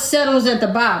water settles at the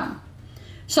bottom.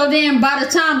 So then by the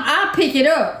time I pick it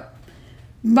up,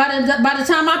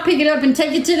 and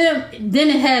take it to them, then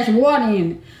it has water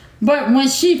in it. But when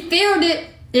she filled it,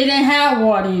 it didn't have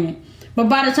water in it. But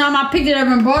by the time I picked it up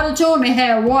and brought it to them, it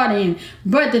had water in it.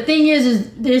 But the thing is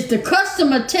the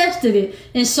customer tested it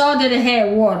and saw that it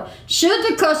had water. Should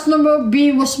the customer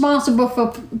be responsible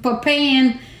for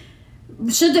paying?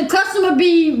 Should the customer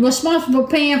be responsible for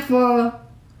paying for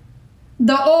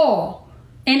the oil,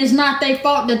 and it's not their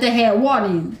fault that they had water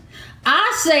in it?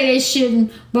 I say they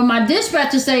shouldn't, but my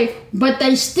dispatcher say, but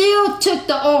they still took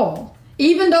the oil,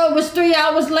 even though it was 3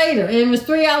 hours later. It was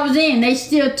 3 hours in. They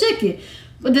still took it.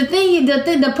 But the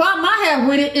problem I have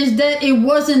with it is that it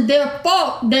wasn't their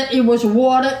fault that it was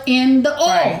water in the oil.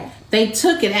 Right. They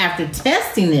took it after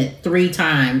testing it 3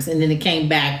 times, and then it came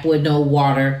back with no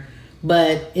water.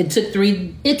 But it took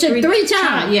three. It took three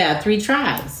times. Yeah, 3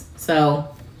 tries. So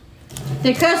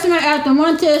the customer, after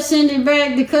one test, send it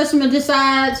back. The customer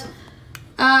decides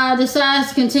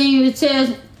to continue the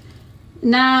test.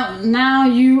 Now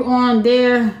you on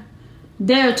their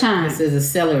time. It says the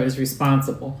seller is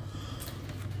responsible.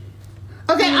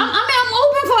 Okay, I'm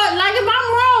open for it. Like, if I'm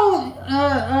wrong,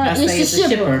 it's the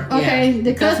shipper. Okay, yeah.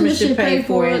 the customer should pay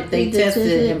for it. They tested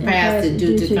it and passed it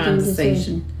due to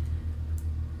condensation.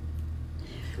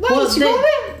 Well,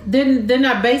 they're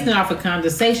not basing it off of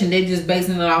condensation. They're just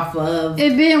basing it off of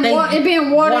it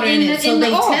being water in it. So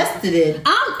they tested it.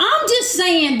 I'm just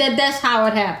saying that's how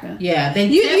it happened. Yeah,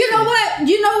 You know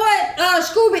what,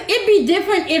 Scooby? It'd be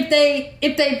different if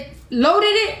they loaded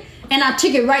it and I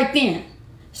took it right then.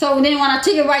 So then when I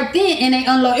took it right then and they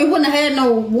unload, it wouldn't have had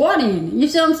no water in it. You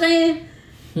see what I'm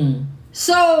saying?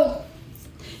 So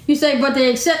you say, but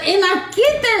they accept, and I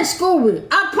get that, Scooby.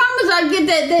 I promise I get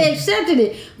that they accepted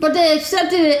it, but they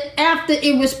accepted it after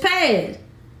it was passed.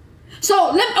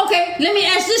 So let me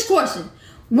ask this question: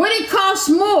 would it cost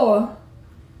more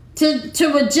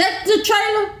to reject the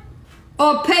trailer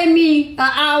or pay me an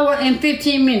hour and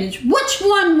 15 minutes? Which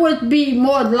one would be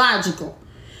more logical?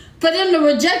 For them to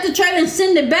reject the trailer and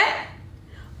send it back,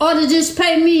 or to just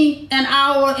pay me an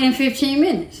hour and 15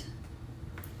 minutes?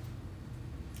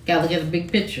 Gotta look at the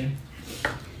big picture.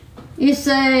 You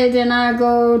say, then I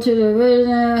go to the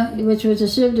original, which was the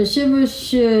ship. The shipper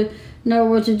should know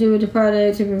what to do with the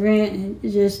product to prevent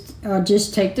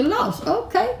just take the loss.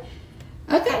 Okay.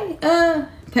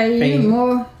 Pay you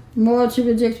more to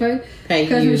reject pay.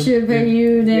 Customer should pay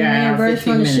you, then reimburse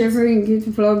from the shipper and get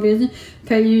the flow business.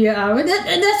 Pay you your hour.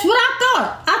 That's what I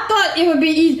thought. I thought it would be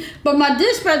easy, but my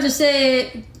dispatcher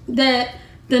said that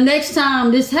the next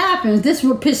time this happens, this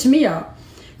will piss me off.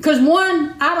 Cause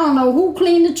one, I don't know who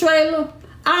cleaned the trailer.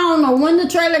 I don't know when the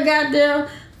trailer got there.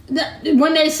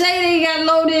 When they say they got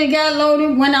loaded, it got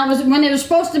loaded. When it was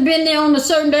supposed to be in there on a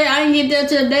certain day, I didn't get there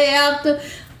till the day after.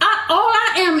 All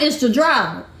I am is the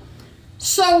driver.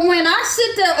 So when I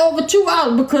sit there over 2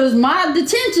 hours, because my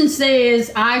detention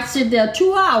says I sit there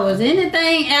 2 hours,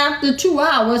 anything after 2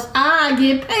 hours, I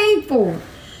get paid for.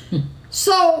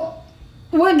 So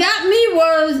what got me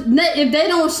was, if they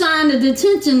don't sign the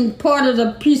detention part of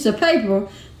the piece of paper,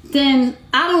 then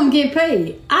I don't get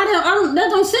paid. That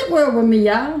don't sit well with me,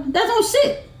 y'all. That don't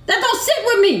sit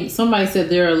with me. Somebody said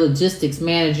they're a logistics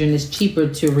manager and it's cheaper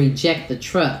to reject the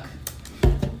truck.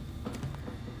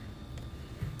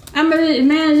 I'm a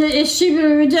manager. It's cheaper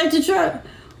to reject the truck.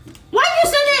 Why you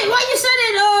say that?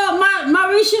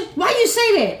 Marisha? Why you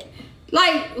say that?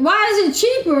 Like, why is it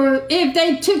cheaper if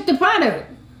they took the product?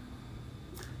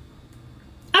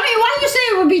 I mean, why you say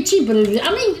it would be cheaper?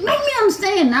 I mean, make me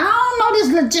understand. I don't know this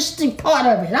logistic part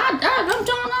of it. I'm trying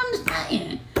to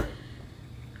understand.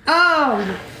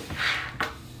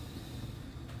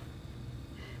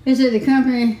 It said the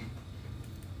company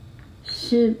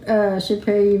should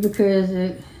pay you because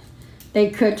they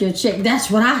cut your check.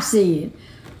 That's what I said.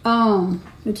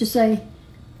 What you say?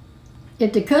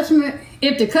 If the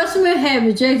customer had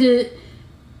rejected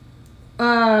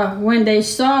when they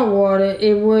saw water,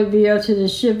 it would be up to the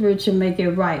shipper to make it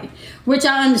right. Which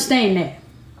I understand that.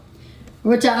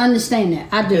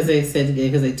 I do. Because they said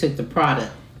because they took the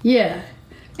product. Yeah.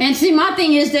 And see, my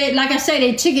thing is that, like I say,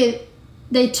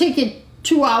 they took it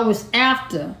 2 hours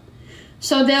after.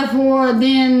 So therefore,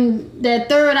 then that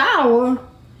third hour.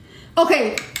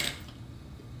 Okay.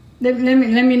 Let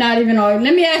me not even argue.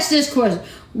 Let me ask this question.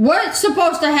 What's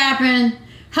supposed to happen?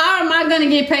 How am I going to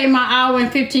get paid my hour and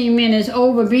 15 minutes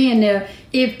over being there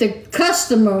if the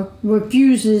customer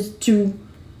refuses to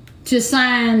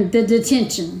sign the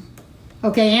detention?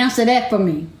 Okay, answer that for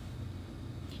me.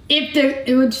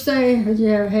 It would say, would you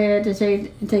have had to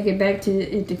take it back to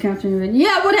if the company?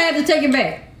 Yeah, I would have had to take it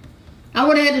back. I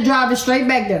would have had to drive it straight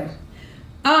back there.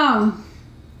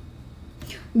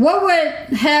 What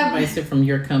would have? Somebody said from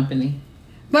your company.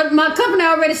 But my company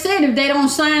already said if they don't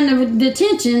sign the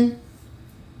detention,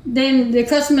 then the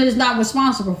customer is not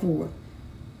responsible for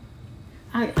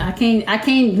it. I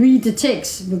can't read the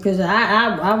text because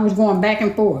I was going back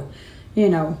and forth, you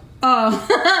know. I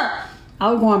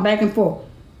was going back and forth.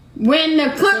 When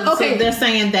the so they're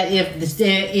saying that if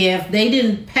they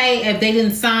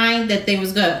didn't sign that they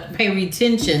was gonna pay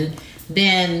retention,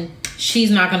 then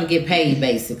she's not gonna get paid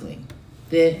basically.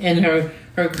 And her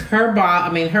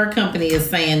company is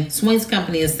saying, Swing's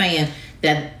company is saying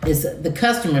that the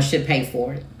customer should pay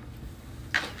for it.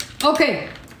 Okay,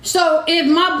 so if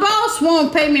my boss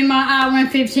won't pay me my hour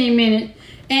and 15 minutes,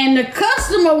 and the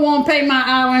customer won't pay my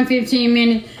hour and 15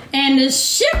 minutes, and the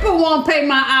shipper won't pay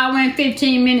my hour and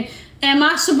 15 minutes, am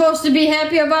I supposed to be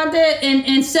happy about that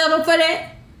and settle for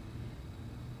that?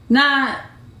 Now,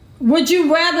 would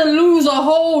you rather lose a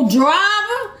whole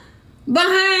driver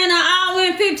behind an hour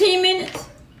and 15 minutes?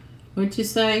 What'd you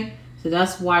say? So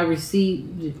that's why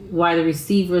the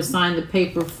receiver signed the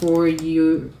paper for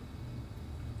you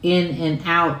in and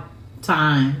out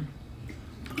time.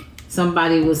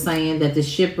 Somebody was saying that the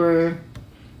shipper.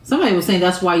 Somebody was saying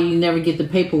that's why you never get the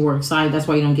paperwork signed. That's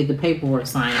why you don't get the paperwork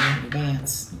signed in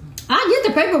advance. I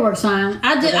get the paperwork signed.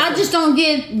 I just don't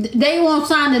get. They won't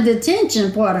sign the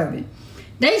detention part of it.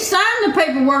 They sign the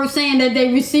paperwork saying that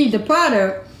they received the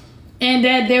product and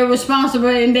that they're responsible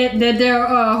and that they'll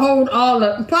hold all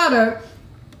the product,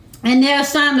 and they'll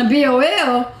sign the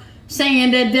BOL saying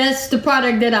that that's the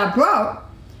product that I brought,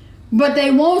 but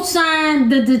they won't sign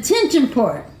the detention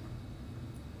part.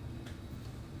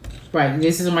 Right.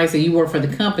 This is somebody say you work for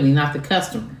the company, not the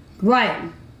customer. Right.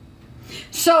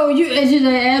 So as you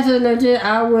answer legit,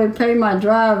 I would pay my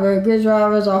driver. Good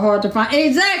drivers are hard to find.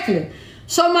 Exactly.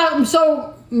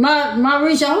 So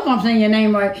Marisha, I hope I'm saying your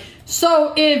name right.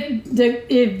 So if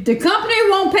the company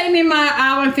won't pay me my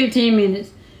hour and 15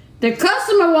 minutes, the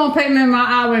customer won't pay me my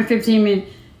hour and 15 minutes,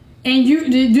 and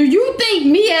do you think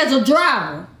me as a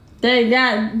driver that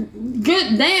got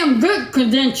damn good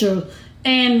credentials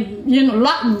and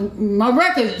my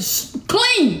record is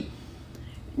clean?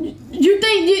 You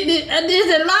think is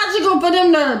it logical for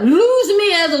them to lose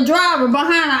me as a driver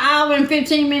behind an hour and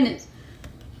 15 minutes?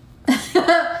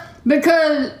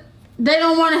 Because they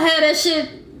don't want to have that shit.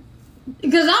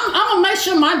 Because I'm gonna make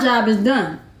sure my job is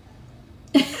done.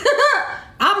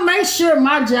 I'll make sure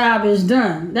my job is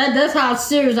done. That's how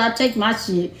serious I take my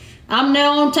shit. I'm there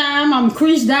on time. I'm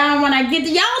creased down when I get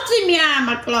there. Y'all see me iron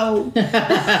my clothes.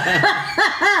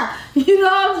 You know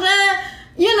what I'm saying?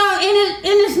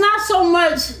 And it's not so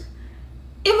much.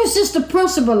 It was just the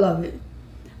principle of it.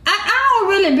 I don't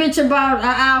really bitch about an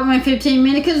hour and 15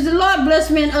 minutes because the Lord bless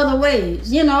me in other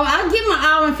ways. I give my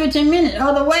hour and 15 minutes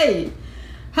other ways.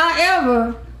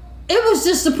 However, it was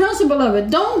just the principle of it.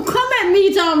 Don't come at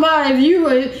me talking about if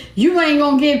you ain't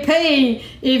gonna get paid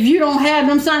if you don't have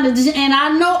them signed. And I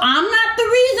know I'm not the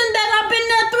reason that I've been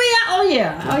there 3 hours.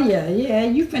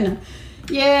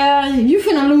 You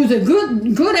finna lose a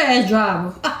good ass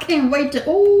driver. I can't wait to.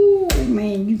 Oh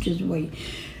man, you just wait.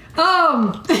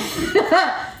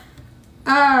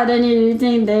 They need to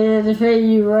think they have to pay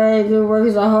you right. Good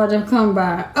workers are hard to come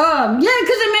by. Because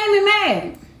it made me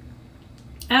mad.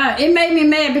 It made me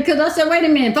mad because I said, wait a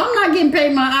minute, if I'm not getting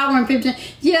paid my hour and 15,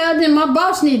 then my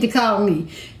boss need to call me.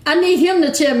 I need him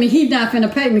to tell me he's not finna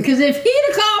pay me. Because if he'd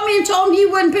have called me and told me he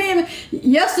wouldn't pay me,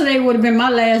 yesterday would have been my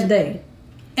last day.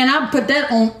 And I put that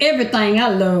on everything I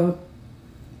love.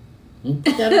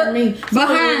 Somebody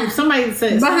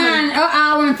said behind an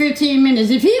hour and 15 minutes.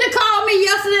 If he'd have called me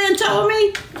yesterday and told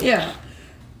me,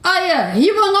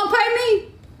 he wasn't gonna pay me.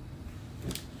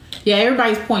 Yeah,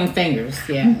 everybody's pointing fingers.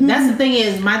 Yeah, that's the thing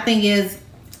is, my thing is,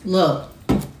 look,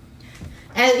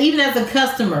 even as a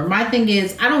customer, my thing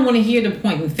is, I don't want to hear the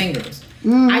pointing fingers.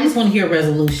 I just want to hear a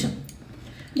resolution.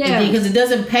 Yeah, because it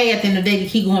doesn't pay at the end of the day to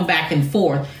keep going back and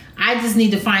forth. I just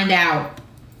need to find out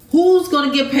who's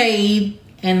going to get paid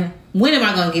and when am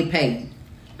I going to get paid.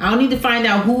 I don't need to find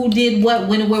out who did what,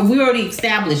 when, and where. We already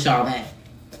established all that.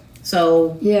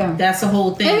 So that's the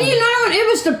whole thing. And it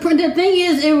was the thing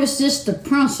is, it was just the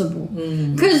principle.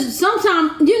 Because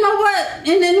sometimes, you know what?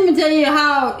 And then let me tell you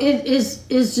how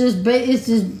it's just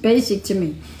basic to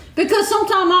me. Because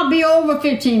sometimes I'll be over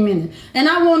 15 minutes and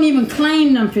I won't even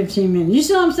claim them 15 minutes. You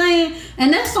see what I'm saying?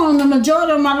 And that's on the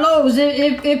majority of my loads.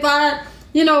 If I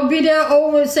be there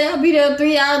over, say I'll be there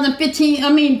 2 hours and 15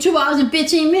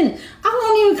 minutes. I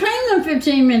won't even claim them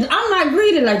 15 minutes. I'm not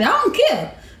greedy like that. I don't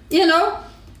care.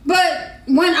 But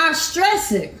when I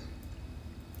stress it,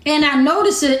 and I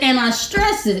notice it, and I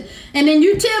stress it, and then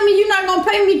you tell me you're not going to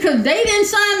pay me because they didn't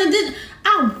sign the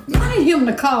I wanted him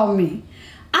to call me.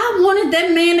 I wanted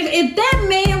that man to, if that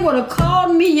man would have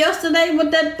called me yesterday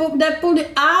with that booty,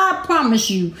 I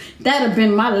promise you, that'd have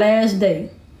been my last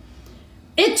day.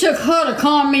 It took her to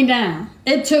calm me down.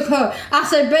 It took her. I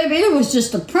said, baby, it was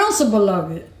just the principle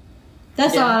of it.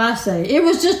 That's all I say. It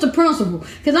was just the principle.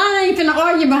 Because I ain't finna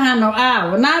argue behind no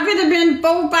hour. Now, if it had been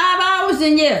 4 or 5 hours,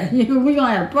 then we're going to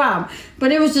have a problem.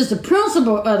 But it was just the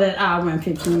principle of that hour and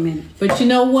 15 minutes. But you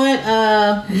know what?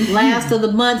 Last of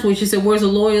the month, when she said, where's the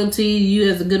loyalty? You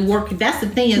as a good worker. That's the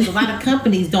thing is a lot of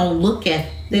companies don't look at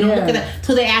They don't look at that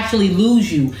until they actually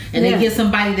lose you. And they get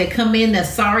somebody that come in that's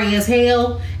sorry as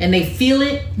hell and they feel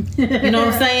it. You know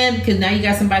what I'm saying? Because now you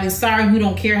got somebody sorry who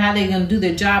don't care how they're going to do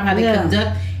their job, how they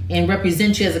conduct and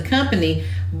represent you as a company.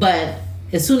 But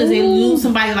as soon as they lose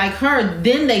somebody like her,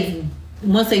 then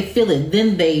once they feel it,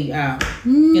 then they,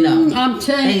 you know. I'm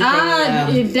telling you,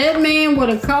 if that man would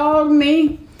have called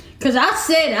me, because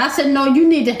I said, no, you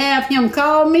need to have him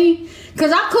call me.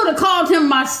 Because I could have called him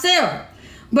myself.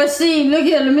 But see, look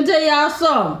here, let me tell y'all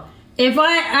something. If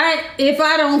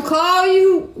I don't call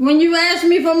you when you ask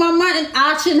me for my money,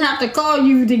 I shouldn't have to call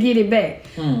you to get it back.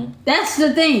 That's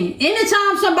the thing.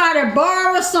 Anytime somebody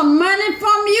borrows some money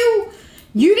from you,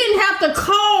 you didn't have to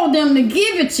call them to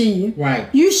give it to you. Right.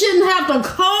 You shouldn't have to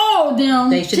call them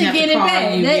to get it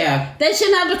back. They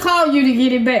shouldn't have to call you to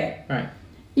get it back. Right.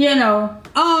 You know,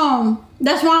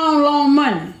 that's why I don't loan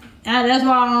money. That's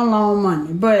why I don't loan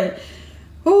money. But,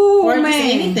 or man. Just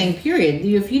anything, period.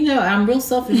 If you know, I'm real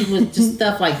selfish with just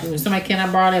stuff like, somebody, can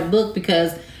I borrow that book?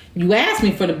 Because you asked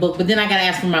me for the book, but then I got to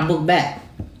ask for my book back.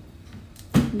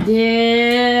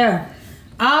 Yeah.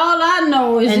 All I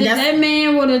know is that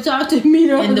man would have talked to me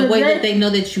and the way that they know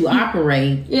that you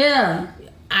operate. Yeah.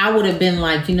 I would have been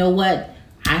like, you know what?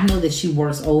 I know that she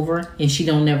works over and she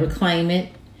don't never claim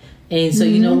it. And so,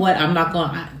 you know what? I'm not going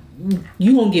to...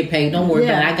 You gonna get paid. Don't worry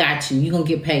about it. I got you. You gonna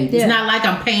get paid. It's not like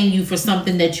I'm paying you for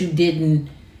something that you didn't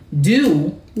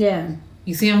do. Yeah.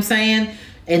 You see what I'm saying?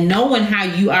 And knowing how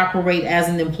you operate as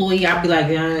an employee, I'd be like, I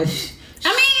mean,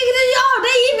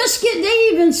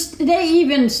 they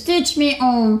even stitch me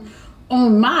on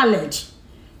mileage.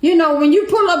 You know, when you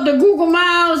pull up the Google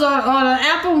Miles or the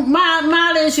Apple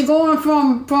mileage, you're going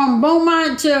from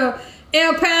Beaumont to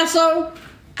El Paso.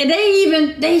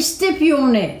 They stip you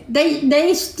on that.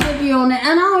 They stip you on that,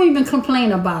 and I don't even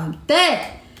complain about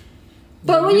that.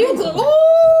 But when you go,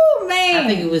 oh man, I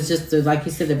think it was just like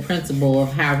you said, the principle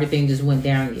of how everything just went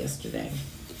down yesterday.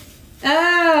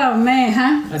 Oh man,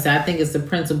 huh? I said I think it's the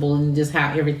principle and just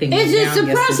how everything. It's just the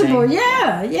principle,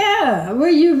 yeah. Will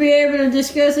you be able to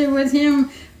discuss it with him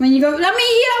when you go?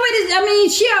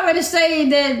 She already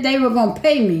said that they were gonna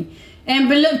pay me.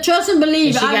 And trust and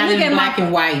believe. And she got it in black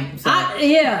and white. So.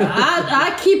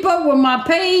 I keep up with my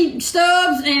paid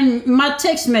stubs and my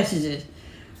text messages.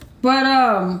 But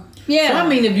yeah. So I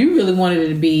mean, if you really wanted it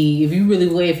to be, if you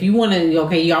want to,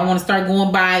 okay, y'all want to start go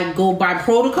by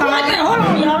protocol. Hold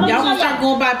on, y'all. Y'all want to start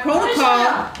going by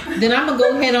protocol? Then I'm gonna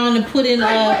go ahead on and put in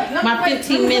my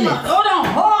 15 minutes. Hold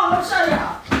on. Let me show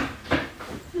y'all.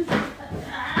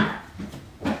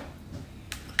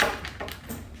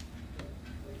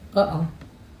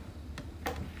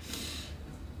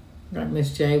 Right,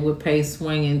 Miss J would pay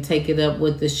swing and take it up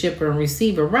with the shipper and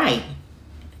receiver. Right.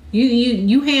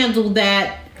 You handle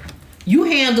that. You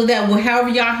handle that. Well, however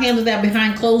y'all handle that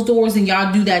behind closed doors, and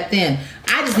y'all do that then.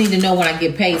 I just need to know when I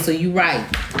get paid. So you right.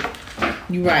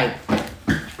 You right.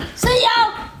 See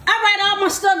y'all. I write all my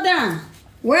stuff down.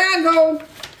 Where I go,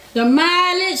 the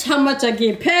mileage, how much I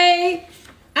get paid.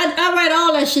 I write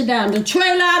all that shit down. The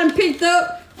trailer I done picked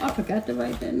up. I forgot to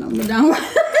write that number down.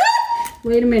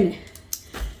 Wait a minute.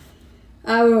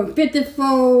 I wrote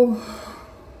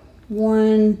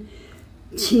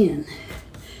 54,110.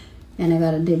 And I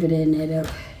gotta dividend that up.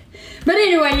 But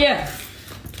anyway, yeah.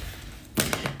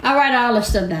 I write all the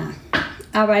stuff down.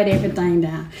 I write everything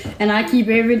down. And I keep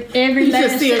every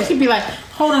last step. She'd be like,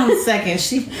 hold on a second.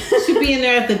 She'd be in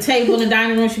there at the table in the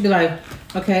dining room. She'd be like,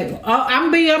 okay, I'm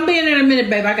being there in a minute,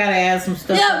 babe. I gotta add some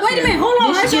stuff. Yeah, wait a minute. Hold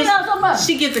on. Let me show y'all something else.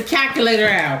 She gets a calculator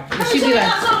out. And she'd be like,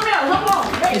 hold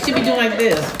on. Wait, and she'd be doing like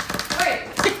this. Wait.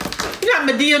 You know what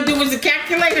Medea do with the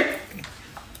calculator?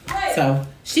 Wait. So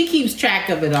she keeps track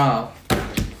of it all. Let me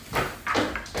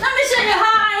show you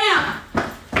how I am.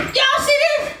 Y'all see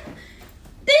this?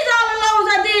 These are the loads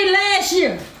I did last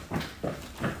year.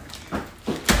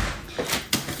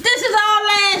 This is all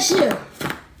last year.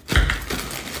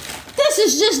 This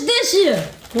is just this year.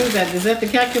 What is that? Is that the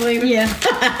calculator? Yeah.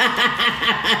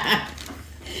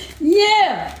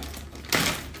 Yeah.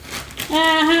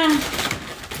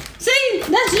 See,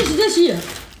 that's just this year.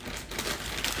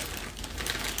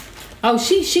 Oh,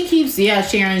 she keeps,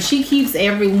 Sharon, she keeps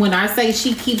when I say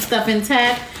she keeps stuff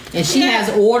intact and she has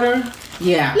order, Look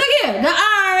here, the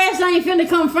IRS ain't finna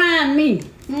come find me.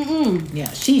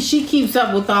 Yeah, she keeps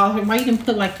up with all her. Why you didn't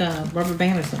put like a rubber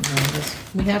band or something on this?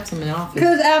 We have some in the office.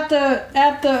 Because after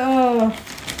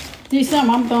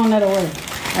December, I'm throwing that away.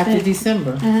 After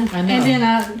December, I know. And then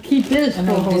I keep this. I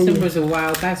know December's a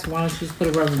while back, so why don't you just put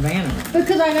a rubber band on?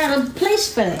 Because I got a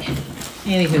place for that.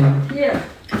 Anywho. Yeah.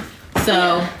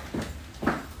 So,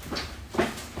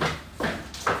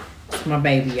 it's my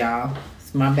baby, y'all.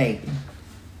 It's my baby.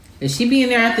 If she be in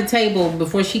there at the table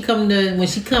before when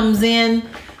she comes in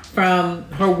from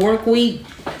her work week,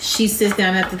 she sits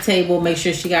down at the table, make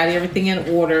sure she got everything in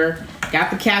order,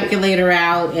 got the calculator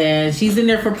out, and she's in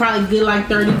there for probably good like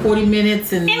 30, 40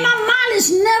 minutes. And my mileage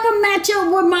never match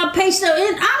up with my pay stub.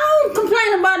 And I don't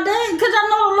complain about that because I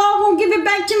know the Lord gonna give it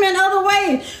back to me in other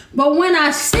ways. But when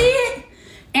I see it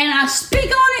and I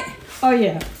speak on it, oh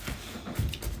yeah.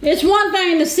 It's one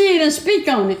thing to see it and speak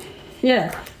on it.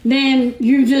 Yeah. Then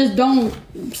you just don't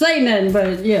say nothing,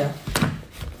 but yeah.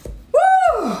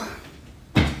 Woo!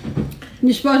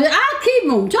 You're supposed to, I keep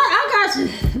them.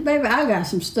 I got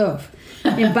some stuff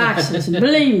in boxes.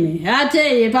 Believe me. I tell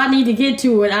you, if I need to get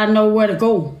to it, I know where to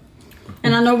go.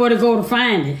 And I know where to go to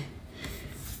find it.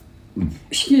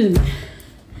 Excuse me.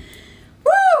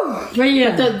 Woo! But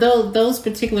yeah. But those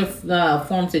particular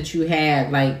forms that you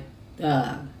had, like,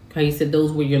 how you said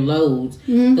those were your loads.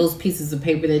 Mm-hmm. Those pieces of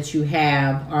paper that you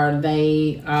have, are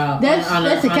they?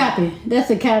 That's a copy. That's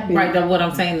a copy. Right. What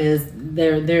I'm saying is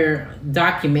they're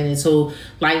documented. So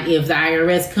like if the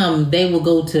IRS come, they will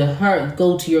go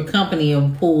to your company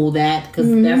and pull that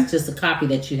because that's just a copy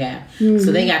that you have. Mm-hmm.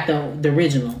 So they got the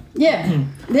original. Yeah.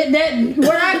 Mm-hmm. That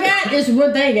what I got is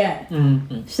what they got.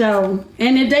 Mm-hmm. So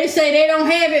and if they say they don't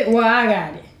have it, well I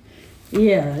got it.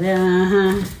 Yeah.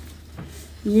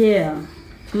 Yeah.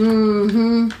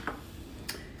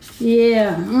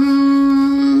 Yeah.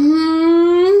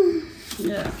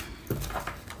 Yeah.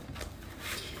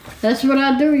 That's what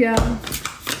I do, y'all.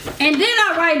 And then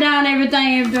I write down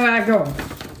everything after I go.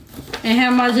 And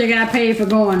how much I got paid for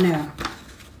going there.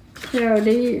 Sure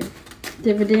did.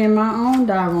 Dividend my own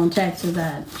doggone taxes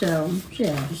out. So,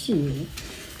 yeah, shit.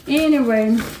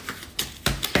 Anyway,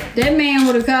 that man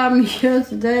would have called me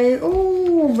yesterday.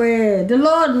 Oh, man. The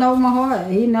Lord knows my heart.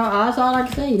 He know. That's all I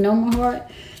can say. He know my heart.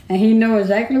 And he know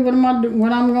exactly what I'm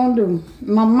going to do.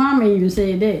 My mama even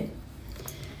said that.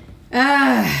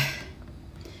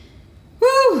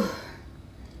 Whew.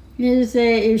 He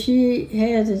said if she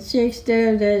has a check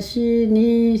stub that she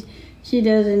needs, she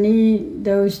doesn't need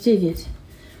those tickets.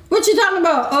 What you talking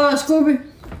about, Scooby?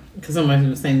 Because somebody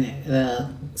was saying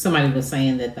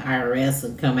that the IRS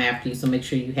would come after you, so make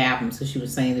sure you have them. So she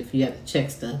was saying if you have the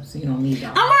check stubs, you don't need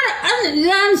them.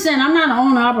 I understand. I'm not an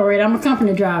owner operator. I'm a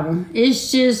company driver.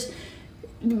 It's just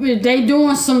they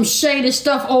doing some shady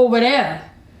stuff over there.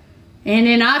 And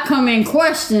then I come in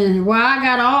question, well, I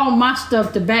got all my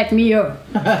stuff to back me up.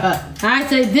 I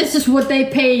say, this is what they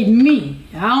paid me.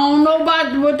 I don't know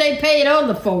about what they paid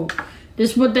other folk.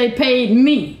 This is what they paid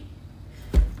me.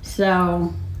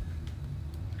 So,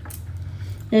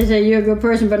 they say, you're a good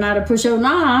person, but not a pushover.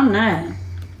 No, I'm not.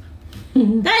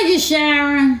 Thank you,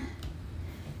 Sharon.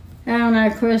 I'm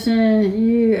not questioning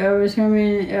you. I was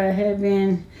coming, have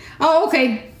been. Oh,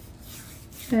 okay.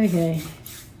 Okay.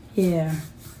 Yeah.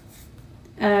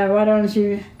 Why don't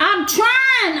you? I'm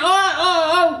trying.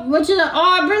 What you know,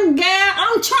 Auburn, Gal?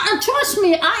 I'm trying. Trust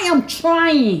me, I am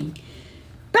trying.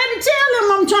 Baby, tell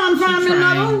them I'm trying to find me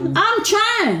another one. I'm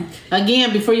trying.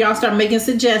 Again, before y'all start making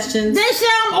suggestions. They say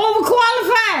I'm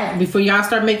overqualified. Before y'all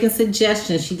start making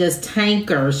suggestions, she does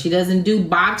tankers. She doesn't do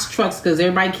box trucks because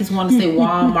everybody keeps wanting to say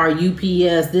Walmart,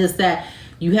 UPS, this, that.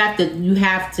 You have to.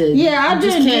 Yeah, I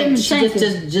just can't. She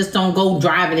just don't go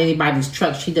driving anybody's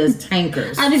truck. She does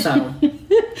tankers. I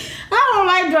don't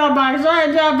like drive boxes. I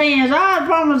like drive vans. I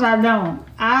promise I don't.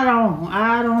 I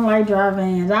don't like drive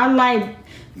vans. I like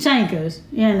tankers,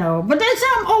 you know. But they say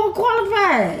I'm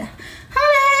overqualified. How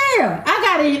the hell?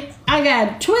 I got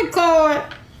a TWIC card.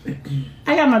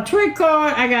 I got my TWIC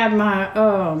card. I got my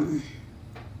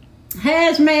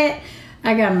hazmat.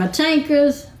 I got my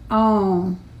tankers.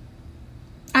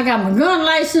 I got my gun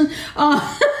license. I'm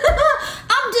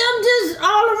just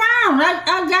all around.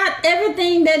 I got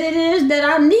everything that it is that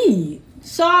I need.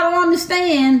 So I don't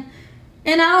understand.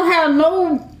 And I don't have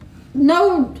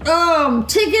no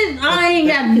ticket. I ain't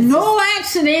got no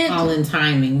accident. All in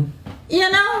timing. You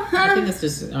know? I think it's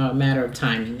just a matter of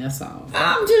timing. That's all.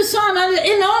 I'm just trying to,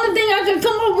 and the only thing I can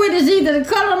come up with is either the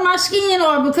color of my skin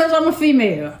or because I'm a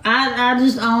female. I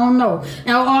don't know. Or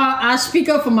I speak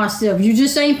up for myself. You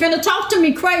just ain't finna talk to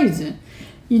me crazy.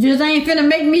 You just ain't finna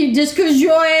make me, just because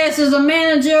your ass is a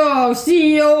manager or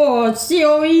CEO or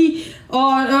COE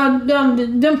or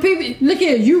them people. Look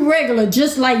here, you regular,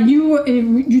 just like you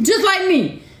just like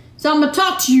me. So I'm gonna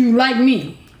talk to you like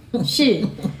me. Shit.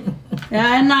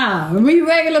 Nah, we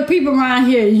regular people around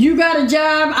here. You got a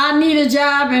job, I need a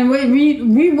job, and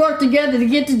we work together to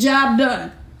get the job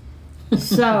done.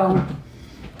 So,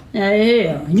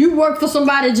 yeah, you work for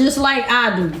somebody just like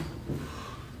I do.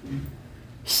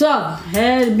 So,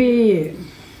 had to be it.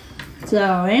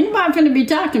 So, ain't nobody finna be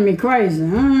talking to me crazy. I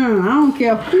don't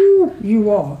care who you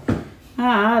are.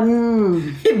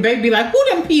 Baby, like, who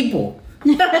them people?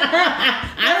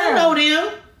 I don't know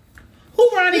them. Who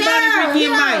were anybody Ricky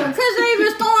and Mike? Because they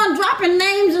was dropping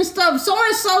names and stuff.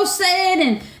 So-and-so said,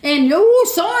 and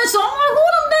so-and-so. I'm like, who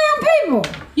them damn people?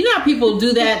 You know how people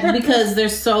do that because they're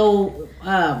so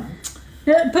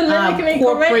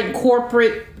politically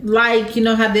corporate, like, you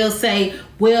know how they'll say,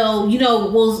 well,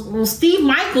 Steve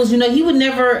Michaels, he would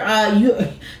never,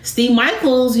 Steve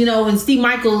Michaels, and Steve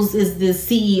Michaels is the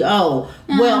CEO.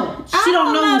 Well, she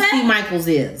don't know who Steve Michaels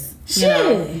is.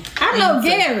 Shit, I know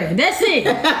Gary. That's it.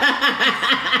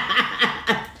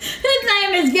 His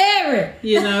name is Gary.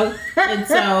 And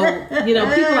so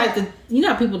people like to,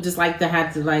 people just like to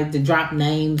have to drop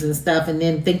names and stuff, and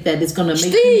then think that it's gonna make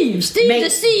Steve, the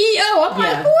CEO. I'm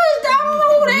like, who is that? I don't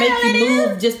know who the hell make you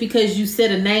move just because you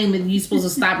said a name and you're supposed to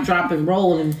stop, drop, and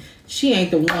roll, and she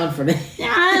ain't the one for that.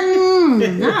 I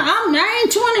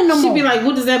ain't 20 no more. She'd be like,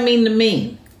 what does that mean to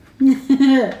me?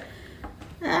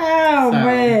 Oh,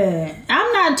 man.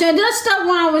 I'm not telling that stuff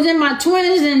when I was in my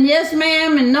 20s and yes,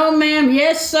 ma'am, and no, ma'am,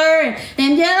 yes, sir,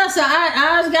 and yes,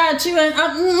 I got you, and I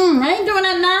ain't doing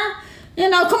that now. You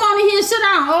know, come on in here and sit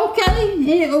down. Okay.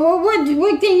 Yeah, well, what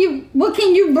can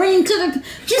you bring to the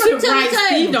table?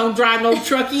 Steve don't drive no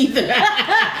truck either. And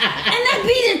that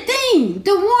be the thing.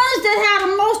 The ones that have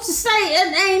the most to say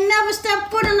and ain't never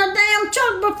stepped foot in a damn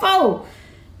truck before.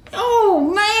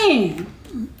 Oh man.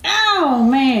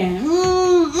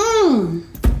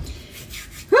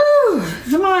 Whew.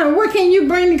 Come on, what can you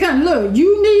bring to come? Look,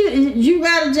 you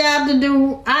got a job to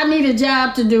do. I need a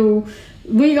job to do.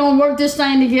 We gonna work this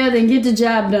thing together and get the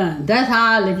job done. That's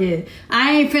how I look at it.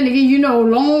 I ain't finna give you no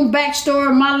long backstory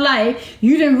of my life.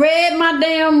 You done read my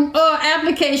damn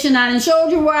application. I done showed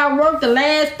you where I worked the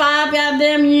last 5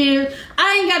 goddamn years.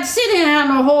 I ain't got to sit here and have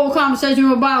no whole conversation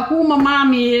about who my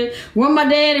mom is, where my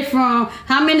daddy from,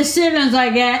 how many siblings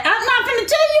I got. I'm not finna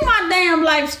tell you my damn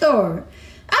life story.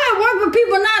 I work with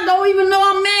people now don't even know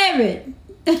I'm married.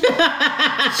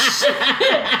 Shit.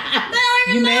 They don't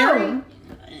even know. Married?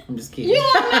 I'm just kidding. You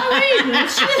don't know either.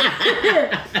 Shit.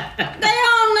 They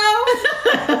don't know.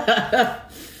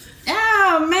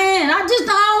 Oh man, I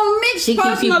don't mix she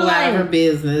personal keep people life. Out of her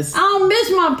business. I don't mix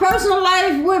my personal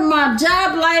life with my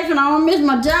job life, and I don't mix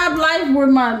my job life with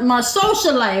my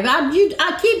social life. I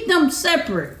keep them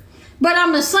separate, but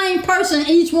I'm the same person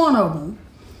each one of them.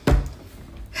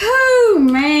 Oh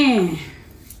man.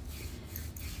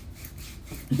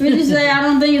 What you say? I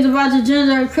don't think it's about your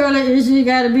gender or color. It's just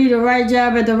got to be the right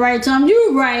job at the right time.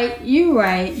 You right.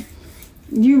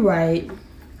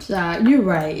 So you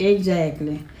right.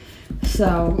 Exactly.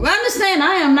 So I understand.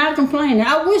 I am not complaining.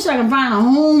 I wish I could find a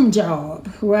home job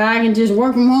where I can just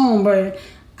work from home, but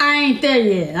I ain't there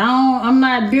yet. I'm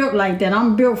not built like that.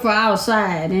 I'm built for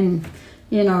outside and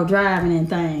driving and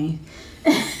things.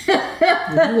 You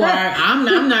are.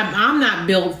 I'm not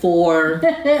built for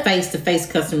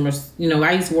face-to-face customers.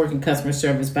 I used to work in customer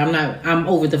service, but I'm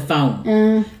over the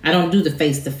phone. I don't do the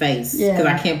face-to-face because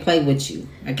I can't play with you.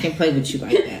 I can't play with you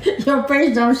like that. Your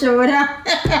face don't show it out.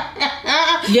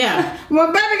 Yeah.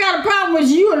 Well, baby got a problem with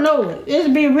you and know it.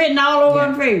 It'll be written all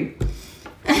over her face.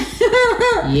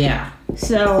 Yeah.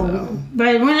 So,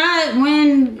 but as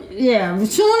soon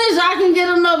as I can get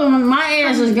another one, my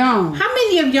ass is gone. How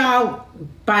many of y'all,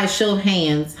 by show of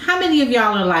hands, how many of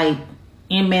y'all are like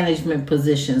in management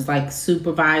positions, like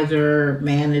supervisor,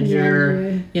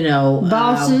 manager,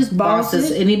 bosses?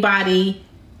 Anybody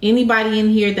in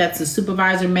here that's a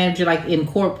supervisor, manager, like in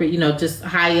corporate, just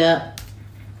high up?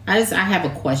 I have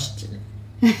a question.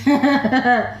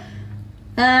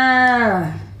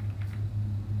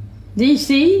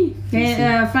 DC,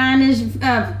 finance,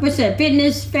 what's that?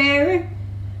 Fitness fairy.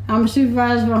 I'm a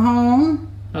supervisor for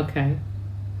home. Okay.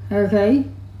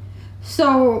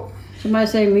 So somebody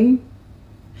say me.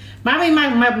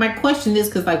 My question is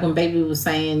because like when Baby was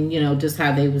saying, just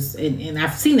how they was, and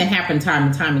I've seen it happen time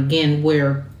and time again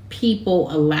where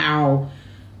people allow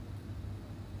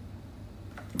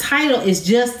title is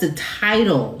just a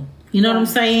title. You know what I'm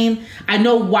saying? I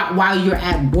know while you're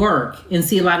at work and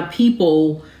see a lot of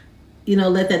people,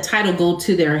 let that title go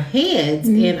to their heads.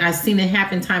 And I've seen it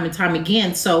happen time and time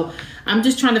again. So I'm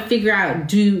just trying to figure out,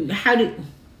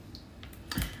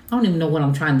 I don't even know what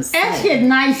I'm trying to say. Ask it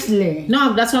nicely.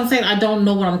 No, that's what I'm saying. I don't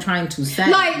know what I'm trying to say.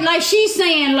 Like she's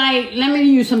saying, like, let me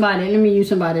use somebody.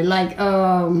 Like,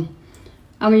 I'm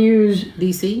gonna use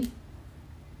DC.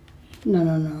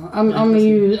 No. I'm gonna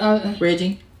use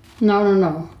Reggie.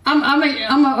 No.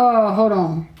 Hold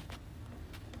on.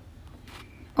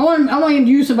 I want to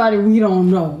use somebody we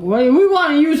don't know. We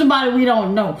want to use somebody we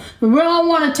don't know. But we don't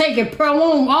want to take it I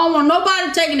don't want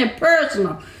nobody taking it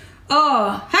personal.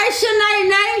 Hey,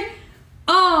 Shanae,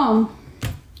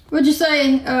 what'd you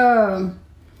say?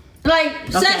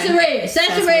 Sassy Red.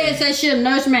 Sassy Red says she's a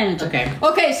nurse manager.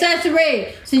 Okay, Sassy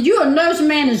Red. So you're a nurse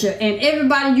manager, and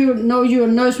everybody you're a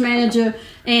nurse manager,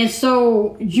 and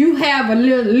so you have a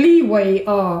little leeway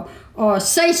or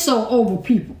say so over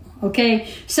people. Okay,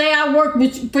 say I work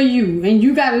for you, and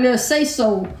you got a little say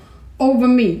so over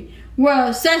me.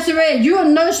 Well, Sassy Red, you're a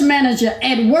nurse manager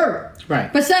at work.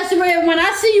 Right. But Sassy Red, when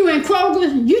I see you in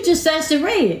Kroger, you just Sassy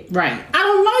Red. Right. I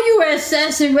don't know you as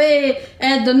Sassy Red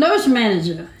as the nurse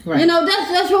manager. Right.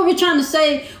 That's what we're trying to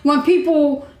say when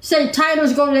people say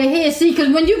titles go to their head. See, because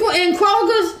when you go in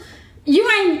Kroger's, you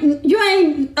ain't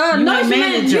nurse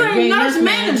manager. You ain't nurse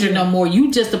manager no more.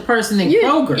 You just a person in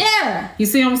Kroger. Yeah. You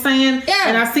see what I'm saying? Yeah.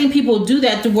 And I've seen people do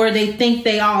that to where they think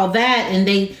they all that, and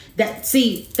that's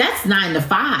 9 to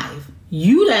 5.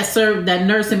 You that serve that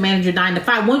nurse and manager 9 to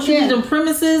 5. Once you leave them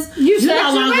premises, you're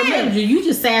no longer manager. You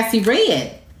just Sassy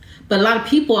Red. But a lot of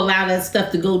people allow that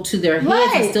stuff to go to their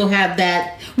heads and still have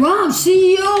that. Wrong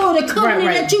CEO of the company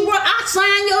Right. that you work. I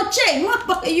sign your check.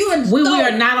 Motherfucker, you in the We store.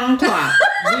 are not on clock.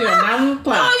 We are not on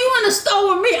clock. Oh, you in the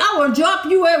store with me? I will drop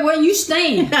you at where you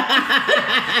stand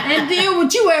and deal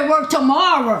with you at work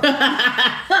tomorrow.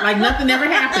 Like nothing ever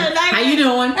happened. How you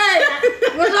doing? Hey,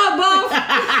 what's up, boss?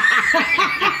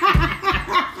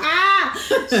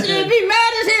 Shit, be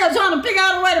mad as hell trying to figure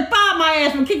out a way to fire my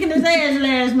ass for kicking his ass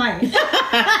last night.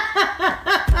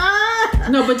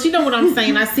 No, but you know what I'm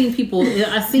saying. I seen people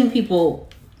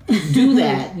do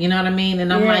that. You know what I mean?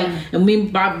 And I'm like, and me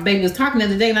and Bob Baby was talking the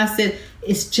other day, and I said,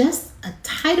 it's just a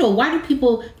title. Why do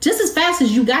people just as fast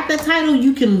as you got that title,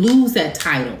 you can lose that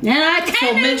title? And I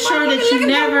can't. So make sure that you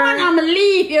never. I'm gonna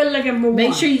leave here looking for Make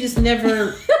one. sure you just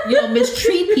never,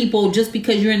 mistreat people just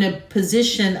because you're in a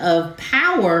position of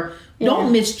power.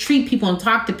 Don't mistreat people and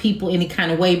talk to people any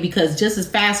kind of way, because just as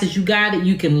fast as you got it,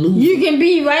 you can lose. You can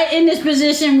be right in this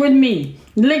position with me,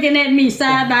 looking at me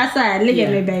side by side. Look at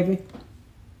me, baby.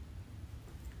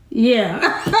 Yeah.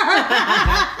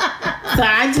 So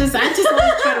I just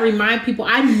always try to remind people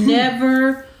I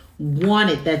never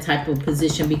wanted that type of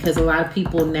position, because a lot of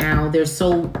people now it's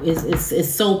so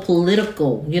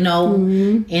political,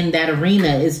 in that arena.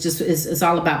 It's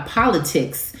all about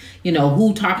politics.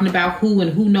 Who talking about who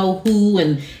and who know who,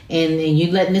 and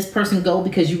you letting this person go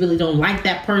because you really don't like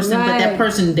that person. Right. But that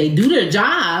person, they do their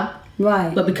job.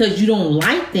 Right. But because you don't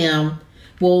like them,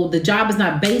 well, the job is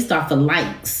not based off of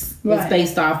likes. Right. It's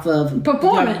based off of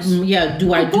performance.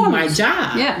 Do I do my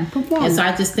job? Yeah, performance. And so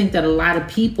I just think that a lot of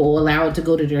people allow it to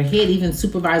go to their head, even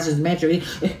supervisors, managers.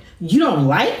 You don't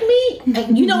like me?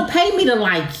 You don't pay me to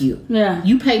like you. Yeah.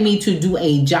 You pay me to do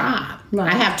a job.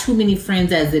 Right. I have too many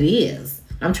friends as it is.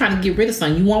 I'm trying to get rid of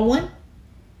some. You want one?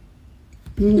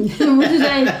 What you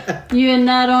say? You're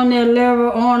not on their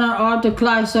level on or off the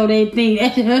clock, so they think.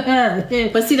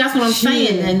 But see, that's what I'm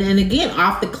saying. And again,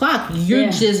 off the clock,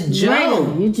 you're just Joe.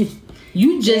 Right.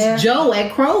 You just Joe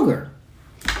at Kroger.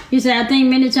 He said, I think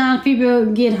many times people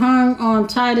get hung on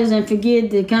titles and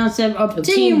forget the concept of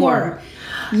teamwork.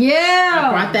 Yeah. I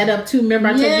brought that up too. Remember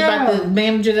I told you about the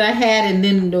manager that I had, and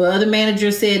then the other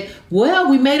manager said, well,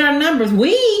 we made our numbers. No,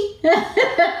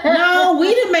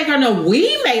 we didn't make our numbers.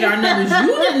 We made our numbers. You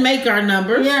didn't make our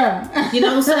numbers. Yeah.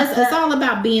 So it's all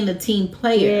about being a team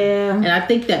player. Yeah. And I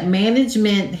think that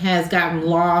management has gotten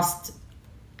lost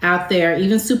out there,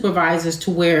 even supervisors, to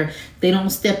where they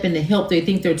don't step in to help. They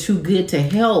think they're too good to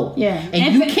help. Yeah.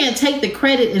 And you can't take the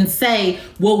credit and say,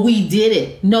 well, we did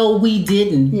it. No, we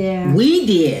didn't. Yeah. We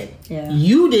did. Yeah.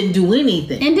 You didn't do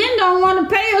anything. And then don't want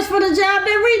to pay us for the job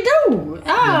that we do.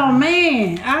 Oh,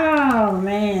 man. Ooh,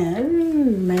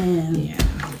 man. Yeah.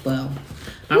 Well,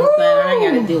 I'm glad I ain't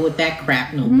got to deal with that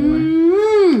crap no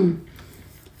more.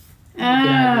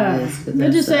 Let's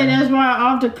just say that's why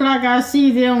off the clock I see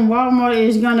them. Walmart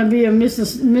is going to be a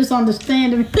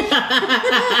misunderstanding. They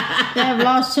have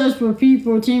lost touch with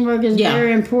people. Teamwork is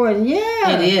very important.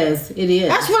 Yeah. It is.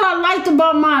 That's what I liked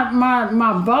about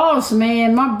my boss,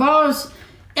 man. My boss,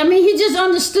 I mean, he just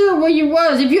understood where you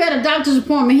was. If you had a doctor's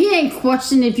appointment, he ain't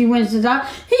questioning if you went to the doctor.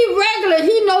 He regular.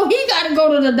 He know he got to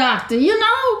go to the doctor,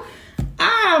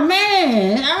 Oh,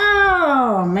 man.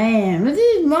 But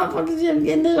these motherfuckers just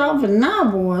getting this off and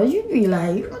now, boy. You be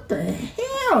like, what the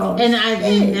hell? And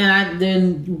I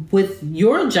then with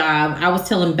your job, I was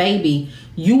telling Baby,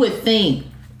 you would think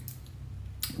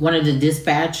one of the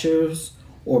dispatchers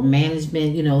or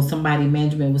management, somebody in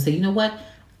management would say, you know what?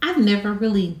 I've never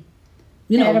really,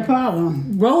 had a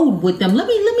problem. Rode with them. Let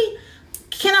me,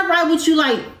 can I ride with you?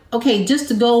 Like, okay, just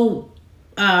to go.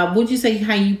 Would you say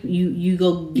how you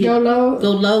go low?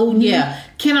 Go low, Mm-hmm. yeah.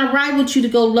 Can I ride with you to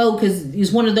go low? Because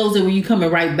it's one of those that where you coming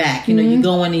right back. You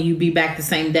go in and you be back the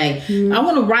same day. I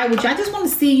want to ride with you. I just want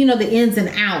to see the ins and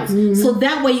outs. So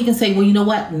that way you can say, well, you know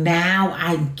what? Now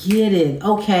I get it.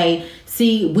 Okay.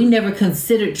 See, we never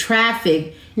considered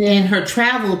traffic in her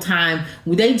travel time.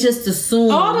 They just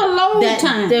assume all the load that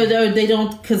time. They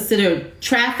don't consider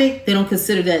traffic. They don't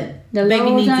consider that the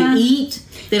baby needs time. to eat.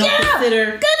 They don't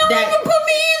consider they don't that even put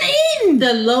me in eating.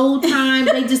 the load time.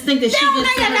 They just think that she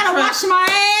just I gotta wash my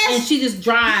ass. and she just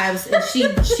drives, and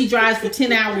she drives for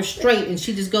 10 hours straight, and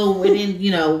she just go and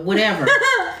then whatever.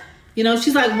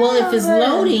 She's like, well, if it's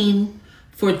loading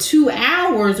for 2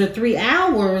 hours or 3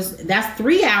 hours, that's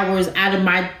 3 hours out of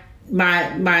my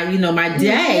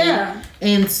day. Yeah.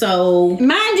 And so,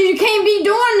 mind you can't be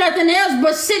doing nothing else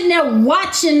but sitting there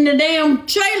watching the damn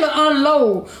trailer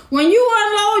unload. When you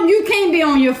unload, you can't be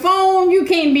on your phone. You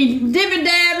can't be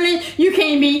dibby-dabbling. You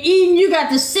can't be eating. You got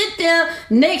to sit there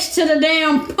next to the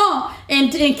damn pump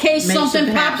in case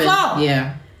something pops off.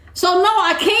 Yeah. So no,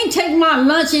 I can't take my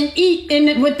lunch and eat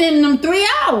within them 3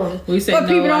 hours. But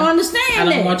people don't understand that. I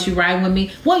don't want you riding with me.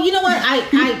 Well, you know what?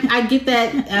 I get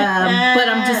that. But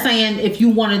I'm just saying, if you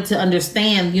wanted to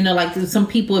understand, you know, like some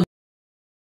people.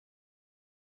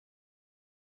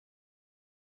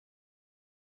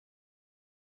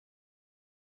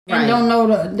 And don't know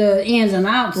the ins and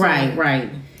outs. Right.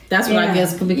 That's what I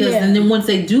guess, because and then once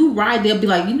they do ride, they'll be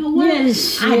like, you know what?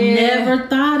 I never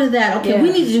thought of that. Okay,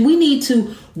 we need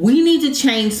to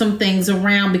change some things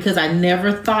around because I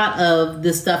never thought of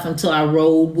this stuff until I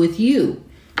rode with you.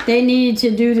 They need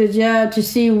to do the job to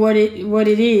see what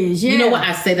it is. Yeah. You know what?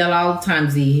 I say that all the time,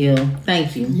 Z Hill.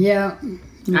 Thank you. Yeah.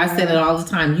 I say that all the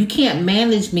time. You can't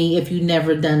manage me if you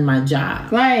never done my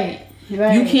job. Right.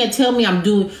 You can't tell me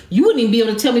you wouldn't even be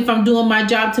able to tell me if I'm doing my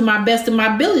job to my best of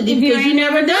my ability because you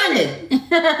never done it.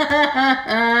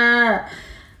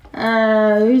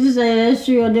 You just say that's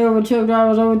true. I deal with truck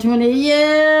drivers over 20.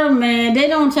 Yeah, man. They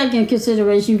don't take into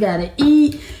consideration you gotta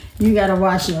eat, you gotta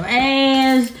wash your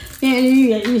ass,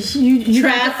 you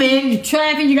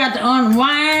traffic, you got to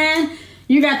unwind,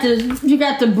 you got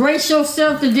to brace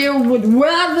yourself to deal with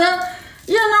weather.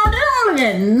 You know, they don't look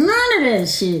at none of that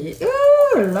shit.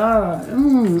 Ooh, Lord.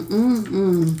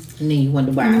 And then you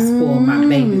wonder why I spoil my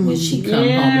baby when she come home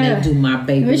and they do my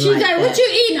baby but she's like that. What you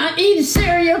eating? I'm eating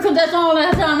cereal because that's the only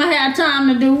time I have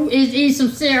time to do is eat some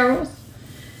cereal.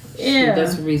 Yeah.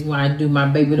 That's the reason why I do my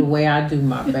baby the way I do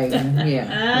my baby.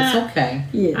 Yeah, it's okay.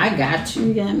 Yeah. I got you.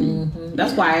 You got me. Mm-hmm.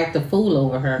 That's why I act a fool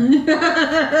over her.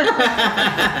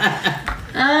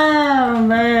 Oh,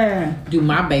 man. Do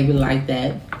my baby like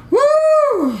that.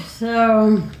 Woo!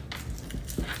 So,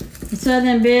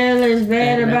 Southern Belle is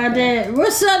bad about that.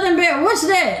 What's Southern Belle? What's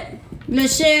that?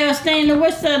 Michelle Stanley,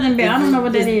 what's Southern Belle? I don't know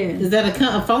what that is. Is that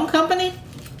a phone company?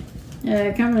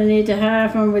 Company need to hire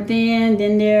from within,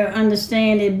 then they'll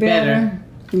understand it better.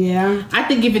 Yeah. I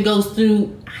think if it goes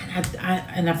through,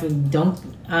 don't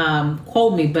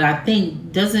quote me, but I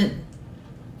think doesn't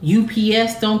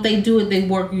UPS, don't they do it? They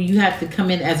work, you have to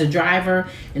come in as a driver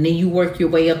and then you work your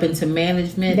way up into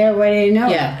management. That way they know.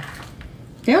 Yeah.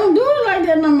 They don't do it like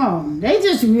that no more. They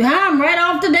just hire them right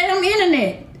off the damn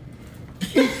internet.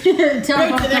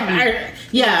 Telephone company.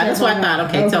 Yeah, that's what I thought.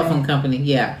 Okay, telephone company.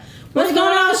 Yeah. What's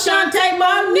going on, Shantae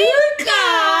Monica?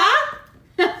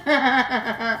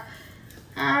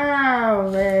 Oh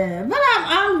man, but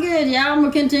I'm good, y'all. I'm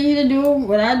gonna continue to do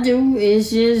what I do. It's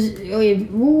just,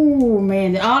 ooh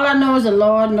man, all I know is the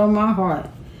Lord know my heart.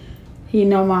 He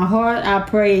know my heart. I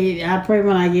pray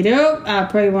when I get up. I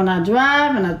pray when I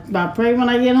drive, and I pray when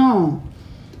I get home.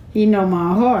 He know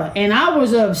my heart, and I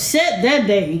was upset that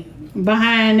day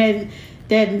behind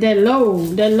that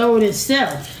load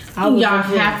itself. Y'all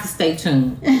have to stay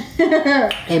tuned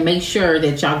and make sure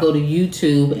that y'all go to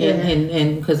YouTube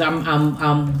and because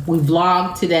we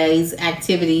vlogged today's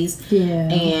activities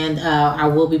and I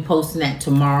will be posting that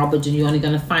tomorrow, but you're only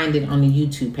going to find it on the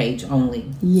YouTube page only.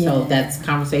 So that's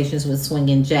Conversations with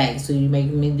Swingin' Jack. So you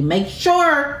need to make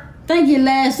sure. Thank you,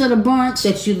 last of the bunch,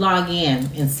 that you log in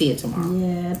and see it tomorrow.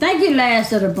 Yeah, thank you,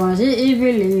 last of the bunch. It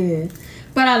really is.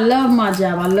 But I love my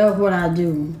job. I love what I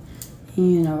do.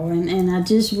 You know, and I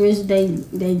just wish they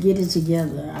get it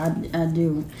together. I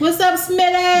do. What's up, Smitty?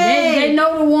 They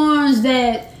know the ones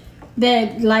that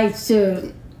like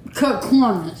to cut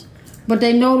corners, but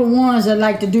they know the ones that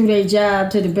like to do their job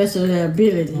to the best of their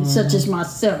ability, such as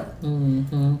myself.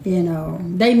 Mm-hmm. You know,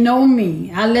 they know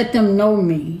me. I let them know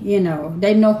me. You know,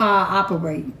 they know how I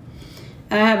operate.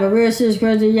 I have a real serious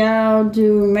question. Y'all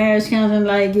do marriage counseling,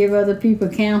 like give other people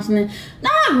counseling?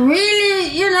 Not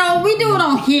really. You know, we do it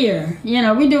on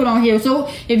here. So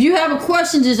if you have a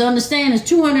question, just understand there's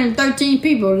 213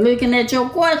 people looking at your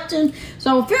question.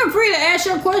 So feel free to ask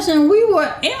your question. We will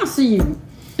answer you.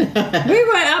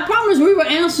 I promise we will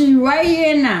answer you right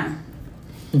here and now.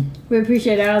 We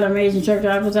appreciate all the amazing truck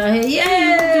drivers out here.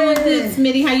 Yeah, doing good,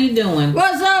 Smitty. How you doing?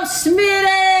 What's up,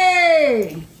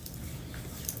 Smitty?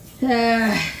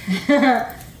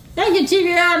 Thank you,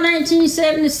 TVR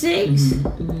 1976.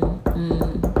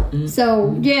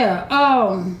 So yeah,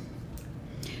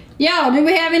 yo, do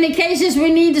we have any cases we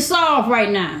need to solve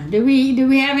right now? Do we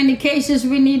have any cases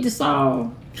we need to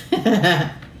solve?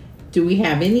 Do we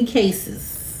have any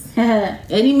cases?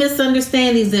 Any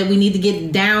misunderstandings that we need to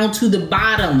get down to the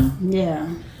bottom? Yeah.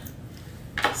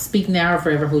 Speak now or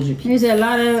forever hold your peace. He said a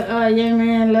lot of young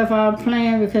men left our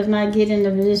plan because not getting the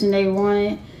position they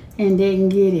wanted and didn't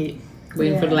get it.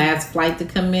 Waiting for the last flight to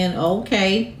come in.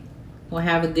 Okay. We'll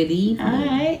have a good evening. All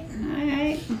right.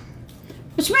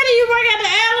 But Smitty, you work at the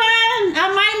airline?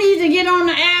 I might need to get on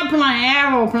the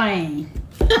aeroplane.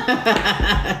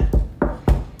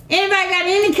 Anybody got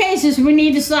any cases we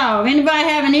need to solve? Anybody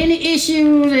having any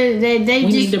issues that they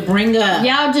we just need to bring up?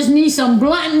 Y'all just need some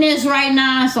bluntness right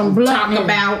now. Some bluntness. Talk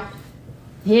about.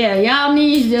 Yeah, y'all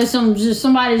need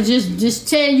somebody just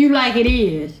tell you like it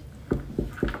is.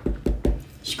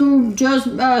 School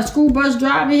bus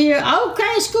driver here.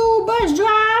 Okay, school bus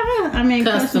driver. I mean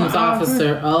customs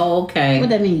officer. Oh, okay. What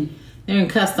that mean? They're in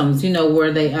customs. You know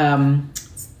where they like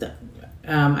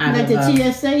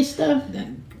the TSA stuff.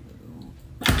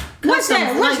 What's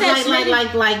that? What's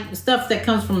that? Like stuff that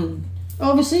comes from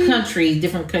overseas countries,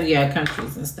 different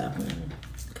countries and stuff.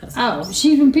 Oh,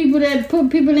 she's from people that put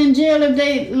people in jail if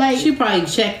they like. She probably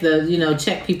check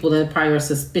people that probably are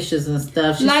suspicious and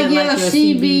stuff. She like said your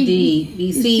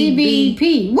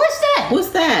CBP. What's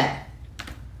that?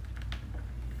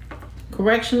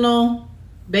 Correctional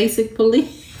Basic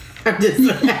Police. Border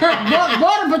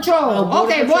Patrol.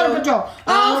 Border Patrol.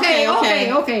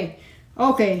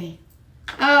 Okay.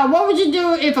 What would you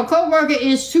do if a coworker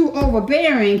is too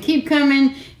overbearing, keep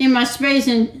coming in my space,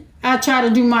 and I try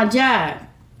to do my job?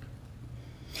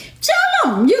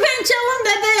 Tell them. You can't tell them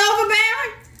that they're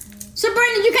overbearing.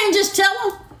 Sabrina, you can't just tell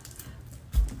them.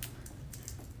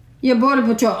 Your Border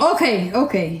Patrol. Okay.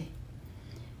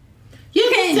 You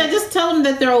can't just tell them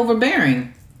that they're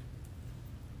overbearing.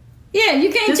 Yeah, you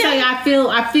can't just tell. Say, I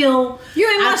feel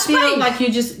you're in my space. I feel like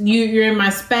you're in my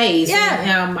space.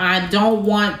 Yeah. And, I don't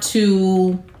want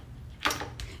to.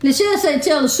 Lachelle said,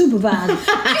 tell the supervisor.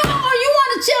 you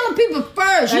want to tell people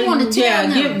first. You want to tell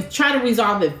them. Try to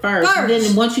resolve it first. And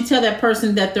then once you tell that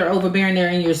person that they're overbearing,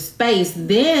 they're in your space,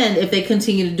 then if they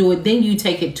continue to do it, then you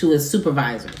take it to a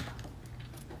supervisor.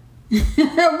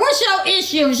 What's your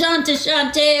issue,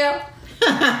 Chantel?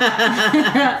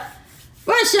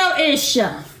 What's your issue?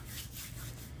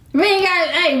 We ain't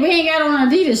got on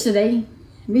Adidas today.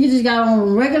 We just got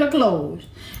on regular clothes.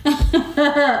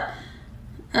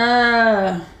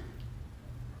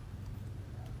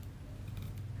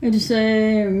 It just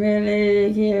say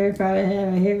really Gary probably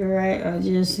have a heavy right or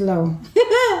just slow.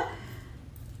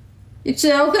 You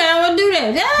say, okay, I will do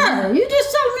that. Yeah, you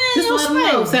just tell me in your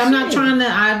space. Say, I'm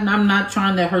not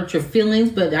trying to hurt your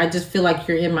feelings, but I just feel like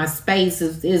you're in my space.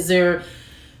 Is there,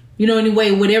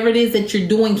 anyway, whatever it is that you're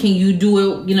doing, can you do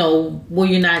it, where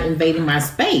you're not invading my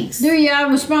space? Do y'all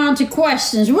respond to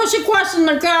questions? What's your question,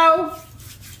 Nicole?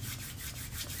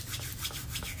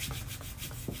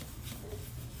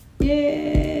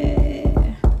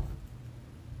 Yeah.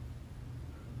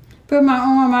 Put my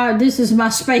arm out. This is my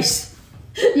space.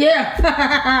 Yeah. We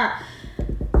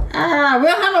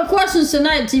don't have no questions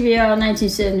tonight, TBR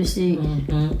 1976.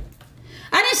 Mm-hmm.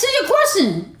 I didn't see your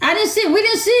question. We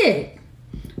didn't see it.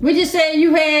 We just said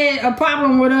you had a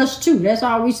problem with us too. That's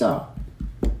all we saw.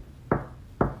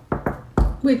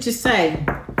 What'd you say?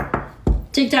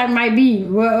 TikTok might be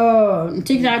filtering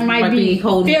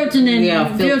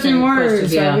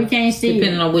words, so we can't see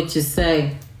depending on what you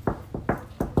say.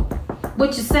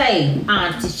 What you say,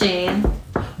 Auntie Shan?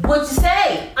 What you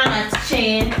say, Auntie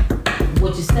Shan?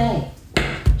 What you say?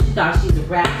 She thought she's a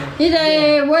rapper.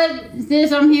 What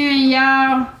this? I'm hearing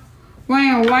y'all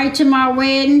wearing white to my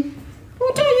wedding. Who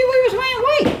told you we was wearing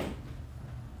white?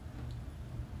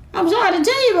 I'm sorry to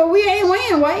tell you, but we ain't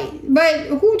wearing white. But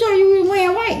who told you we was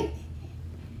wearing white?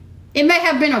 It may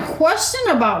have been a question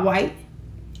about white,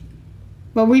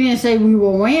 but we didn't say we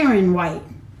were wearing white.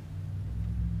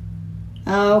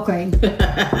 Oh, okay.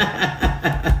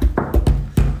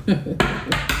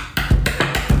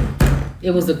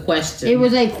 It was a question. It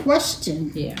was a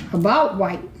question. Yeah. About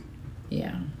white.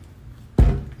 Yeah.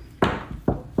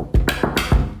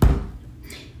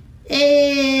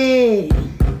 Hey.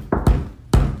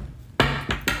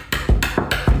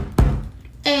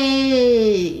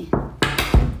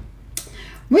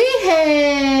 We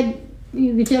had.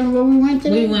 You can tell them where we went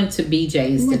today? We went to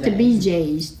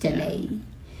BJ's today.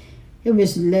 It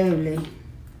was lovely.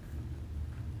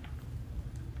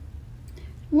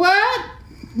 What?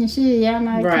 You see, y'all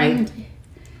not right.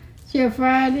 Till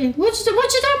Friday. What you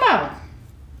talking about?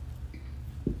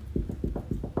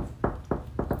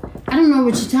 I don't know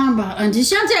what you're talking about. Auntie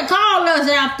Chantel, call us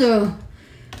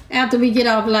after we get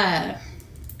off live.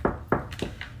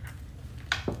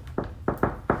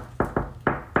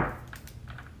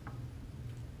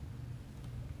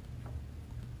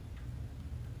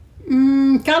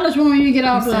 Call us when you get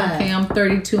off live. Okay, I'm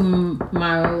 32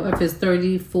 miles. If it's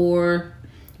 34,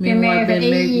 been married for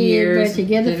 8 years, but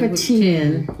together for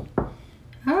 10.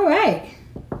 All right.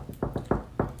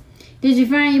 Did you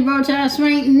find your bow tie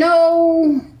swing?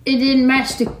 No, it didn't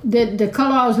match the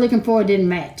color I was looking for. It didn't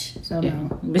match. So yeah.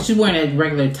 no. But she's wearing a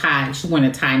regular tie. She's wearing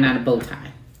a tie, not a bow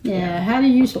tie. Yeah. How do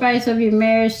you spice up your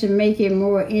marriage to make it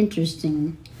more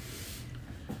interesting?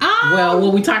 Well,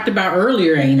 what we talked about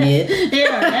earlier, ain't it?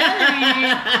 Yeah,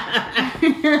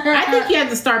 I think you have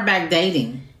to start back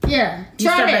dating. Yeah,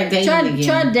 Try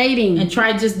dating and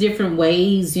try just different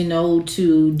ways, to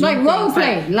do like role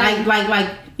play, like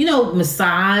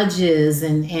massages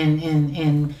and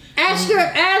ask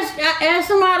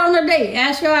them out on a date.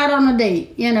 Ask her out on a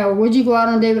date. Would you go out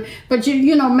on a date? But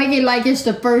make it like it's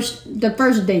the first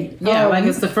date. Yeah, like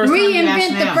it's the first.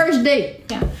 Reinvent the first date.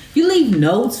 Yeah. You leave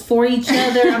notes for each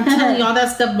other. I'm telling you, all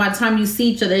that stuff. By the time you see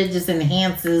each other, it just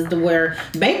enhances the where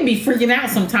baby be freaking out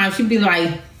sometimes. She'd be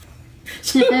like,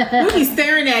 we'd be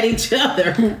staring at each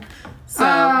other.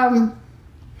 So.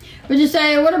 Would you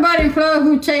say, what about a employer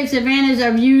who takes advantage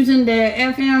of using their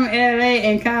FMLA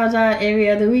and calls out every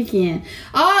other weekend?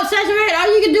 Oh, Saturate,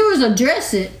 all you can do is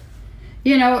address it,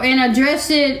 and address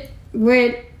it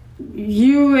with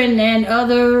you and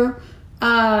other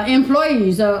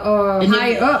employees or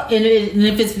higher up. And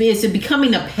if it's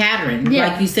becoming a pattern,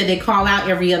 like you said, they call out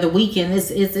every other weekend.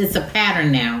 It's a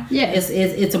pattern now. Yeah,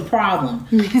 it's a problem.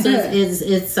 So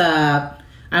it's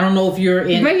I don't know if you're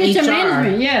in bring it HR. To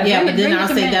management. Yeah, but then I'll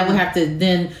say that would have to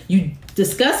then you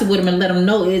discuss it with them and let them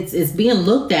know it's being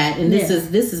looked at, and this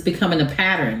is becoming a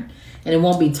pattern, and it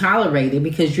won't be tolerated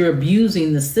because you're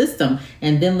abusing the system.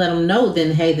 And then let them know.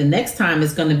 Then hey, the next time it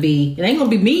ain't gonna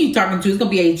be me you're talking to. It's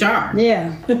gonna be HR.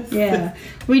 Yeah.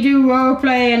 We do role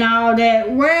play and all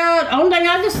that. Well, the only thing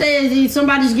I can say is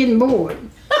somebody's getting bored.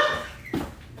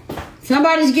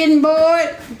 Somebody's getting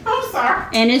bored. I'm sorry.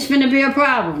 And it's gonna be a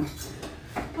problem.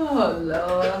 Oh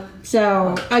Lord.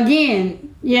 So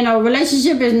again,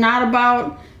 relationship is not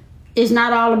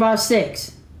all about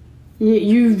sex.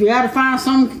 You got to find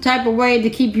some type of way to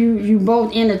keep you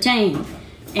both entertained,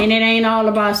 and it ain't all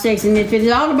about sex. And if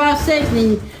it's all about sex,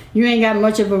 then you ain't got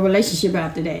much of a relationship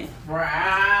after that.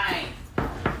 Right.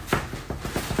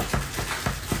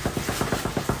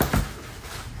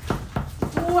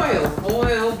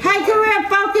 Boy. Hey, Career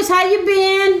Focus, how you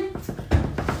been?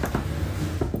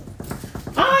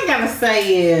 All I gotta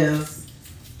say is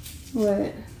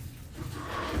what?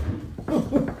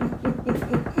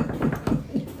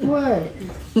 What?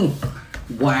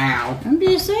 Wow. I'm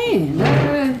just saying.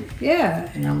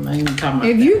 Yeah. I'm not even talking about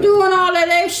if you doing all that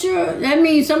extra, that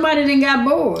means somebody done got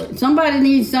bored. Somebody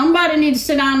needs to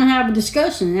sit down and have a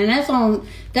discussion, and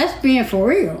that's being for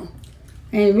real.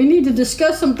 And we need to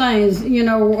discuss some things.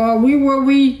 Are we where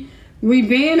we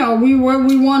been, or we where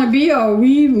we want to be, or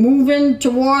we moving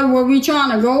toward where we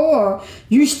trying to go, or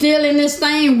you still in this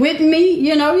thing with me?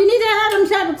 You need to have them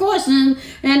type of questions,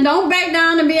 and don't back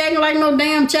down and be acting like no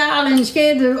damn child and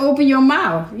scared to open your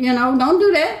mouth. Don't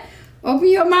do that. Open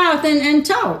your mouth and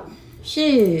talk.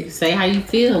 Shit. Say how you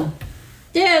feel.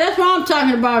 Yeah, that's what I'm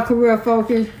talking about, Career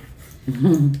Focus.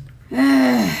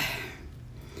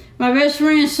 My best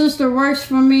friend's sister works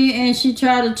for me, and she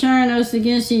tried to turn us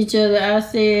against each other. I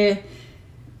said,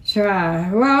 try.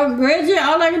 Well, Reggie,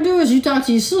 all I can do is you talk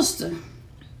to your sister.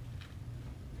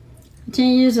 10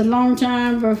 years is a long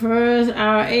time, but for us,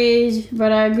 our age,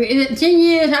 but I agree. 10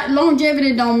 years,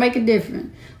 longevity don't make a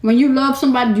difference. When you love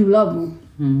somebody, you love them.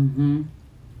 Mm-hmm.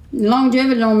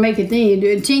 Longevity don't make a thing.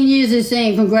 10 years is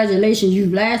saying congratulations,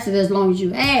 you've lasted as long as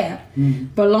you have. Mm-hmm.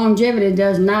 But longevity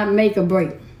does not make a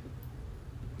break.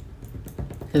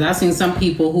 Because I've seen some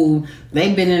people who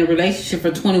they've been in a relationship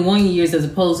for 21 years as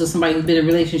opposed to somebody who's been in a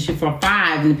relationship for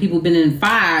 5, and the people who've been in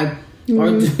 5,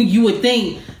 or you would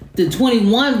think the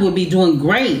 21 would be doing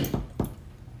great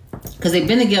because they've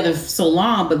been together for so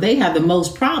long, but they have the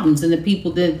most problems than the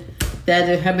people that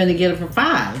have been together for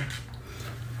 5.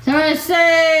 Somebody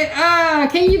say,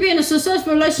 can you be in a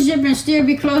successful relationship and still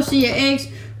be close to your ex,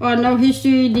 or no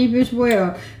history deep as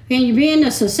well? Can you be in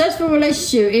a successful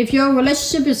relationship? If your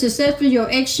relationship is successful, your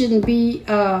ex shouldn't be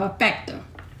a factor.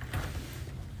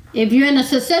 If you're in a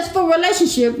successful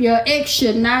relationship, your ex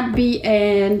should not be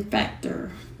a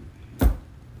factor.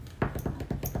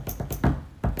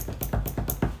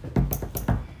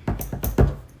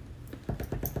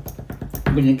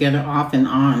 Been together off and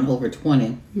on over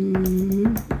 20.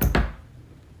 Mm-hmm.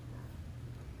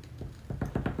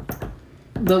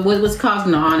 But what was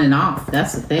causing the on and off?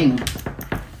 That's the thing.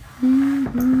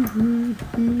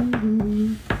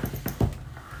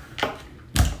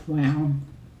 Wow.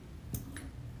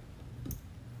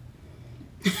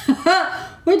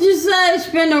 What'd you say?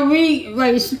 Spend a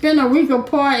week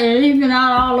apart and leaving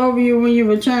out all over you when you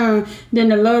return, then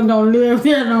the love don't live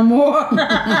there no more.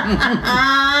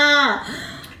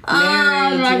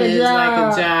 Marriage is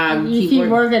like a job. You keep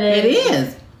working at it. It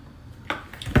is.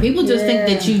 People just think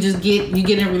that you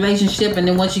get in a relationship, and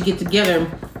then once you get together,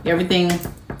 everything,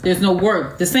 there's no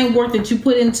work. The same work that you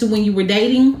put into when you were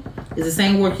dating, is the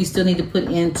same work you still need to put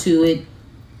into it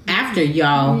after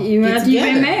y'all get together. You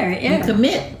get married. Yeah. And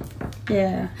commit.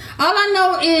 Yeah. All I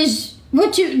know is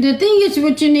what you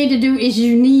need to do is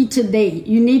you need to date.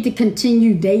 You need to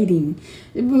continue dating.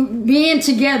 Being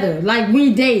together. Like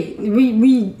we date.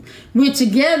 We're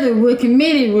together, we're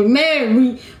committed, we're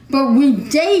married, but we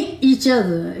date each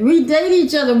other. We date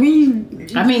each other.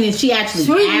 And she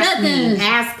actually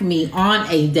asked me on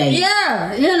a date.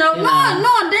 Yeah,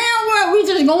 no, damn well, we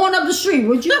just going up the street.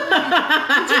 Would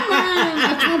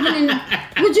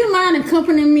you mind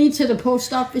accompanying me to the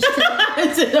post office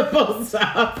today? To the post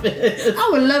office. I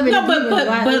would love it. No,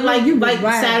 but like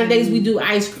Saturdays we do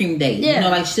ice cream date. Yeah. You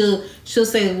know, like she'll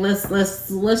say let's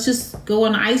just go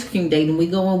on an ice cream date, and we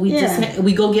go and we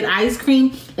go get ice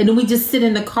cream, and then we just sit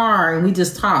in the car and we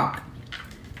just talk.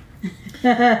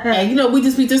 And we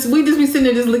just be sitting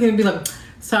there just looking and be like,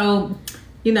 so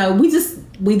we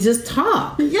just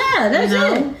talk. Yeah, that's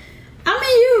it.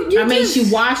 I mean,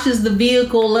 she washes the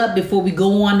vehicle up before we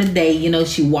go on the date.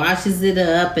 She washes it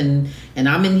up, and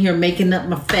I'm in here making up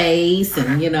my face,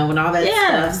 and and all that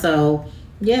stuff. So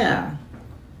yeah.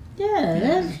 Yeah,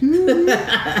 that's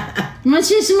when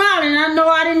she's smiling, I know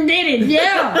I done did it.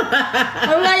 Yeah.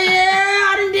 I'm like,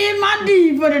 I done did my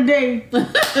deed for the day.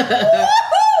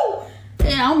 Woo-hoo!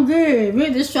 Yeah, I'm good.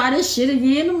 We'll just try this shit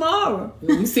again tomorrow.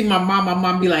 You see my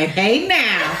mom be like, hey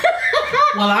now.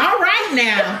 Well, all right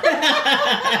now.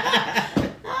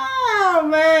 Oh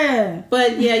man.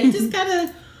 But yeah, you just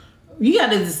gotta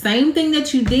the same thing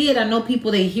that you did. I know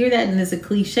people, they hear that and it's a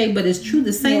cliche, but it's true.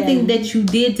 The same thing that you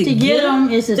did to get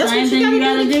them, it's the same thing you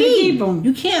gotta do to keep them.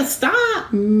 You can't stop.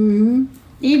 Mm-hmm.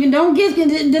 Even don't get the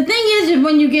thing is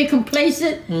when you get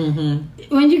complacent.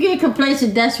 Mm-hmm. When you get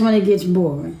complacent, that's when it gets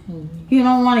boring. Mm-hmm. You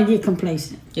don't want to get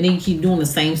complacent. And then you keep doing the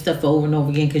same stuff over and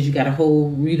over again because you got a whole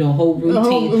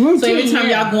routine. So every time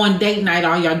y'all go on date night,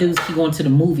 all y'all do is keep going to the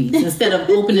movies instead of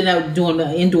opening up doing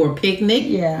the indoor picnic.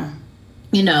 Yeah.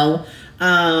 You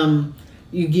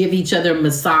give each other a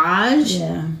massage.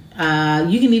 Yeah.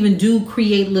 You can even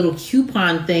create little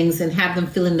coupon things and have them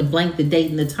fill in the blank, the date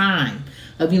and the time.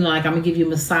 Of like, I'm gonna give you a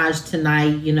massage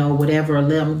tonight, whatever, or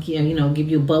let them, give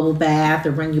you a bubble bath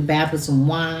or bring you a bath with some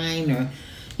wine, or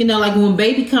like when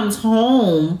baby comes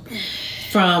home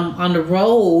from on the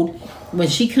road, when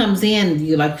she comes in,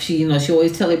 she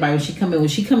always tell everybody when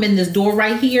she come in this door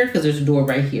right here, because there's a door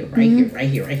right here.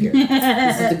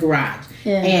 This is the garage.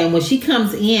 Yeah. And when she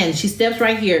comes in, she steps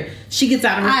right here. She gets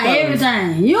out of her clothes.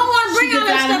 Everything. You don't want to bring all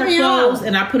that stuff in your house.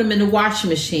 And I put them in the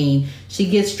washing machine. She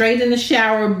gets straight in the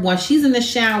shower. When she's in the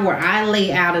shower, I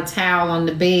lay out a towel on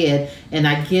the bed and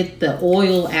I get the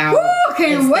oil out. Ooh,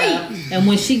 can't wait. And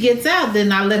when she gets out,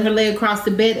 then I let her lay across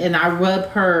the bed and I rub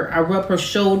her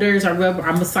shoulders. I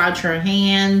massage her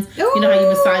hands. Ooh, you know how you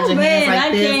massage your hands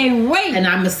like this? I can't wait. And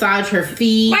I massage her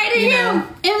feet. Right here. And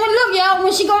look, y'all,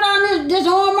 when she go down this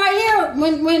arm right here,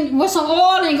 when with some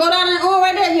oil and go down that arm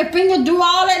right there, your fingers do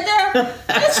all that there.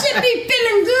 That shit be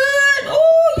feeling good. Ooh,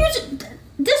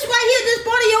 this right here, this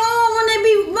part of your arm when they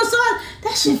be massaged,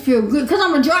 that shit feel good. Cause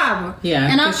I'm a driver. Yeah.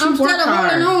 And I'm instead of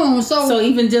holding on. So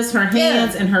even just her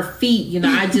hands and her feet,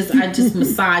 I just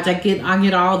massage. I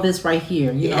get all this right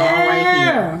here. All right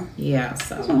here. Yeah.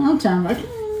 So that's what I'm talking about.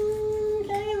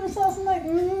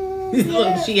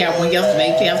 Look, she had one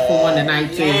yesterday. She asked for one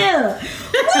tonight too. Yeah. Woo!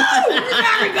 We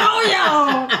gotta go,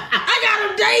 y'all. I got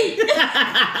a date.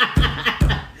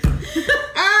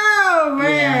 Oh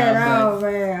man.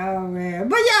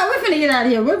 But yeah, we're finna get out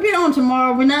of here. We'll be on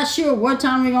tomorrow. We're not sure what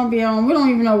time we're gonna be on. We don't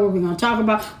even know what we're gonna talk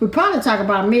about. We'll probably talk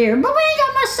about Mary, but we ain't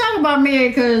got much to talk about Mary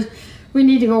because we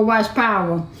need to go watch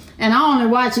Power. And I only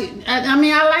watch it. I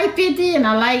like 50 and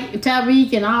I like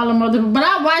Tariq and all them other, but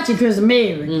I watch it because of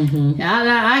Mary. Mm-hmm.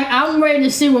 I'm ready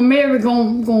to see what Mary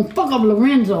gonna fuck up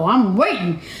Lorenzo. I'm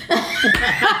waiting.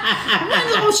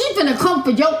 Lorenzo, she finna come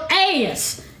for your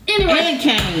ass. Anyway, and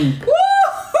Kane.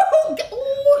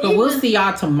 But we'll see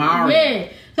y'all tomorrow. Yeah.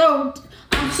 So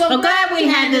I'm so glad we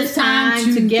had this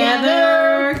time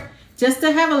together. Just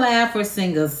to have a laugh or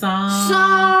sing a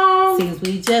song. Since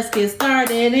we just get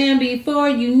started and before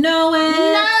you know it.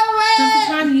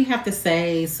 Sometimes you have to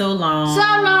say so long. So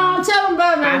long. Tell them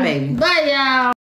bye, baby. Bye, y'all.